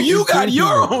 it's No, three- you it's got three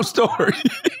your people. own story.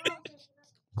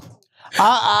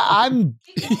 I'm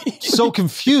so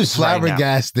confused right now.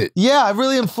 Flabbergasted. Yeah, I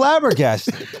really am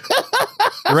flabbergasted.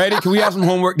 Ready? Can we have some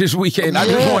homework this weekend? I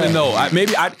just want to know.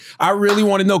 I really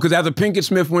want to know because as a Pinkett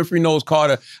Smith, Winfrey knows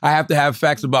Carter, I have to have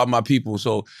facts about my people.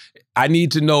 So I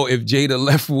need to know if Jada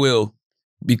left Will.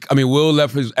 Will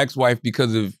left his ex-wife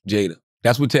because of Jada.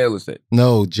 That's what Taylor said.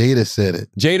 No, Jada said it.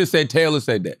 Jada said Taylor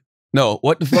said that. No,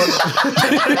 what the fuck?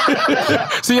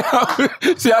 see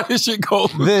how this shit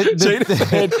goes.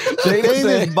 The thing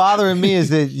that's bothering me is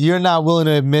that you're not willing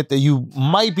to admit that you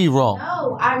might be wrong.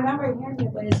 No, I remember hearing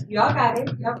it, but y'all got it.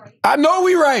 Y'all right. I know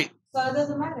we right. So it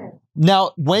doesn't matter.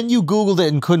 Now, when you Googled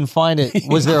it and couldn't find it,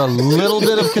 was there a little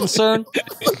bit of concern?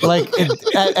 Like,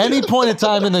 at any point in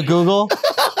time in the Google,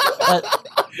 at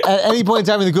any point in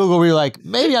time in the Google where you're like,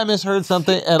 maybe I misheard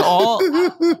something at all?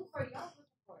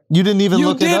 You didn't even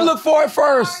look it up? You did look for it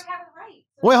first.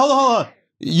 Wait, hold on.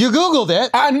 You Googled it.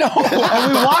 I know.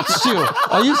 And we watched you.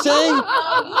 Are you saying?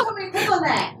 No, you told me to click on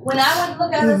that. When I went to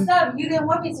look at other stuff, you didn't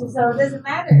want me to, so it doesn't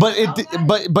matter.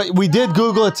 But we did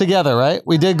Google it together, right?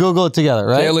 We did Google it together,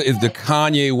 right? Taylor is the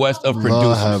Kanye West of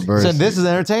Lord have producers. mercy. So this is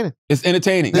entertaining. It's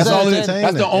entertaining. It's That's all. entertaining.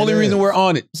 That's the only reason we're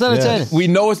on it. It's entertaining. We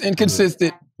know it's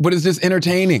inconsistent, but it's just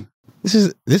entertaining. This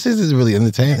is really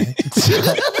entertaining.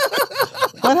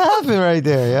 What happened right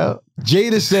there, yo?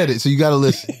 Jada said it, so you got to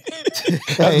listen.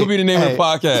 That's gonna be the name of the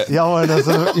podcast. Y'all want to know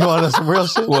some? You want to know some real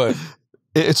shit? What?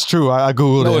 It's true. I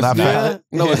Googled No, it. And it's I found not. it.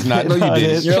 No, it's not. No, you It didn't.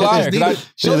 is. You're a liar. 'Cause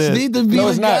Schultz need to be No,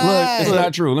 it's the not. guy. Look, it's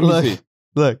not true. Let me see.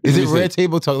 Look, Is Let it me Red see.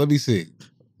 Table Talk? Let me see.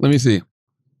 Let me see.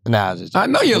 nah, it's just, I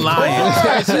know you're lying.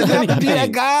 It's have to be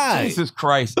that guy. Jesus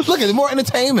Christ. Look, it's more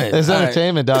entertainment. it's All right.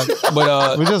 entertainment, dog.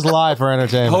 But We just lie for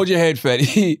entertainment. hold your head,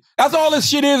 Fetty. That's all this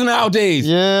shit is nowadays.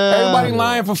 Yeah. Everybody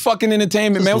lying for fucking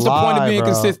entertainment, man. Just What's the point of lie, being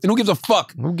bro. consistent? Who gives a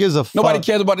fuck? Who gives a fuck? Nobody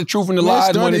cares about the truth and the Man, it lies.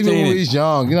 More started even when entertaining. we was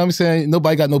young. You know what I'm saying?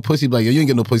 Nobody got no pussy. Like, yo, you ain't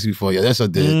get no pussy before. Yeah, that's what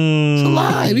I did. It's a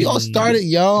lie. We all started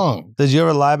young. Did you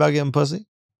ever lie about getting pussy?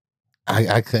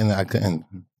 I couldn't.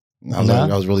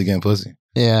 I was really getting pussy.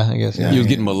 Yeah, I guess. Yeah. You was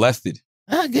getting molested.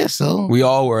 I guess so. We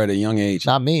all were at a young age.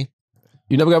 Not me.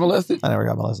 You never got molested? I never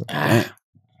got molested. Damn.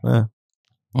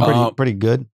 Yeah. Pretty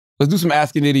good. Let's do some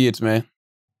Asking Idiots, man.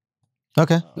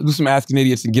 Okay. Let's do some Asking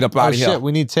Idiots and get up out Oh of here. shit,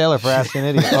 we need Taylor for asking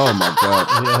idiots. Oh my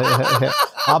God. Yeah.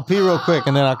 I'll pee real quick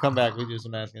and then I'll come back. We do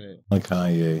some asking idiots. Like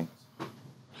Kanye.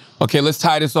 Okay, let's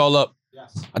tie this all up.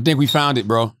 Yes. I think we found it,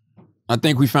 bro. I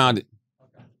think we found it.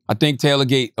 I think Taylor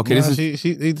Gate. Okay, No, this is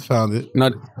she found it.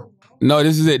 no,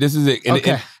 this is it. This is it. And,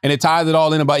 Okay. and it ties it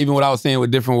all in about even what I was saying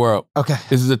with Different World. Okay.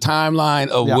 This is a timeline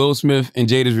of Yeah. Will Smith and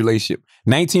Jada's relationship.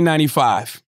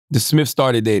 1995, the Smiths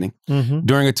started dating. Mm-hmm.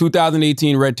 During a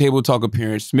 2018 Red Table Talk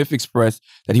appearance, Smith expressed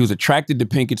that he was attracted to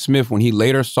Pinkett Smith when he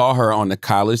later saw her on the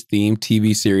college-themed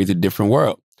TV series A Different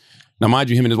World. Now, mind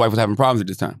you, him and his wife was having problems at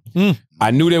this time.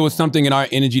 I knew there was something in our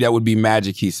energy that would be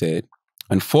magic, he said.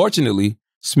 Unfortunately,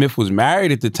 Smith was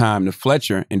married at the time to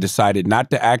Fletcher and decided not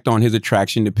to act on his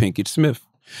attraction to Pinkett Smith.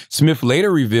 Smith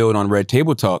later revealed on Red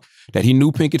Table Talk that he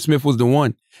knew Pinkett Smith was the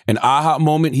one, an aha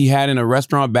moment he had in a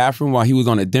restaurant bathroom while he was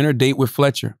on a dinner date with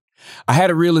Fletcher. I had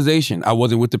a realization I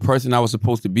wasn't with the person I was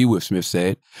supposed to be with, Smith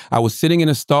said. I was sitting in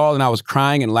a stall and I was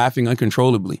crying and laughing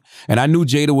uncontrollably. And I knew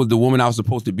Jada was the woman I was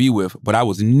supposed to be with, but I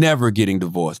was never getting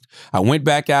divorced. I went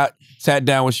back out, sat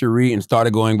down with Cherie, and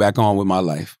started going back on with my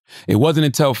life. It wasn't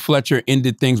until Fletcher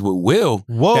ended things with Will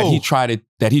that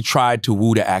he tried to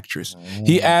woo the actress.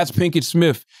 He asked Pinkett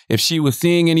Smith if she was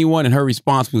seeing anyone, and her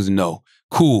response was no.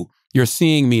 Cool, you're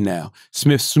seeing me now,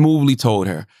 Smith smoothly told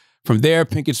her. From there,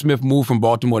 Pinkett Smith moved from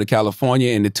Baltimore to California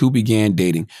and the two began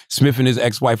dating. Smith and his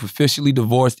ex-wife officially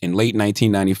divorced in late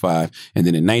 1995. And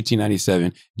then in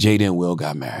 1997, Jada and Will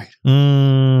got married.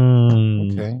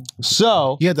 Okay.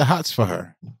 So He had the hots for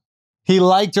her. he he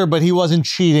liked her, but he wasn't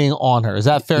cheating on her. Is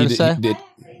that fair He to did- say? he did.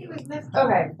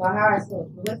 Okay, well, how I said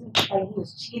it wasn't like he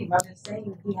was cheating. I'm just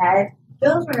saying he had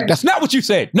feelings for her. That's not what you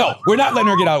said. No, we're not letting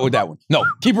her get out with that one. No,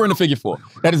 keep her in the figure four.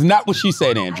 That is not what she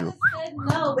said, Andrew. I said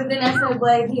no, but then I said,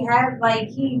 but he had, like,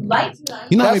 he liked you.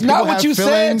 You know how That's many not people what have you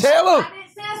feelings? said, Taylor. I didn't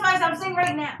say that's why I'm saying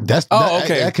right now. Oh,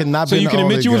 okay. That cannot So be you can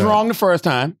admit you was wrong the first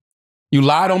time. You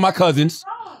lied on my cousins.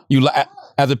 You lied.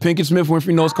 As a Pinkett Smith,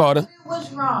 Winfrey knows Carter. It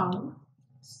was wrong.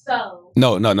 So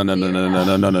No.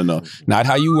 Not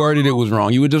how you worded it was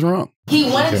wrong. You were just wrong. he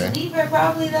wanted to leave her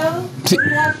probably though.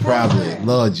 Probably.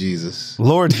 Lord Jesus.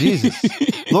 Lord Jesus.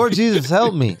 Lord Jesus,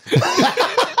 help me.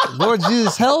 Lord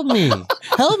Jesus, help me.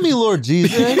 Help me, Lord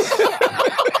Jesus.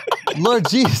 Lord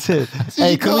Jesus.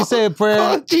 Hey, can we say a prayer?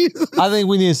 Oh, Jesus. I think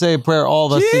we need to say a prayer,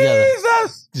 all of us together.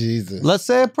 Jesus. Let's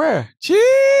say a prayer. Jesus.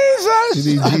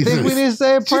 I think we need to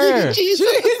say a prayer.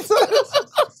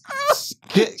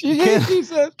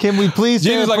 Can we please say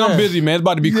Jesus a like, prayer? I'm busy, man. It's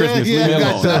about to be Christmas. yeah, Leave me I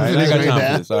alone. got time All right? for I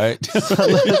got this time right for this, all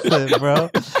right? Listen, bro.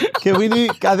 I think we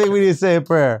need to say a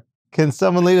prayer. Can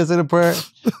someone lead us in a prayer?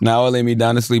 Now I lay me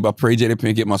down to sleep. I pray Jada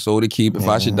Pinkett, my soul to keep. If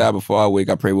I should die before I wake,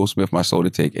 I pray Will Smith, my soul to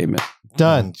take. Amen. In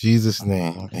Done. Jesus'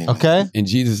 name. Amen. Okay? In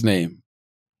Jesus' name,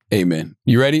 amen.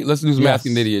 You ready? Let's do some Yes.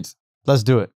 asking idiots. Let's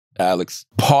do it. Alex.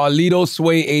 Paulito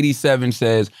Sway 87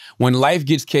 says, when life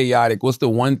gets chaotic, what's the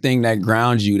one thing that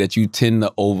grounds you that you tend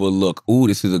to overlook? Ooh,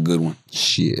 this is a good one.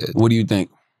 Shit. What do you think?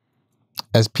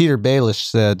 As Peter Baelish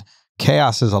said,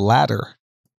 chaos is a ladder.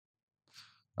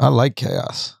 I like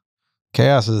chaos.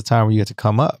 Chaos is a time where you get to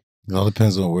come up. It all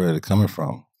depends on where it's coming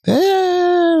from.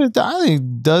 I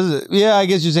think does it. Yeah, I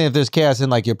guess you're saying if there's chaos in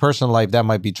like your personal life, that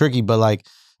might be tricky. But like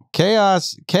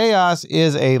chaos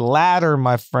is a ladder,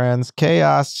 my friends.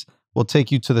 Chaos will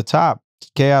take you to the top.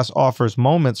 Chaos offers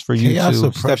moments for you Chaos to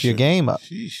or step your pressure. game up.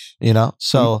 Sheesh. You know,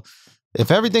 so if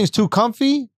everything's too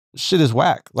comfy, shit is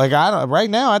whack. Like right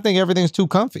now, I think everything's too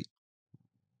comfy.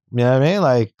 You know what I mean?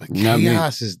 Like, But Not me.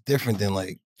 chaos is different than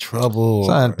like trouble.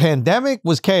 son, or- pandemic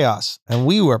was chaos, and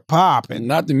we were popping.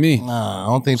 Not to me. Nah, I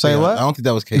don't think. Say what? I don't think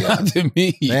that was chaos. Not to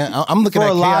me. Man, I'm looking For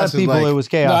at a lot chaos of people, as like, it was No,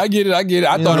 chaos. I get it. I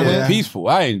You thought it know, was yeah. peaceful.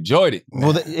 I enjoyed it.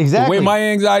 Well, The exactly. way my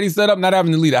anxiety set up, not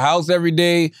having to leave the house every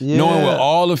day, knowing where Yeah.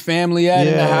 all the family at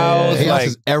in the Yeah. house. chaos Like,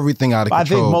 is everything out of I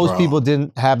control. think most bro. people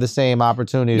didn't have the same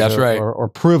opportunities That's right. or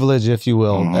privilege, if you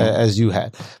will, Mhm. as you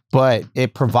had. But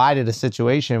it provided a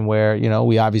situation where, you know,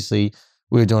 we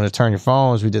were doing a Turn Your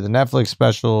Phones, we did the Netflix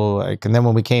special, like, and then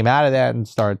when we came out of that and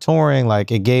started touring, like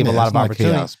it gave a lot it's of not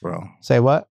opportunity. chaos, bro. Say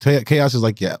what? Chaos is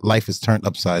like, yeah, life is turned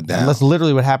upside down. And that's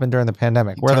literally what happened during the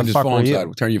pandemic. Where turn the this fuck were phone you? side.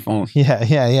 Turn your phone.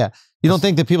 Yeah. You don't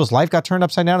think that people's life got turned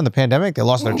upside down in the pandemic? They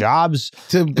lost their jobs.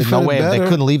 For There's no the way they better.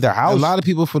 couldn't leave their house. A lot of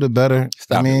people for the better.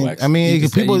 Stop it, Wax. I mean, You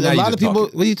just said- people. now A you lot just of people.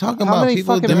 talking. What are you talking How about? many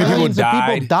People, fucking many people millions of people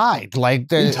died? died? Like,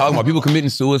 What are you talking about? People committing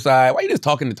suicide. Why are you just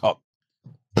talking to talk?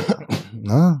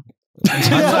 Nah.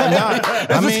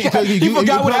 I mean, You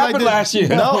forgot what happened last year.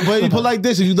 No, but you put like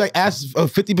this: if you like ask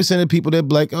 50% of people, they're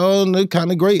like, "Oh, they're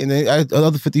kind of great," and then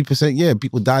other 50%, yeah,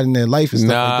 people died in their life and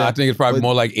stuff Nah, like that. I think it's probably But-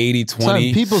 more like 80, 20.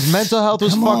 son, people's mental health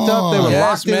was Come fucked up. They were on. Yes,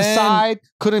 locked man. inside,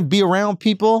 couldn't be around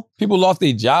people. People lost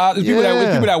their jobs. There's Yeah.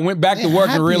 people that went back to They're work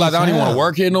and happy realized as I don't even want to hell.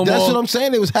 work here no That's more. what I'm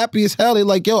saying. They was happy as hell. They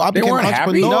like, yo, I became an weren't happy?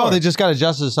 entrepreneur. No, they just got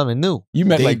adjusted to something new. You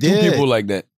met They like two did. people like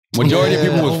that. Majority of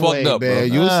people was no fucked way, up, bro.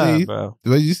 man. You'll see. Bro.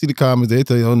 Well, you see the comments, they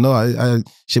tell you, "Oh no, I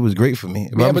shit was great for me."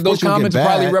 Yeah, but those unfortunately, comments get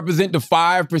probably bad. represent the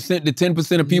 5%, the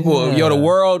 10% of people. Yeah.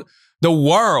 Yo, the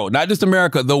world, not just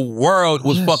America, the world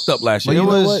was Yes. fucked up last But year. you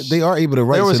It know was- what? They are able to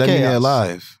write, there so was that means they're chaos.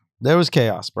 alive. There was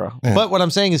chaos, bro. Yeah. But what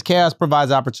I'm saying is chaos provides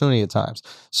opportunity at times.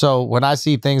 So when I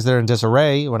see things that are in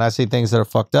disarray, when I see things that are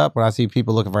fucked up, when I see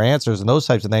people looking for answers and those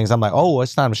types of things, I'm like, oh,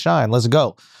 it's time to shine. Let's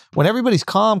go. When everybody's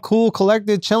calm, cool,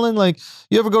 collected, chilling, like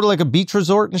you ever go to like a beach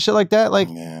resort and shit like that? Like,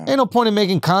 Yeah. ain't no point in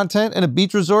making content in a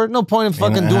beach resort. No point in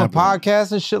fucking that doing happening.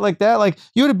 podcasts and shit like that. Like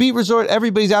you at a beach resort,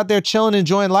 everybody's out there chilling,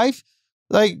 enjoying life.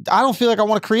 Like, I don't feel like I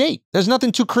want to create. There's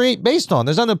nothing to create based on.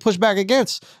 There's nothing to push back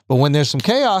against. But when there's some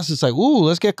chaos, it's like, ooh,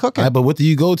 let's get cooking. All right, but what do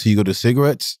you go to? You go to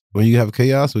cigarettes when you have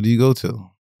chaos. What do you go to?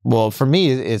 Well, for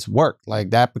me, it's work.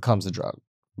 Like that becomes a drug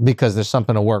because there's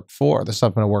something to work for. There's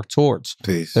something to work towards.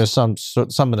 Peace. There's something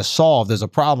to solve. There's a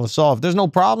problem to solve. There's no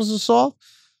problems to solve.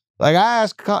 Like I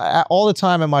ask all the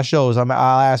time at my shows, I'll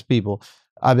ask people,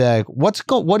 I'll be like,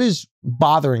 what is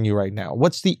bothering you right now?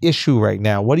 What's the issue right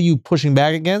now? What are you pushing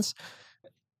back against?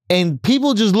 And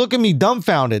people just look at me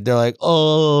dumbfounded. They're like,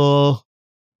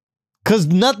 because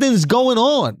nothing's going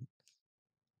on.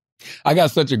 I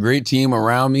got such a great team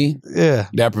around me Yeah.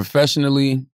 that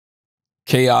professionally,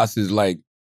 chaos is like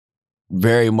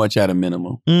very much at a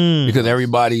minimum because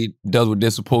everybody does what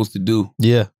they're supposed to do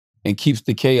Yeah. and keeps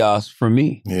the chaos from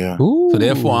me. Yeah. So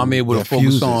therefore, I'm able to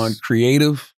focus Diffuses. on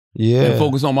creative Yeah. and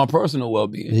focus on my personal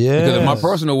well-being. Yes. Because if my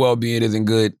personal well-being isn't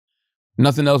good,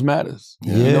 nothing else matters.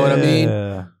 Yeah. You know what I mean?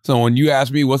 Yeah. So when you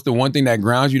ask me what's the one thing that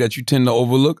grounds you that you tend to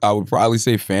overlook, I would probably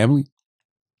say family.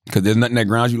 Because there's nothing that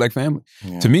grounds you like family.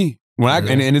 Yeah. To me.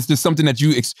 And it's just something that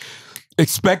it's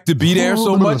expect to be there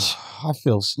so much. I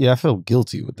feel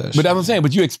guilty with that shit. But that's what I'm saying.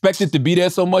 But you expect it to be there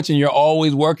so much, and you're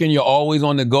always working, you're always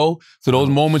on the go. So those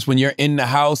moments when you're in the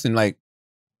house and like,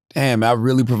 damn, I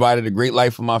really provided a great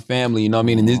life for my family, you know what I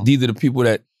mean? And these are the people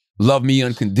that love me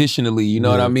unconditionally, you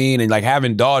know what I mean? And like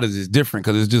having daughters is different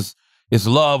because it's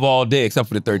love all day, except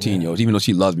for the 13-year-olds, even though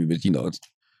she loves me, but you know, it's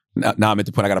now I'm at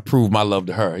the point I gotta prove my love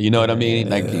to her. You know what I mean?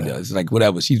 Like he does. Like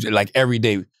whatever. She's like every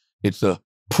day, it's a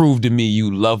prove to me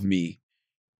you love me.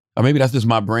 Or maybe that's just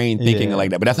my brain thinking like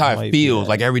that. But that's how it feels.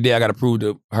 Like every day I gotta prove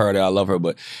to her that I love her.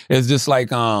 But it's just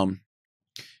like,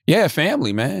 yeah,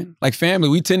 family, man. Like family.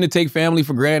 We tend to take family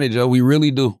for granted, Joe. We really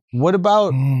do. What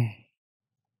about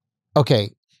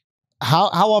okay. How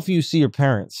often you see your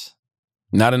parents?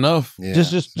 Not enough. Yeah,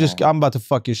 just I'm about to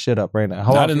fuck your shit up right now.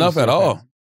 How Not often enough you see at your all. parents?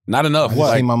 Not enough. I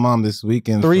just see my mom this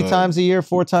weekend. 3 times a year,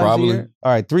 4 times Probably. a year?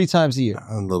 All right, 3 times a year.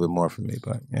 A little bit more for me,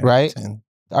 but yeah, Right? 10.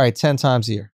 All right, 10 times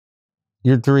a year.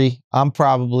 You're 3. I'm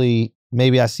probably,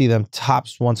 maybe I see them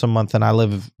tops once a month and I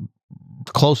live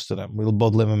close to them. We'll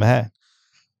both live in Manhattan.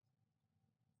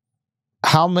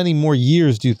 How many more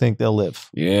years do you think they'll live?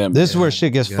 Yeah. This is where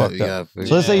shit gets fucked up.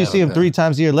 So let's say you see them 3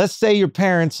 times a year. Let's say your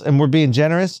parents, and we're being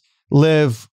generous,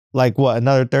 live like what,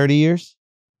 another 30 years?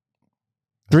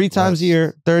 3 times a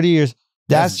year, 30 years.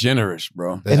 That's generous,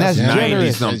 bro. And that's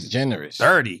generous. That's generous.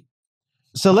 30.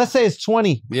 So let's say it's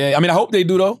 20. Yeah, I mean, I hope they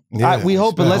do, though. Yeah, We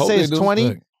hope, but let's say it's 20.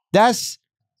 Look. That's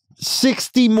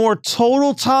 60 more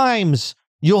total times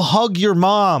you'll hug your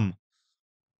mom.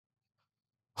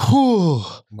 Whew.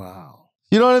 Wow.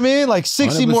 You know what I mean? Like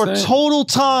 60 more 100%. total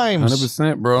times.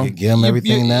 100%, bro. You give him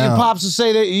everything now. Your pops will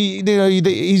say that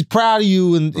he's proud of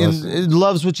you and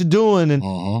loves what you're doing. And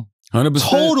 100%.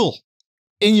 total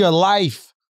in your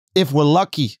life, if we're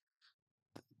lucky.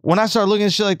 When I started looking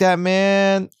at shit like that,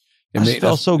 man, I just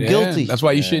felt so guilty. That's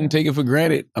why you shouldn't take it for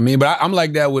granted. I mean, but I'm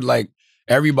like that with like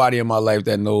everybody in my life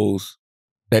that knows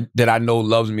that I know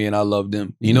loves me and I love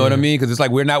them. You know what I mean? Because it's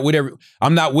like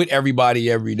I'm not with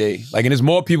everybody every day. Like, and there's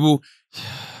more people.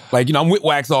 Like, you know, I'm with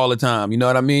Wax all the time. You know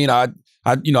what I mean? I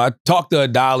talk to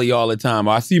Adali all the time.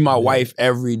 I see my wife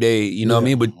every day. You know what I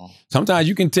mean? But sometimes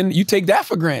you take that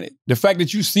for granted. The fact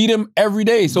that you see them every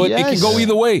day. So it can go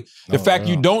either way. The fact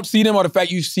you don't see them or the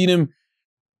fact you see them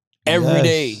every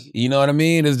day. You know what I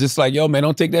mean? It's just like, yo, man,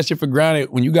 don't take that shit for granted.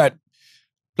 When you got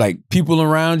like people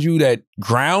around you that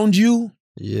ground you,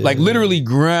 like literally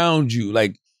ground you.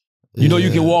 Like, you know,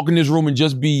 you can walk in this room and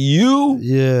just be you.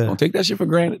 Yeah. Don't take that shit for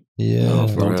granted. Yeah.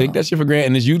 Don't take that shit for granted.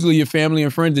 And it's usually your family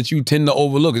and friends that you tend to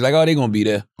overlook. It's like, oh, they're going to be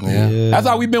there. Yeah. That's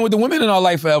how we've been with the women in our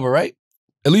life forever, right?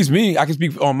 At least me, I can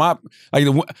speak on my, like,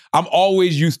 I'm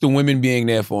always used to women being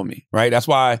there for me, right? That's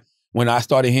why when I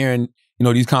started hearing, you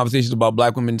know, these conversations about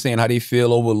black women saying how they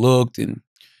feel overlooked and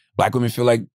black women feel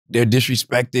like they're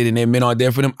disrespected and their men aren't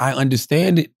there for them, I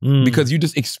understand it because you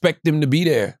just expect them to be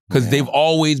there because they've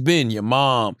always been your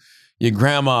mom, your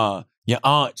grandma, your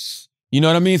aunts. You know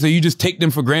what I mean? So you just take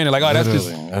them for granted. Like, oh, that's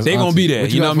just, they gonna be there.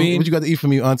 You know what I mean? What you got to eat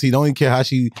from your auntie? Don't even care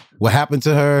what happened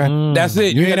to her. That's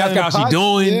it. You ain't ask how she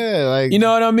doing. Yeah, like, you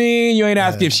know what I mean? You ain't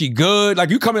ask if she good. Like,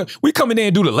 we come in there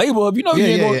and do the labor of, you know, you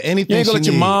ain't gonna let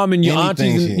your mom and your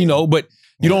aunties, you know, but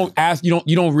you don't ask, you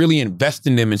don't really invest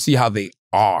in them and see how they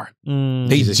are.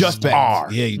 They just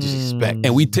are. Yeah, you just expect.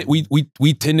 And we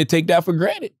tend to take that for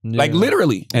granted. Like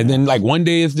literally. And then like one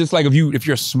day it's just like if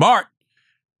you're smart,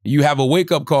 you have a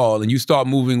wake-up call and you start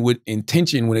moving with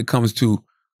intention when it comes to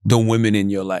the women in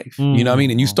your life. You know what I mean?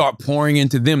 And you start pouring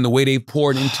into them the way they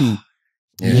poured into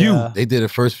you. They did it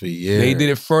first for years. They did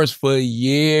it first for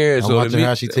years. I'm watching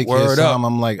how she take care of some.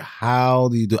 I'm like, how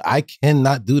do you do? I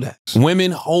cannot do that.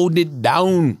 Women hold it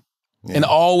down and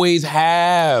always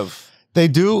have. They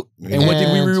do. And what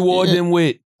did we reward them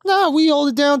with? Nah, we hold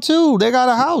it down too. They got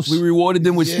a house. We rewarded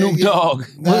them with Snoop Dogg.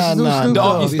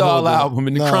 Doggy Style album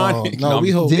and the Chronic. No,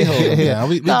 we hold it down.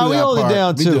 We hold it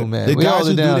down too, man. The guys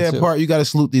who do their part, you got to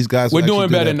salute these guys. We're doing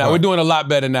better now. We're doing a lot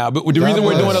better now. But the reason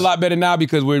we're doing a lot better now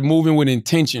because we're moving with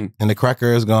intention. And the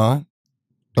cracker is gone.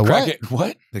 The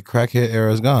what? The crackhead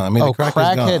era is gone. I mean, the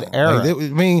crackhead era. Like,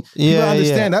 I mean, you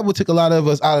understand that would take a lot of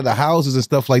us out of the houses and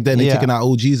stuff like that. And they taking our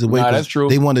OGs away. Nah, that's true.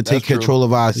 They want to take control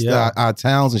of our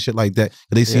towns and shit like that.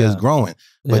 They see us growing.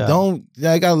 But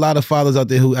I got a lot of fathers out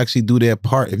there who actually do their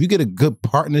part. If you get a good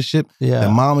partnership, the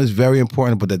mom is very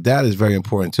important, but the dad is very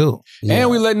important too. And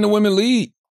we letting the women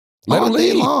lead. Let them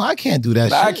lead. I can't do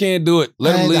that shit. I can't do it.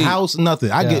 Let them lead. The house,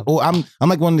 nothing. I'm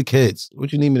like one of the kids.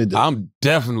 What you need me to do? I'm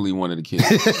definitely one of the kids.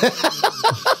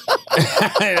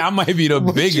 I might be the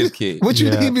biggest kid. What you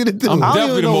Yeah. need me to do? I'm I don't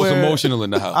definitely even the know most where- emotional in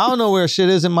the house. I don't know where shit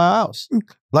is in my house.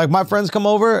 Like my friends come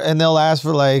over and they'll ask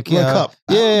for like A cup.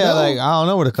 I don't Yeah, know. like I don't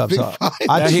know where the cups Big are. five.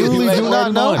 I That hit me truly like do right not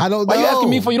in know. the I don't Why you asking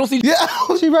me know. for? You don't see? Yeah.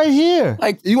 She right here.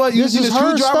 Like You want This you need is a her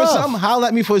screwdriver or stuff. something? Holler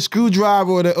at me for a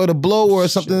screwdriver or the blower or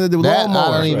something to do. That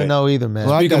Lawnmower. I don't even Right. know either, man.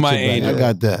 Well, I Speak of got my you, baby. angel. I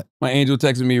got that. my angel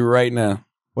texted me right now.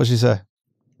 What'd she say?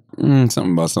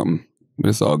 Something about something, but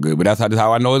it's all good. But that's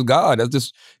how I know it's God.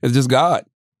 It's just God.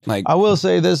 Like I will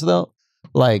say this though,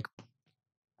 like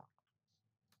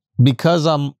because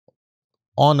I'm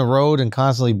on the road and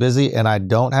constantly busy and I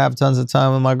don't have tons of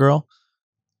time with my girl,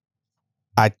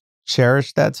 I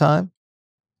cherish that time.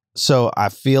 So I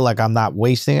feel like I'm not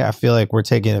wasting it. I feel like we're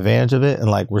taking advantage of it and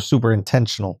like we're super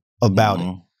intentional about it.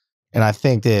 Mhm. And I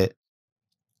think that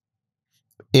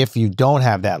if you don't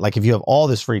have that, like if you have all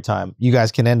this free time, you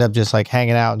guys can end up just like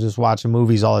hanging out and just watching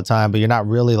movies all the time, but you're not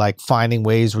really like finding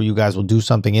ways where you guys will do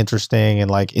something interesting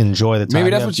and like enjoy the time. maybe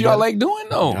you that's have what y'all together. like doing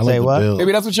though. I like Say the what? bill.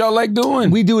 Maybe that's what y'all like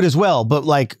doing. We do it as well, but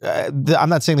like I'm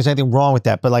not saying there's anything wrong with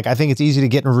that, but like I think it's easy to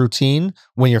get in a routine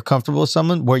when you're comfortable with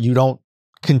someone where you don't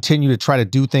continue to try to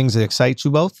do things that excite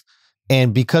you both.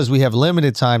 And because we have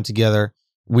limited time together,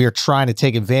 we are trying to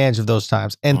take advantage of those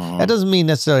times. And that doesn't mean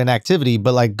necessarily an activity,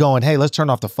 but like going, hey, let's turn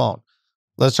off the phone.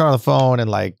 Let's turn on the phone and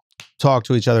like talk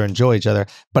to each other, enjoy each other.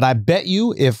 But I bet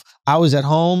you if I was at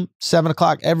home 7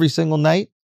 o'clock every single night,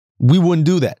 we wouldn't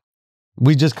do that.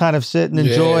 We just kind of sit and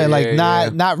enjoy and like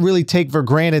not really take for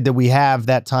granted that we have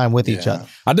that time with each other.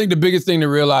 I think the biggest thing to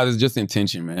realize is just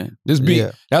intention, man. Just be.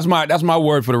 Yeah. That's my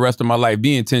word for the rest of my life.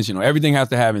 Be intentional. Everything has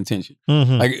to have intention.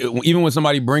 Mhm. Like even when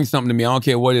somebody brings something to me, I don't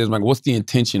care what it is. I'm like, what's the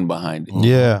intention behind it?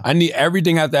 Yeah. I need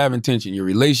everything has to have intention. Your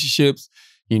relationships,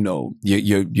 you know,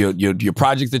 your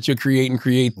projects that you're creating,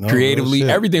 No, creatively, real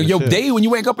shit, everything. real Your shit. day when you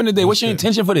wake up in the day, Real what's your shit.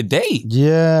 intention for the day?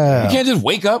 Yeah. You can't just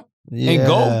wake up and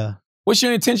go. What's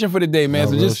your intention for the day, man?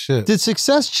 No, So real just shit. Did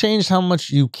success change how much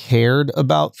you cared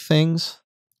about things?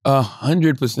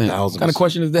 100%. What kind of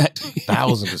question is that?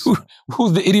 1000%.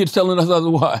 Who's the idiot telling us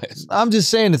otherwise? I'm just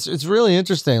saying it's really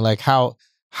interesting, like how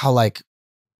like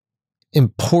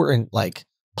important like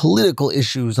political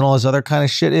issues and all this other kind of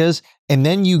shit is, and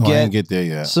then you Oh, I get didn't get there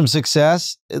yet. some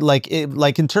success. Like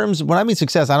in terms, when I mean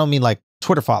success, I don't mean like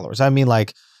Twitter followers. I mean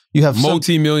like you have some,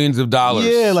 Multi-millions of dollars.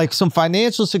 yeah, like some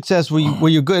financial success where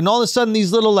you're good, and all of a sudden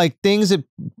these little like things that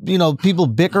people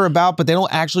bicker about, but they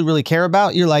don't actually really care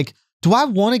about. You're like, do I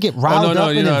want to get riled up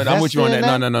and invest I'm with you on in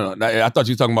that. No. I thought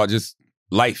you were talking about just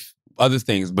life, other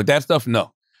things, but that stuff,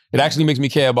 no. It actually makes me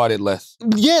care about it less.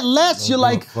 Yeah, less.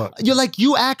 Don't give a fuck.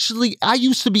 You actually, I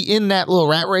used to be in that little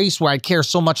rat race where I care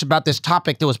so much about this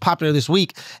topic that was popular this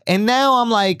week. And now I'm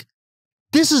like,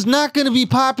 this is not going to be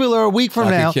popular a week from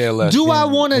I could now. care less. Do I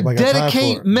want to Nobody got time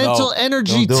dedicate for it. mental No.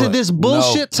 energy Don't do to it. this No.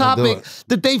 bullshit Don't do topic it.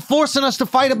 that they forcing us to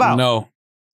fight about? No.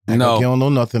 Act like you don't know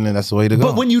nothing, and that's the way to go.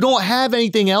 But when you don't have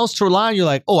anything else to rely on, you're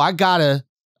like, oh, I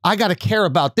gotta care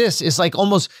about this. It's like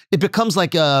almost, it becomes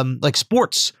like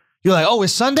sports. You're like, oh,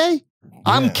 it's Sunday?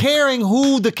 I'm caring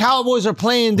who the Cowboys are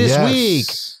playing this week.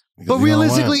 Because But we gonna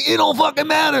realistically, win. it don't fucking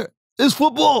matter. It's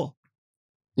football.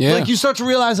 Yeah. Like you start to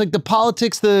realize like the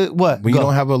politics, what? when you Go.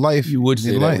 don't have a life, you would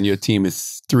say need that life. when your team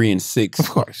is 3-6. Of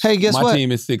course. Hey, guess My what?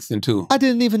 team is 6-2. I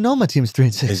didn't even know my team's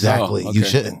 3-6. Exactly. Oh, You okay.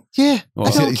 shouldn't. Yeah, Well,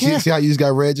 I don't See, care. see how you just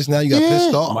got red just now? You got Yeah.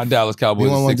 pissed off. My Dallas Cowboys You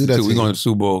don't are wanna do that 6-2. to We're you. going to the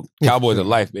Super Bowl. Cowboys are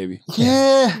life, baby.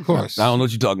 Yeah, Of course. I don't know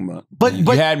what you're talking about. But- you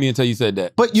had me until you said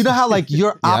that. but you know how like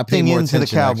you're Yeah, I pay opting more into the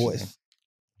attention, Cowboys. actually.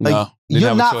 Like No. Didn't you're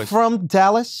have a not choice. from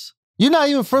Dallas. You're not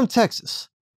even from Texas.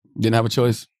 Didn't have a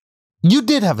choice. You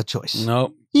did have a choice.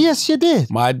 No. Yes, you did.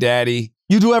 My daddy.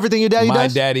 You do everything your daddy my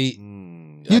does. daddy.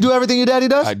 You do everything your daddy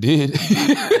does. I did.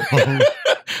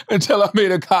 Until I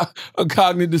made a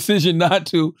cognitive decision not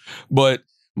to. But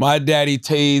my daddy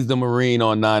tased the Marine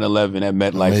on 9/11 at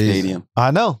MetLife Amazing. Stadium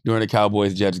I know. during the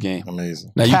Cowboys-Jets game.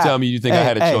 Amazing. Now you Cap. tell me you think I Hey,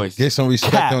 had a hey. choice. Get some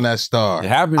respect Cap. on that star. It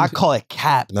happened. I call it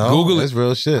cap. No, Google that's it.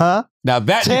 real shit. Huh? Now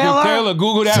that Taylor.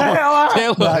 Google that one.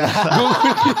 Taylor.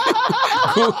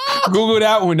 Google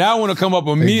that one. That one will come up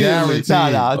immediately.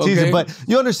 Guaranteed. No, it's easy. Okay. But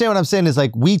you understand what I'm saying is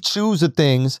like we choose the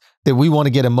things that we want to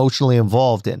get emotionally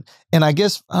involved in. And I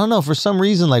guess, I don't know, for some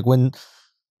reason, like when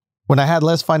I had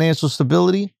less financial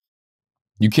stability,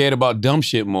 You cared about dumb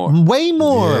shit more. way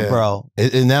more, Yeah. bro.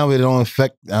 And now it don't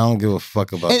affect. I don't give a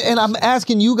fuck about. And I'm that.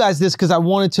 asking you guys this because I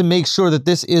wanted to make sure that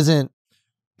this isn't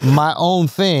my own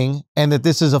thing and that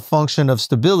this is a function of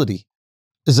stability.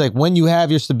 It's like when you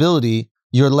have your stability,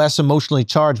 you're less emotionally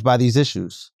charged by these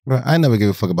issues. Bro, I never give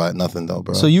a fuck about nothing though,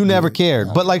 bro. So you never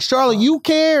cared. But like Charlotte, you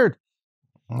cared.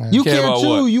 You Care care about too.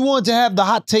 what? You wanted to have the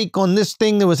hot take on this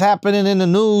thing that was happening in the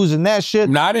news and that shit.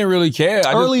 No, I didn't really care.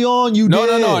 Early on, you no,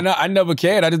 did. No, I never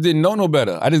cared. I just didn't know no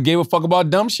better. I just gave a fuck about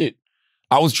dumb shit.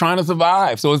 I was trying to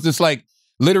survive. So it's just like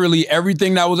literally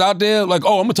everything that was out there, like,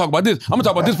 oh, I'm gonna talk about this. I'm gonna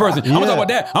talk about this person. I'm gonna talk about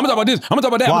that. I'm gonna talk about this. I'm gonna talk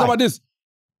about that. I'm gonna talk about this.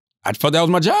 I felt that was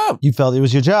my job. You felt it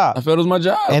was your job. I felt it was my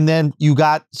job. And then you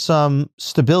got some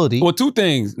stability. Well, two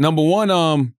things. Number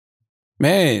one,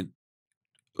 man,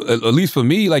 at least for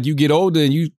me, like you get older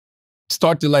and you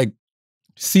start to like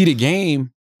see the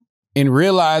game and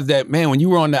realize that, man, when you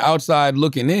were on the outside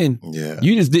looking in,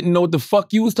 you just didn't know what the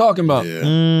fuck you was talking about.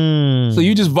 So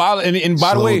you just violate. And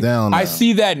by the way, I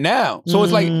see that now. So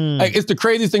it's like it's the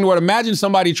craziest thing in the world. Imagine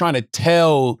somebody trying to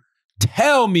tell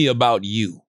me about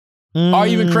you. Or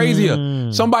even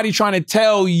crazier, somebody trying to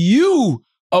tell you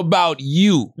about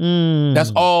you.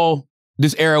 That's all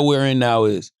this era we're in now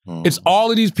is. It's all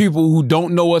of these people who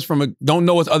don't know us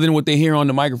other than what they hear on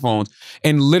the microphones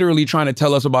and literally trying to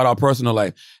tell us about our personal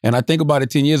life. And I think about it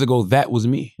 10 years ago, that was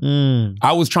me.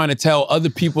 I was trying to tell other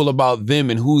people about them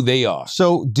and who they are.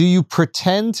 So do you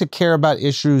pretend to care about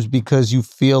issues because you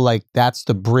feel like that's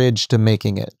the bridge to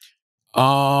making it?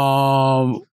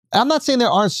 I'm not saying there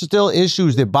aren't still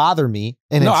issues that bother me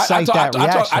and incite that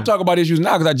reaction. I talk about issues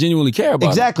now because I genuinely care about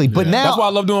Exactly, them. but now... That's why I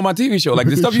love doing my TV show. Like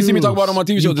the stuff you see me talk about on my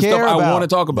TV show, the stuff I want to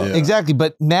talk about. Exactly,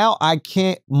 but now I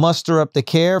can't muster up the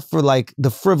care for like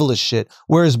the frivolous shit.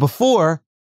 Whereas before,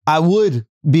 I would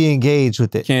be engaged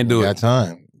with it. Can't do it. Got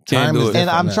time. Can't do it. And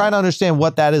I'm trying to understand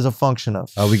what that is a function of.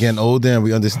 We getting older and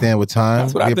we understand what time.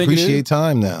 That's what we I think appreciate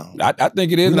time now. I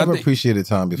think it is. We never appreciated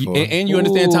time before. And you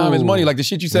understand time is money. Like the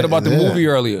shit you said about the movie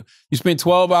earlier. You spent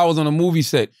 12 hours on a movie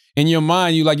set. In your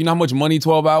mind, you know how much money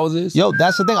 12 hours is? Yo,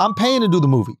 that's the thing. I'm paying to do the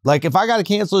movie. Like if I got to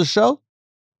cancel the show,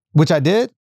 which I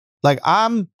did, like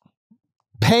I'm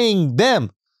paying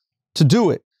them to do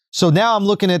it. So now I'm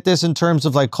looking at this in terms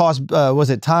of like cost,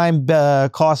 time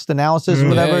cost analysis or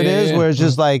whatever it is, where it's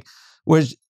just like,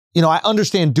 I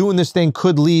understand doing this thing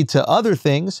could lead to other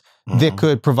things that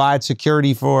could provide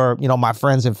security for, my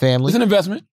friends and family. It's an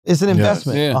investment. It's an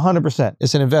investment, 100%.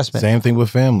 It's an investment. Same thing with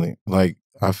family. Like,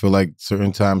 I feel like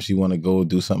certain times you want to go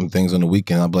do things on the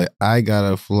weekend. I'm like, I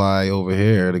gotta fly over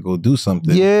here to go do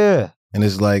something. Yeah. And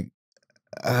it's like,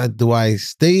 do I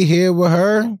stay here with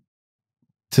her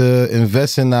to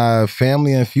invest in our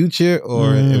family and future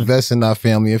or invest in our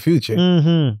family and future?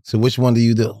 So which one do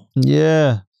you do?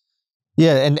 Yeah.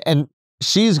 Yeah, and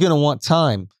she's going to want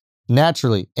time,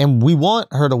 naturally. And we want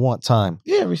her to want time.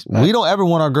 Yeah, respect. We don't ever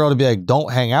want our girl to be like,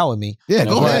 don't hang out with me. Yeah,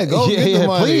 go ahead. Go get the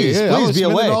money. Please be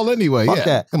away. It all anyway. Fuck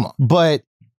that. Come on. But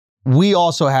we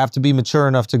also have to be mature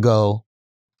enough to go,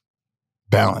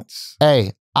 balance.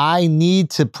 Hey, I need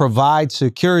to provide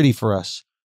security for us.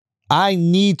 I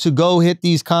need to go hit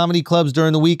these comedy clubs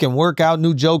during the week and work out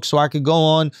new jokes so I could go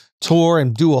on tour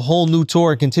and do a whole new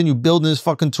tour and continue building this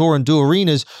fucking tour and do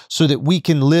arenas so that we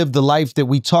can live the life that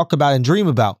we talk about and dream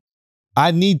about.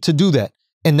 I need to do that.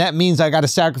 And that means I got to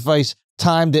sacrifice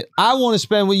time that I want to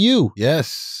spend with you.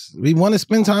 Yes. We want to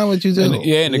spend time with you too.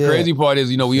 And the crazy part is,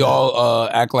 we all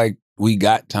act like we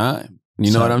got time.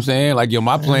 You know what I'm saying? Like,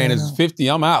 my plan is 50,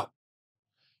 I'm out.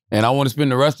 And I want to spend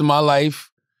the rest of my life,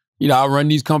 I run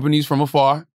these companies from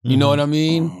afar. You know what I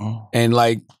mean? And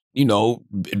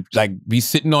be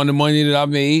sitting on the money that I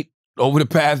made over the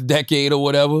past decade or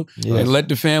whatever, and let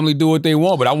the family do what they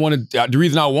want. But the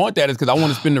reason I want that is because I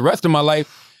want to spend the rest of my life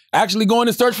actually going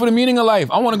to search for the meaning of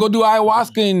life. I want to go do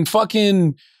ayahuasca and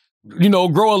fucking,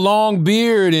 grow a long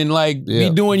beard and be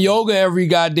doing yoga every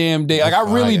goddamn day. Like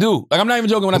I really do. Like I'm not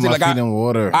even joking when I say like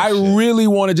I really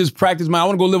want to just practice I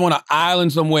want to go live on an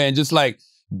island somewhere and just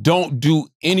don't do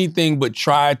anything but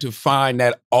try to find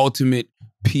that ultimate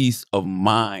peace of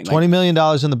mind. $20 million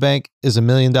in the bank is $1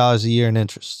 million a year in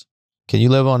interest. Can you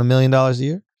live on $1 million a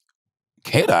year?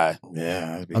 Can I?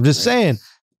 Yeah. I'm just saying,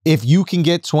 if you can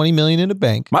get 20 million in the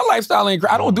bank. My lifestyle ain't,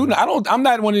 I'm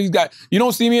not one of these guys. You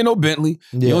don't see me in no Bentley.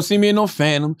 You don't see me in no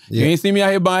Phantom. You ain't see me out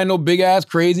here buying no big ass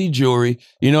crazy jewelry.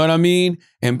 You know what I mean?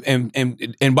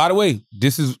 And by the way,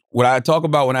 this is what I talk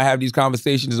about when I have these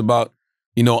conversations about,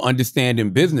 understanding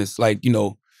business. Like,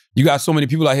 you got so many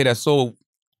people out here that's so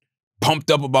pumped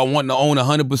up about wanting to own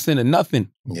 100% of nothing,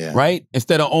 right?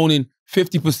 Instead of owning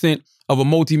 50% of a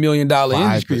multi-million-dollar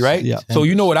industry, right? Yeah. So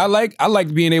you know what I like? I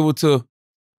like being able to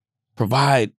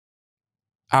provide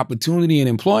opportunity and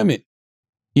employment.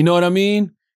 You know what I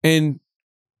mean? And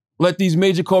let these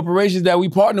major corporations that we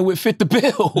partner with fit the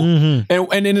bill.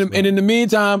 And in the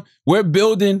meantime, we're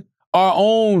building our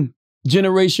own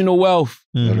generational wealth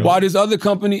while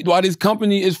this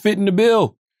company is fitting the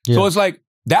bill. So it's like,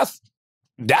 that's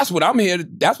that's what I'm here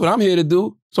to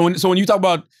do. So when you talk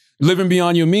about living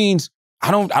beyond your means,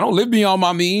 I don't live beyond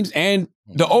my means, and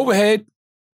the overhead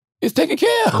is taken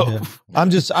care of. Yeah. I'm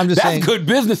just That's saying good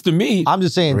business to me. I'm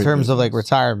just saying in Great terms of like business.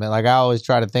 retirement, like I always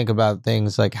try to think about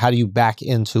things like how do you back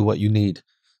into what you need?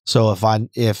 So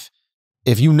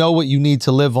if you know what you need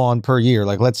to live on per year,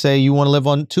 like let's say you want to live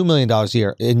on $2 million a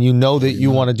year and you know that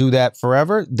you want to do that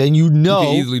forever, then you You know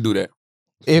can easily do that.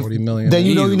 if 40 million. then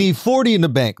you know you Easily. need 40 in the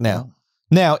bank now.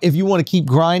 Now, if you want to keep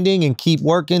grinding and keep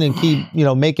working and keep,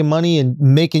 making money and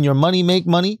making your money make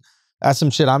money, that's some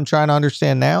shit I'm trying to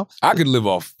understand now. I could live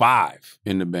off 5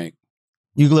 in the bank.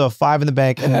 You can live off 5 in the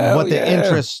bank, and Hell what the yeah.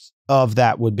 interest of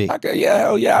that would be. I could, yeah,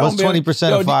 hell yeah. I What's don't be-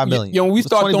 20% of 5 million? When we What's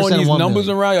start 20% throwing of these 1 numbers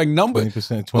million? around, like numbers,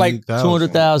 20%, like 20,000.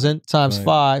 200,000 times Right.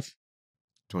 5.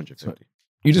 250.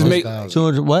 you just make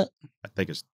 200 what? I think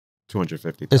it's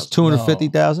 250. It's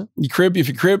 250,000.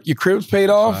 your crib's paid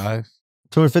off. 5.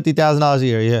 $250,000 a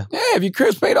year. Yeah. Yeah, if your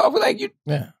crib's paid off, like you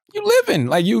living,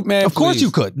 like you, man. Of course please.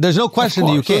 you could. There's no question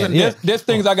that you Listen, can. Yeah. there's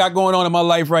things I got going on in my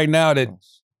life right now that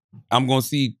I'm gonna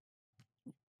see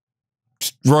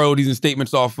royalties and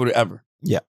statements off forever.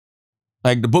 Yeah.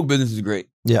 Like the book business is great.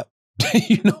 Yeah.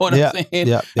 You know what Yeah. I'm saying?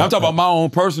 Yeah. I'm talking about my own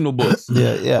personal books.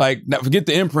 Yeah. Like, now forget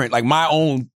the imprint, like my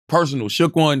own personal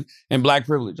Shook One and Black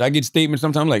Privilege. I get statements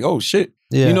sometimes like, oh shit.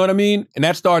 Yeah. You know what I mean? And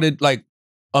that started like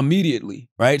immediately,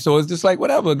 right? So it's just like,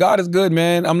 whatever, God is good,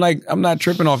 man. I'm not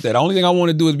tripping off that. The only thing I want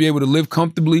to do is be able to live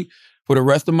comfortably for the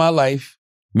rest of my life,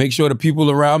 make sure the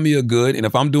people around me are good. And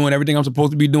if I'm doing everything I'm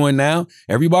supposed to be doing now,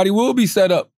 everybody will be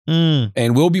set up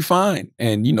and we'll be fine.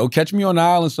 And, catch me on the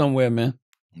island somewhere, man.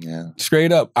 Yeah.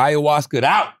 Straight up, ayahuasca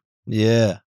out.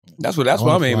 Yeah. That's what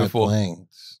I'm aiming for.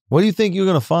 Planes. What do you think you're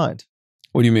going to find?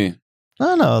 What do you mean? I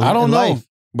don't know. I don't in know, life.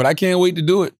 but I can't wait to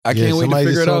do it. I can't wait to somebody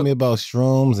figure just it told out. me about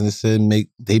shrooms, and it said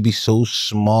they be so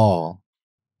small,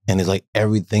 and it's like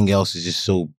everything else is just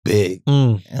so big.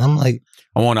 And I'm like,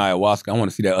 I want ayahuasca. I want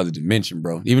to see that other dimension,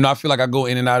 bro. Even though I feel like I go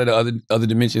in and out of the other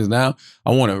dimensions now,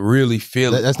 I want to really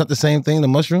feel it. that's not the same thing. The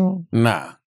mushroom.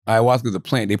 Nah, ayahuasca is a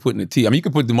plant they put in the tea. I mean, you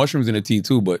can put the mushrooms in the tea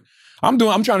too, but I'm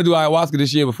trying to do ayahuasca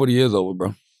this year before the year's over,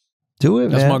 bro. Do it,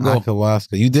 That's man. my goal.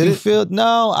 Ayahuasca. You did You it? feel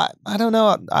no, I don't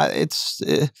know. I was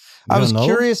don't know?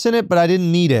 curious in it, but I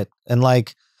didn't need it. And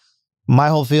like my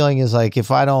whole feeling is like if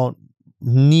I don't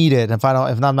need it, if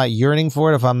I'm not yearning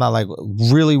for it, if I'm not like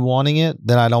really wanting it,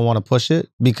 then I don't want to push it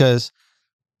because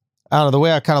I don't know. The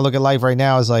way I kind of look at life right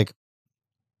now is like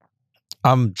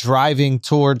I'm driving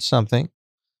towards something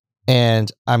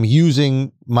and I'm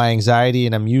using my anxiety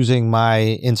and I'm using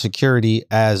my insecurity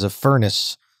as a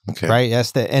furnace. Okay. Right?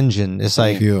 That's the engine. It's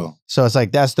like Fuel. so it's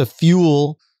like that's the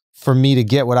fuel for me to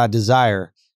get what I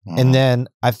desire. And then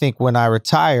I think when I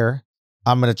retire,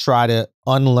 I'm going to try to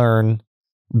unlearn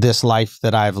this life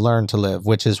that I've learned to live,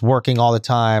 which is working all the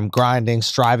time, grinding,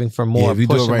 striving for more, if you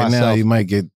do it pushing right myself. now,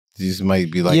 you just might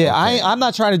be like, yeah, okay. I'm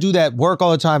not trying to do that work all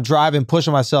the time, driving,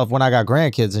 pushing myself when I got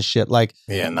grandkids and shit. Like,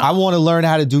 Yeah, no. I want to learn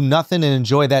how to do nothing and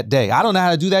enjoy that day. I don't know how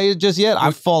to do that just yet.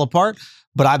 I fall apart.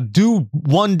 But I do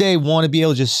one day want to be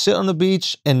able to just sit on the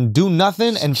beach and do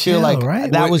nothing and feel chill, like right?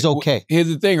 that was okay. Here's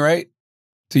the thing, right?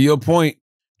 To your point,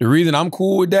 the reason I'm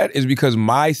cool with that is because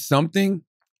my something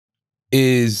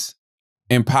is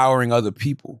empowering other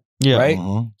people. Yeah. Right?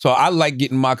 Mhm. So I like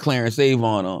getting my Clarence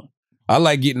Avon on. I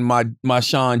like getting my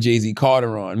Sean Jay-Z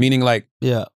Carter on. Meaning like,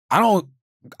 Yeah. I'm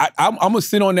gonna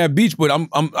sit on that beach, but I'm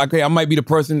okay. I might be the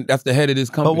person that's the head of this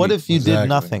company. But what if you did Exactly.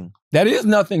 nothing? that is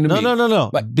nothing to me? No.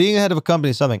 Like- Being ahead of a company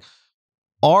is something.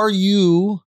 Are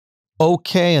you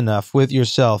okay enough with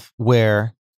yourself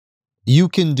where you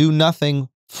can do nothing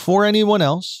for anyone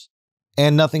else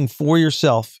and nothing for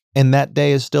yourself, and that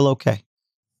day is still okay?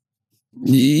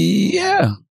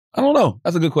 Yeah, I don't know.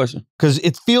 That's a good question. Because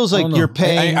it feels I like don't know. you're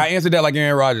paying. I answered that like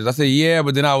Aaron Rodgers. I said yeah,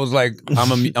 but then I was like,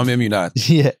 I'm immunized.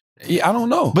 Yeah. Yeah, I don't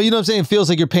know. But you know what I'm saying? It feels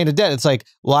like you're paying a debt. It's like,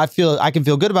 well, I can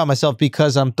feel good about myself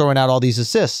because I'm throwing out all these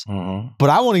assists. Mhm. But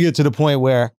I want to get to the point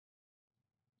where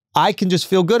I can just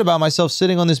feel good about myself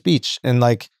sitting on this beach and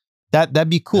like that'd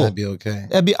be cool. That'd be okay.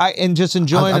 And just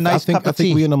enjoying a nice cup of I think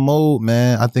tea. we in a mode,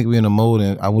 man. I think we in a mode,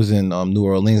 and I was in New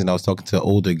Orleans, and I was talking to an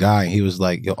older guy, and he was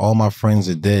like, "Yo, all my friends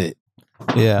are dead."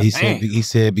 Yeah. He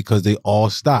said because they all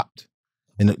stopped,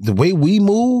 and the way we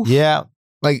move, Yeah.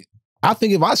 like I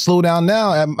think if I slow down now,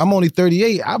 I'm only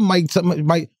 38.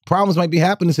 My problems might be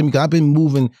happening to me because I've been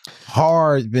moving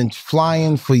hard, been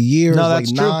flying for years, No, like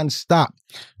that's true. nonstop.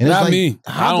 And Not it's like, me.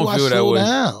 how I don't do feel that slow way.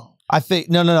 down? I think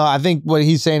no. I think what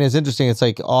he's saying is interesting. It's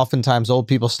like oftentimes old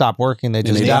people stop working, they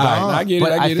just they die. die. I get it.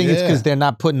 But I I get think it. it's because they're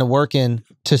not putting the work in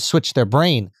to switch their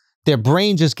brain. their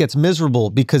brain just gets miserable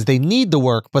because they need the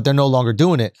work, but they're no longer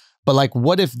doing it. But like,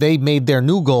 what if they made their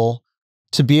new goal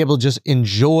to be able to just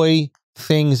enjoy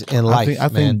things in life? I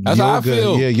think That's yoga, how I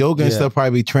feel. Yeah, yoga and stuff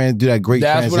probably do that great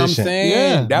That's transition. what I'm saying.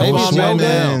 Yeah, That's maybe what I'm saying.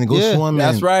 swimming, go swimming.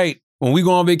 That's right. When we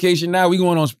go on vacation now, we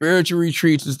going on spiritual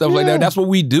retreats and stuff like that. That's what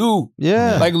we do.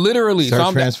 Yeah. Like literally.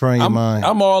 Start transferring your mind.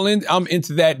 I'm all in. I'm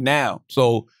into that now.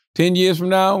 So 10 years from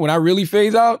now, when I really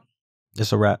phase out,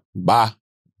 It's a wrap. bye.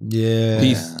 Yeah.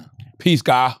 Peace. Peace,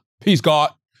 God. Peace,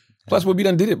 God. Plus, we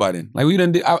done did it by then. Like we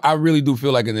done did. I really do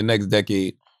feel like in the next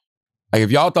decade, like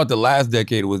if y'all thought the last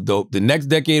decade was dope, the next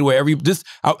decade where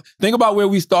think about where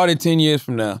we started 10 years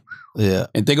from now. Yeah.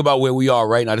 And think about where we are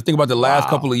right now. Just think about the last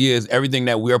couple of years, everything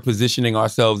that we're positioning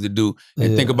ourselves to do,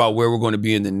 and think about where we're going to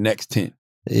be in the next 10.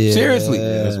 Yeah. Seriously.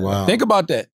 That's wild. Think about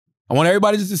that. I want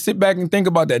everybody just to sit back and think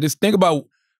about that. Just think about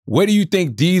where do you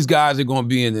think these guys are going to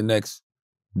be in the next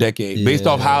decade based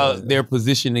off how they're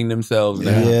positioning themselves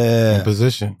now. Yeah. In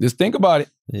position. Just think about it.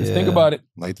 Just think about it.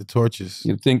 Like the torches.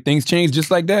 You think things change just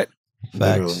like that?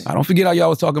 Facts. I don't forget how y'all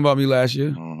was talking about me last year.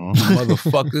 Mhm.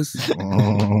 Motherfuckers.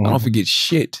 I don't forget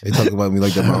shit. They talk about me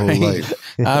like that my whole life.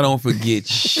 I don't forget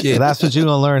shit. That's what you're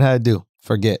going to learn how to do.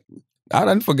 Forget. I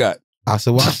done forgot.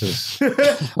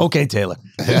 Asawasas. Okay, Taylor.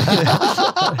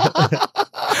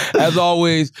 As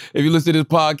always, if you listen to this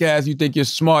podcast, you think you're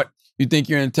smart, you think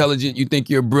you're intelligent, you think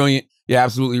you're brilliant, you're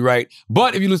absolutely right.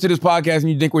 But if you listen to this podcast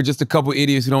and you think we're just a couple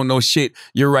idiots who don't know shit,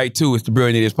 you're right too. It's the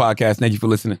Brilliant Idiots Podcast. Thank you for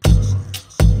listening.